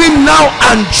 Between now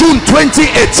and June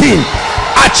 2018,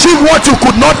 achieve what you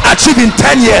could not achieve in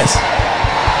 10 years.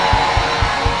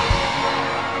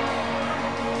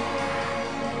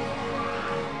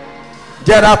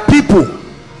 There are people,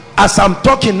 as I'm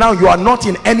talking now, you are not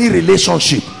in any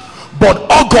relationship, but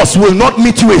August will not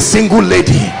meet you a single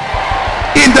lady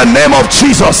in the name of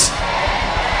Jesus.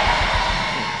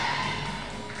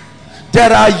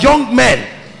 There are young men,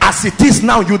 as it is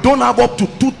now, you don't have up to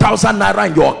 2,000 naira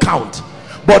in your account,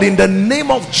 but in the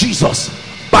name of Jesus,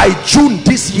 by June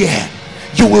this year,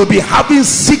 you will be having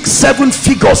 6-7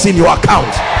 figures in your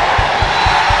account.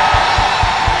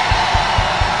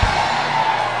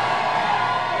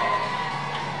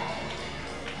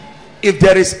 If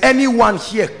there is anyone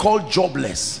here called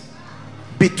jobless,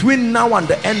 between now and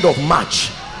the end of March,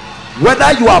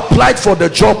 whether you applied for the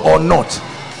job or not,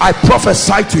 I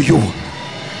prophesy to you,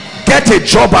 get a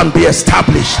job and be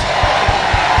established.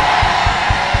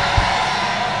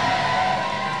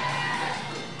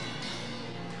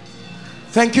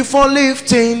 Thank you for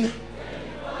lifting.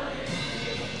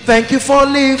 Thank you for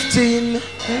lifting.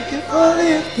 Thank you for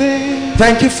lifting.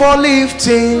 Thank you for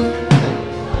lifting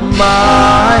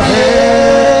my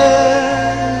head.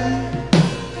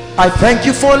 I thank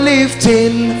you for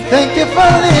lifting. Thank you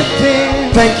for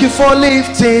lifting. Thank you for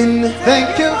lifting.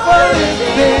 Thank you for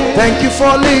lifting. Thank you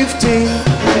for lifting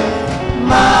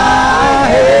my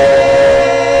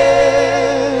head.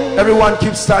 Everyone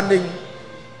keep standing.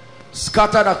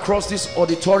 Scattered across this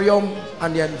auditorium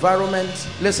and the environment.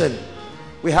 Listen,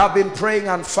 we have been praying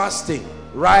and fasting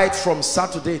right from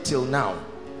Saturday till now.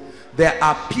 There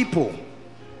are people,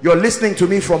 you're listening to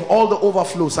me from all the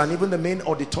overflows and even the main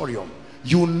auditorium.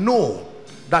 You know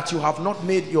that you have not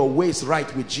made your ways right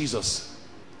with Jesus.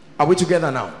 Are we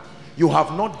together now? You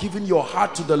have not given your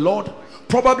heart to the Lord.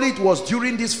 Probably it was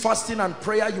during this fasting and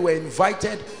prayer you were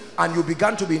invited and you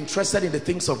began to be interested in the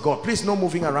things of God. Please, no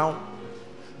moving around.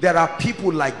 There are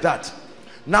people like that.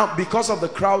 Now, because of the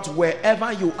crowds,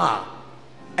 wherever you are,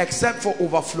 except for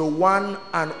overflow 1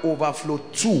 and overflow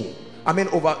 2, I mean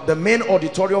over the main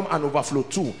auditorium and overflow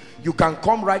 2, you can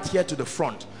come right here to the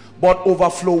front. But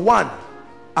overflow 1,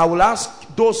 I will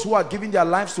ask those who are giving their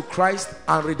lives to Christ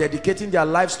and rededicating their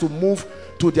lives to move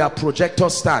to their projector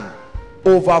stand.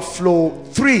 Overflow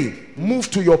 3,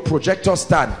 move to your projector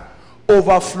stand.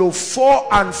 Overflow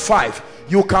 4 and 5,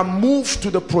 you can move to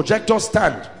the projector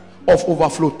stand of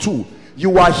overflow 2.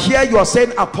 You are here, you are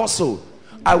saying, Apostle,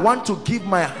 I want to give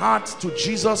my heart to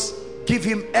Jesus, give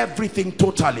him everything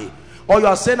totally. Or you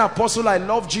are saying, Apostle, I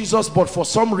love Jesus, but for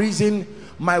some reason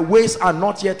my ways are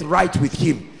not yet right with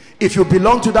him. If you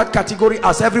belong to that category,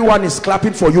 as everyone is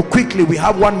clapping for you, quickly, we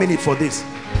have 1 minute for this.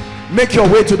 Make your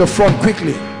way to the front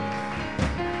quickly.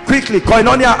 Quickly,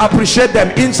 Koinonia, appreciate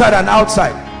them inside and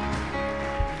outside.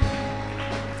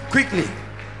 Quickly,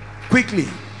 quickly.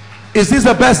 Is this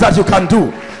the best that you can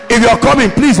do? If you're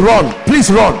coming, please run. Please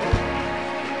run.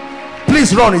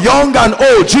 Please run. Young and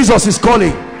old, Jesus is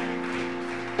calling.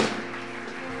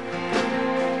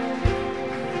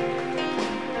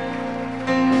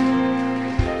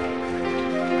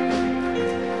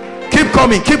 Keep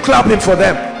coming. Keep clapping for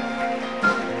them.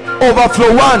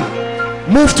 Overflow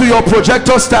 1, move to your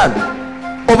projector stand.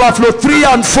 Overflow 3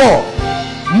 and 4,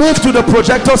 move to the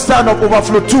projector stand of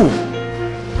overflow 2.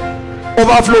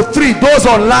 Overflow 3, those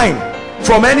online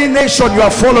from any nation you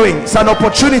are following, it's an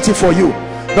opportunity for you.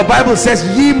 The Bible says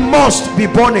ye must be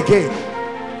born again.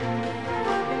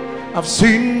 I've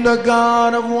seen the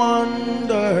God of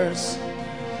wonders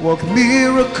work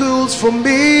miracles for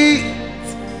me.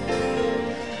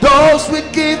 Those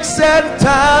with gifts and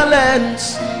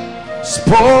talents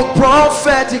spoke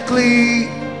prophetically.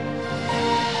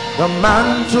 The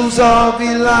mantles of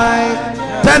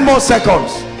Elijah. 10 more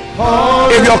seconds.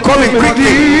 If you're coming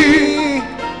quickly,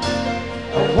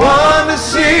 I want to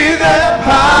see the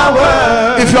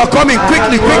power. If you're coming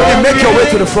quickly, make your way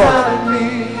to the front.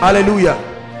 Hallelujah.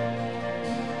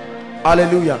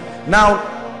 Hallelujah. Now,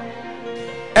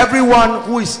 everyone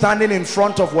who is standing in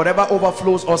front of whatever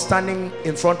overflows or standing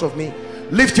in front of me,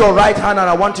 lift your right hand and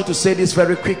I want you to say this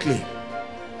very quickly.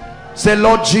 Say,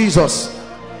 Lord Jesus,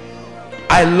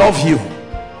 I love you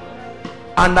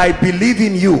and I believe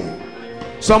in you.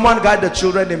 Someone guide the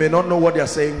children, they may not know what they are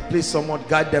saying. Please, someone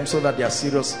guide them so that they are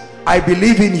serious. I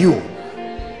believe in you,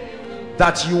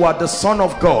 that you are the Son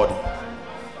of God.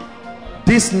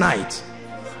 This night,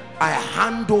 I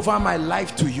hand over my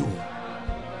life to you.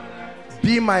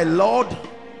 Be my Lord,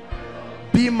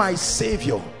 be my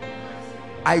Savior.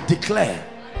 I declare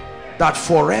that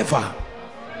forever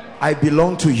I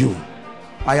belong to you.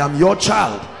 I am your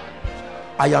child,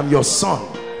 I am your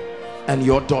son and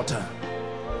your daughter.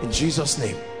 In Jesus'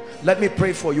 name, let me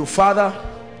pray for you. Father,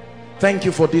 thank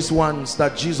you for these ones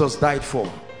that Jesus died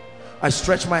for. I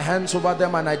stretch my hands over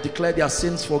them and I declare their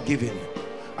sins forgiven.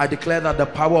 I declare that the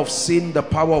power of sin, the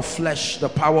power of flesh, the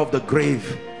power of the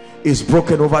grave is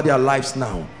broken over their lives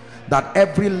now. That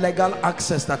every legal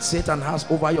access that Satan has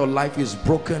over your life is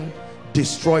broken,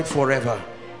 destroyed forever.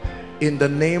 In the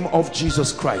name of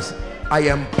Jesus Christ, I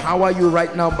empower you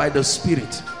right now by the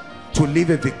Spirit to live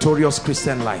a victorious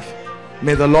Christian life.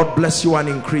 May the Lord bless you and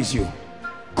increase you,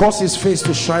 cause his face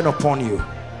to shine upon you,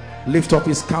 lift up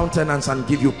his countenance and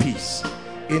give you peace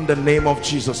in the name of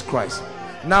Jesus Christ.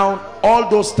 Now, all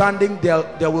those standing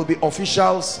there will be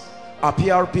officials. Our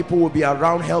PR people will be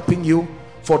around helping you.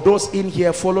 For those in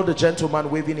here, follow the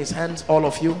gentleman waving his hands. All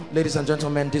of you, ladies and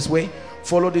gentlemen, this way.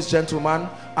 Follow this gentleman,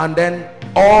 and then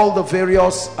all the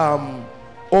various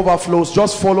overflows,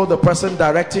 just follow the person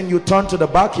directing you. Turn to the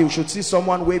back, you should see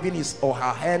someone waving his or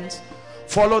her hands.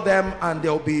 Follow them and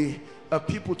there will be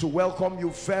people to welcome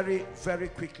you very, very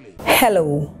quickly.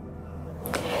 Hello.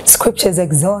 Scriptures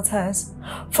exhort us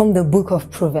from the book of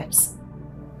Proverbs.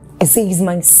 It says,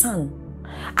 my son,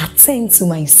 attend to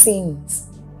my sayings,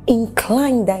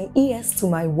 incline thy ears to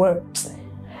my words,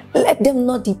 let them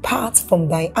not depart from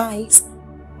thy eyes,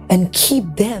 and keep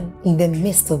them in the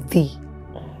midst of thee.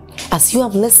 As you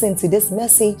have listened to this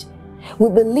message, we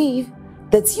believe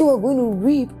that you are going to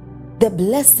reap the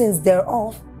blessings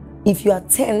thereof if you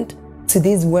attend to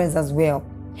these words as well.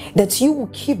 That you will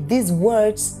keep these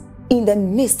words in the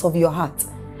midst of your heart.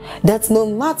 That no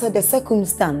matter the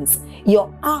circumstance,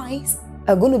 your eyes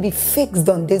are going to be fixed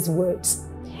on these words.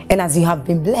 And as you have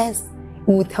been blessed,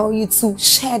 we will tell you to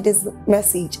share this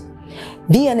message.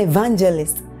 Be an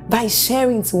evangelist by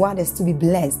sharing to others to be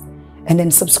blessed. And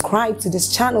then subscribe to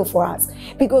this channel for us,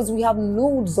 because we have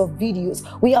loads of videos,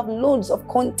 we have loads of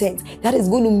content that is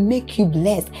going to make you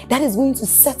blessed, that is going to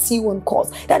set you on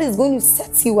course, that is going to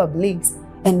set you ablaze.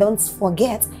 And don't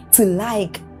forget to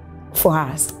like for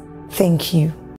us. Thank you.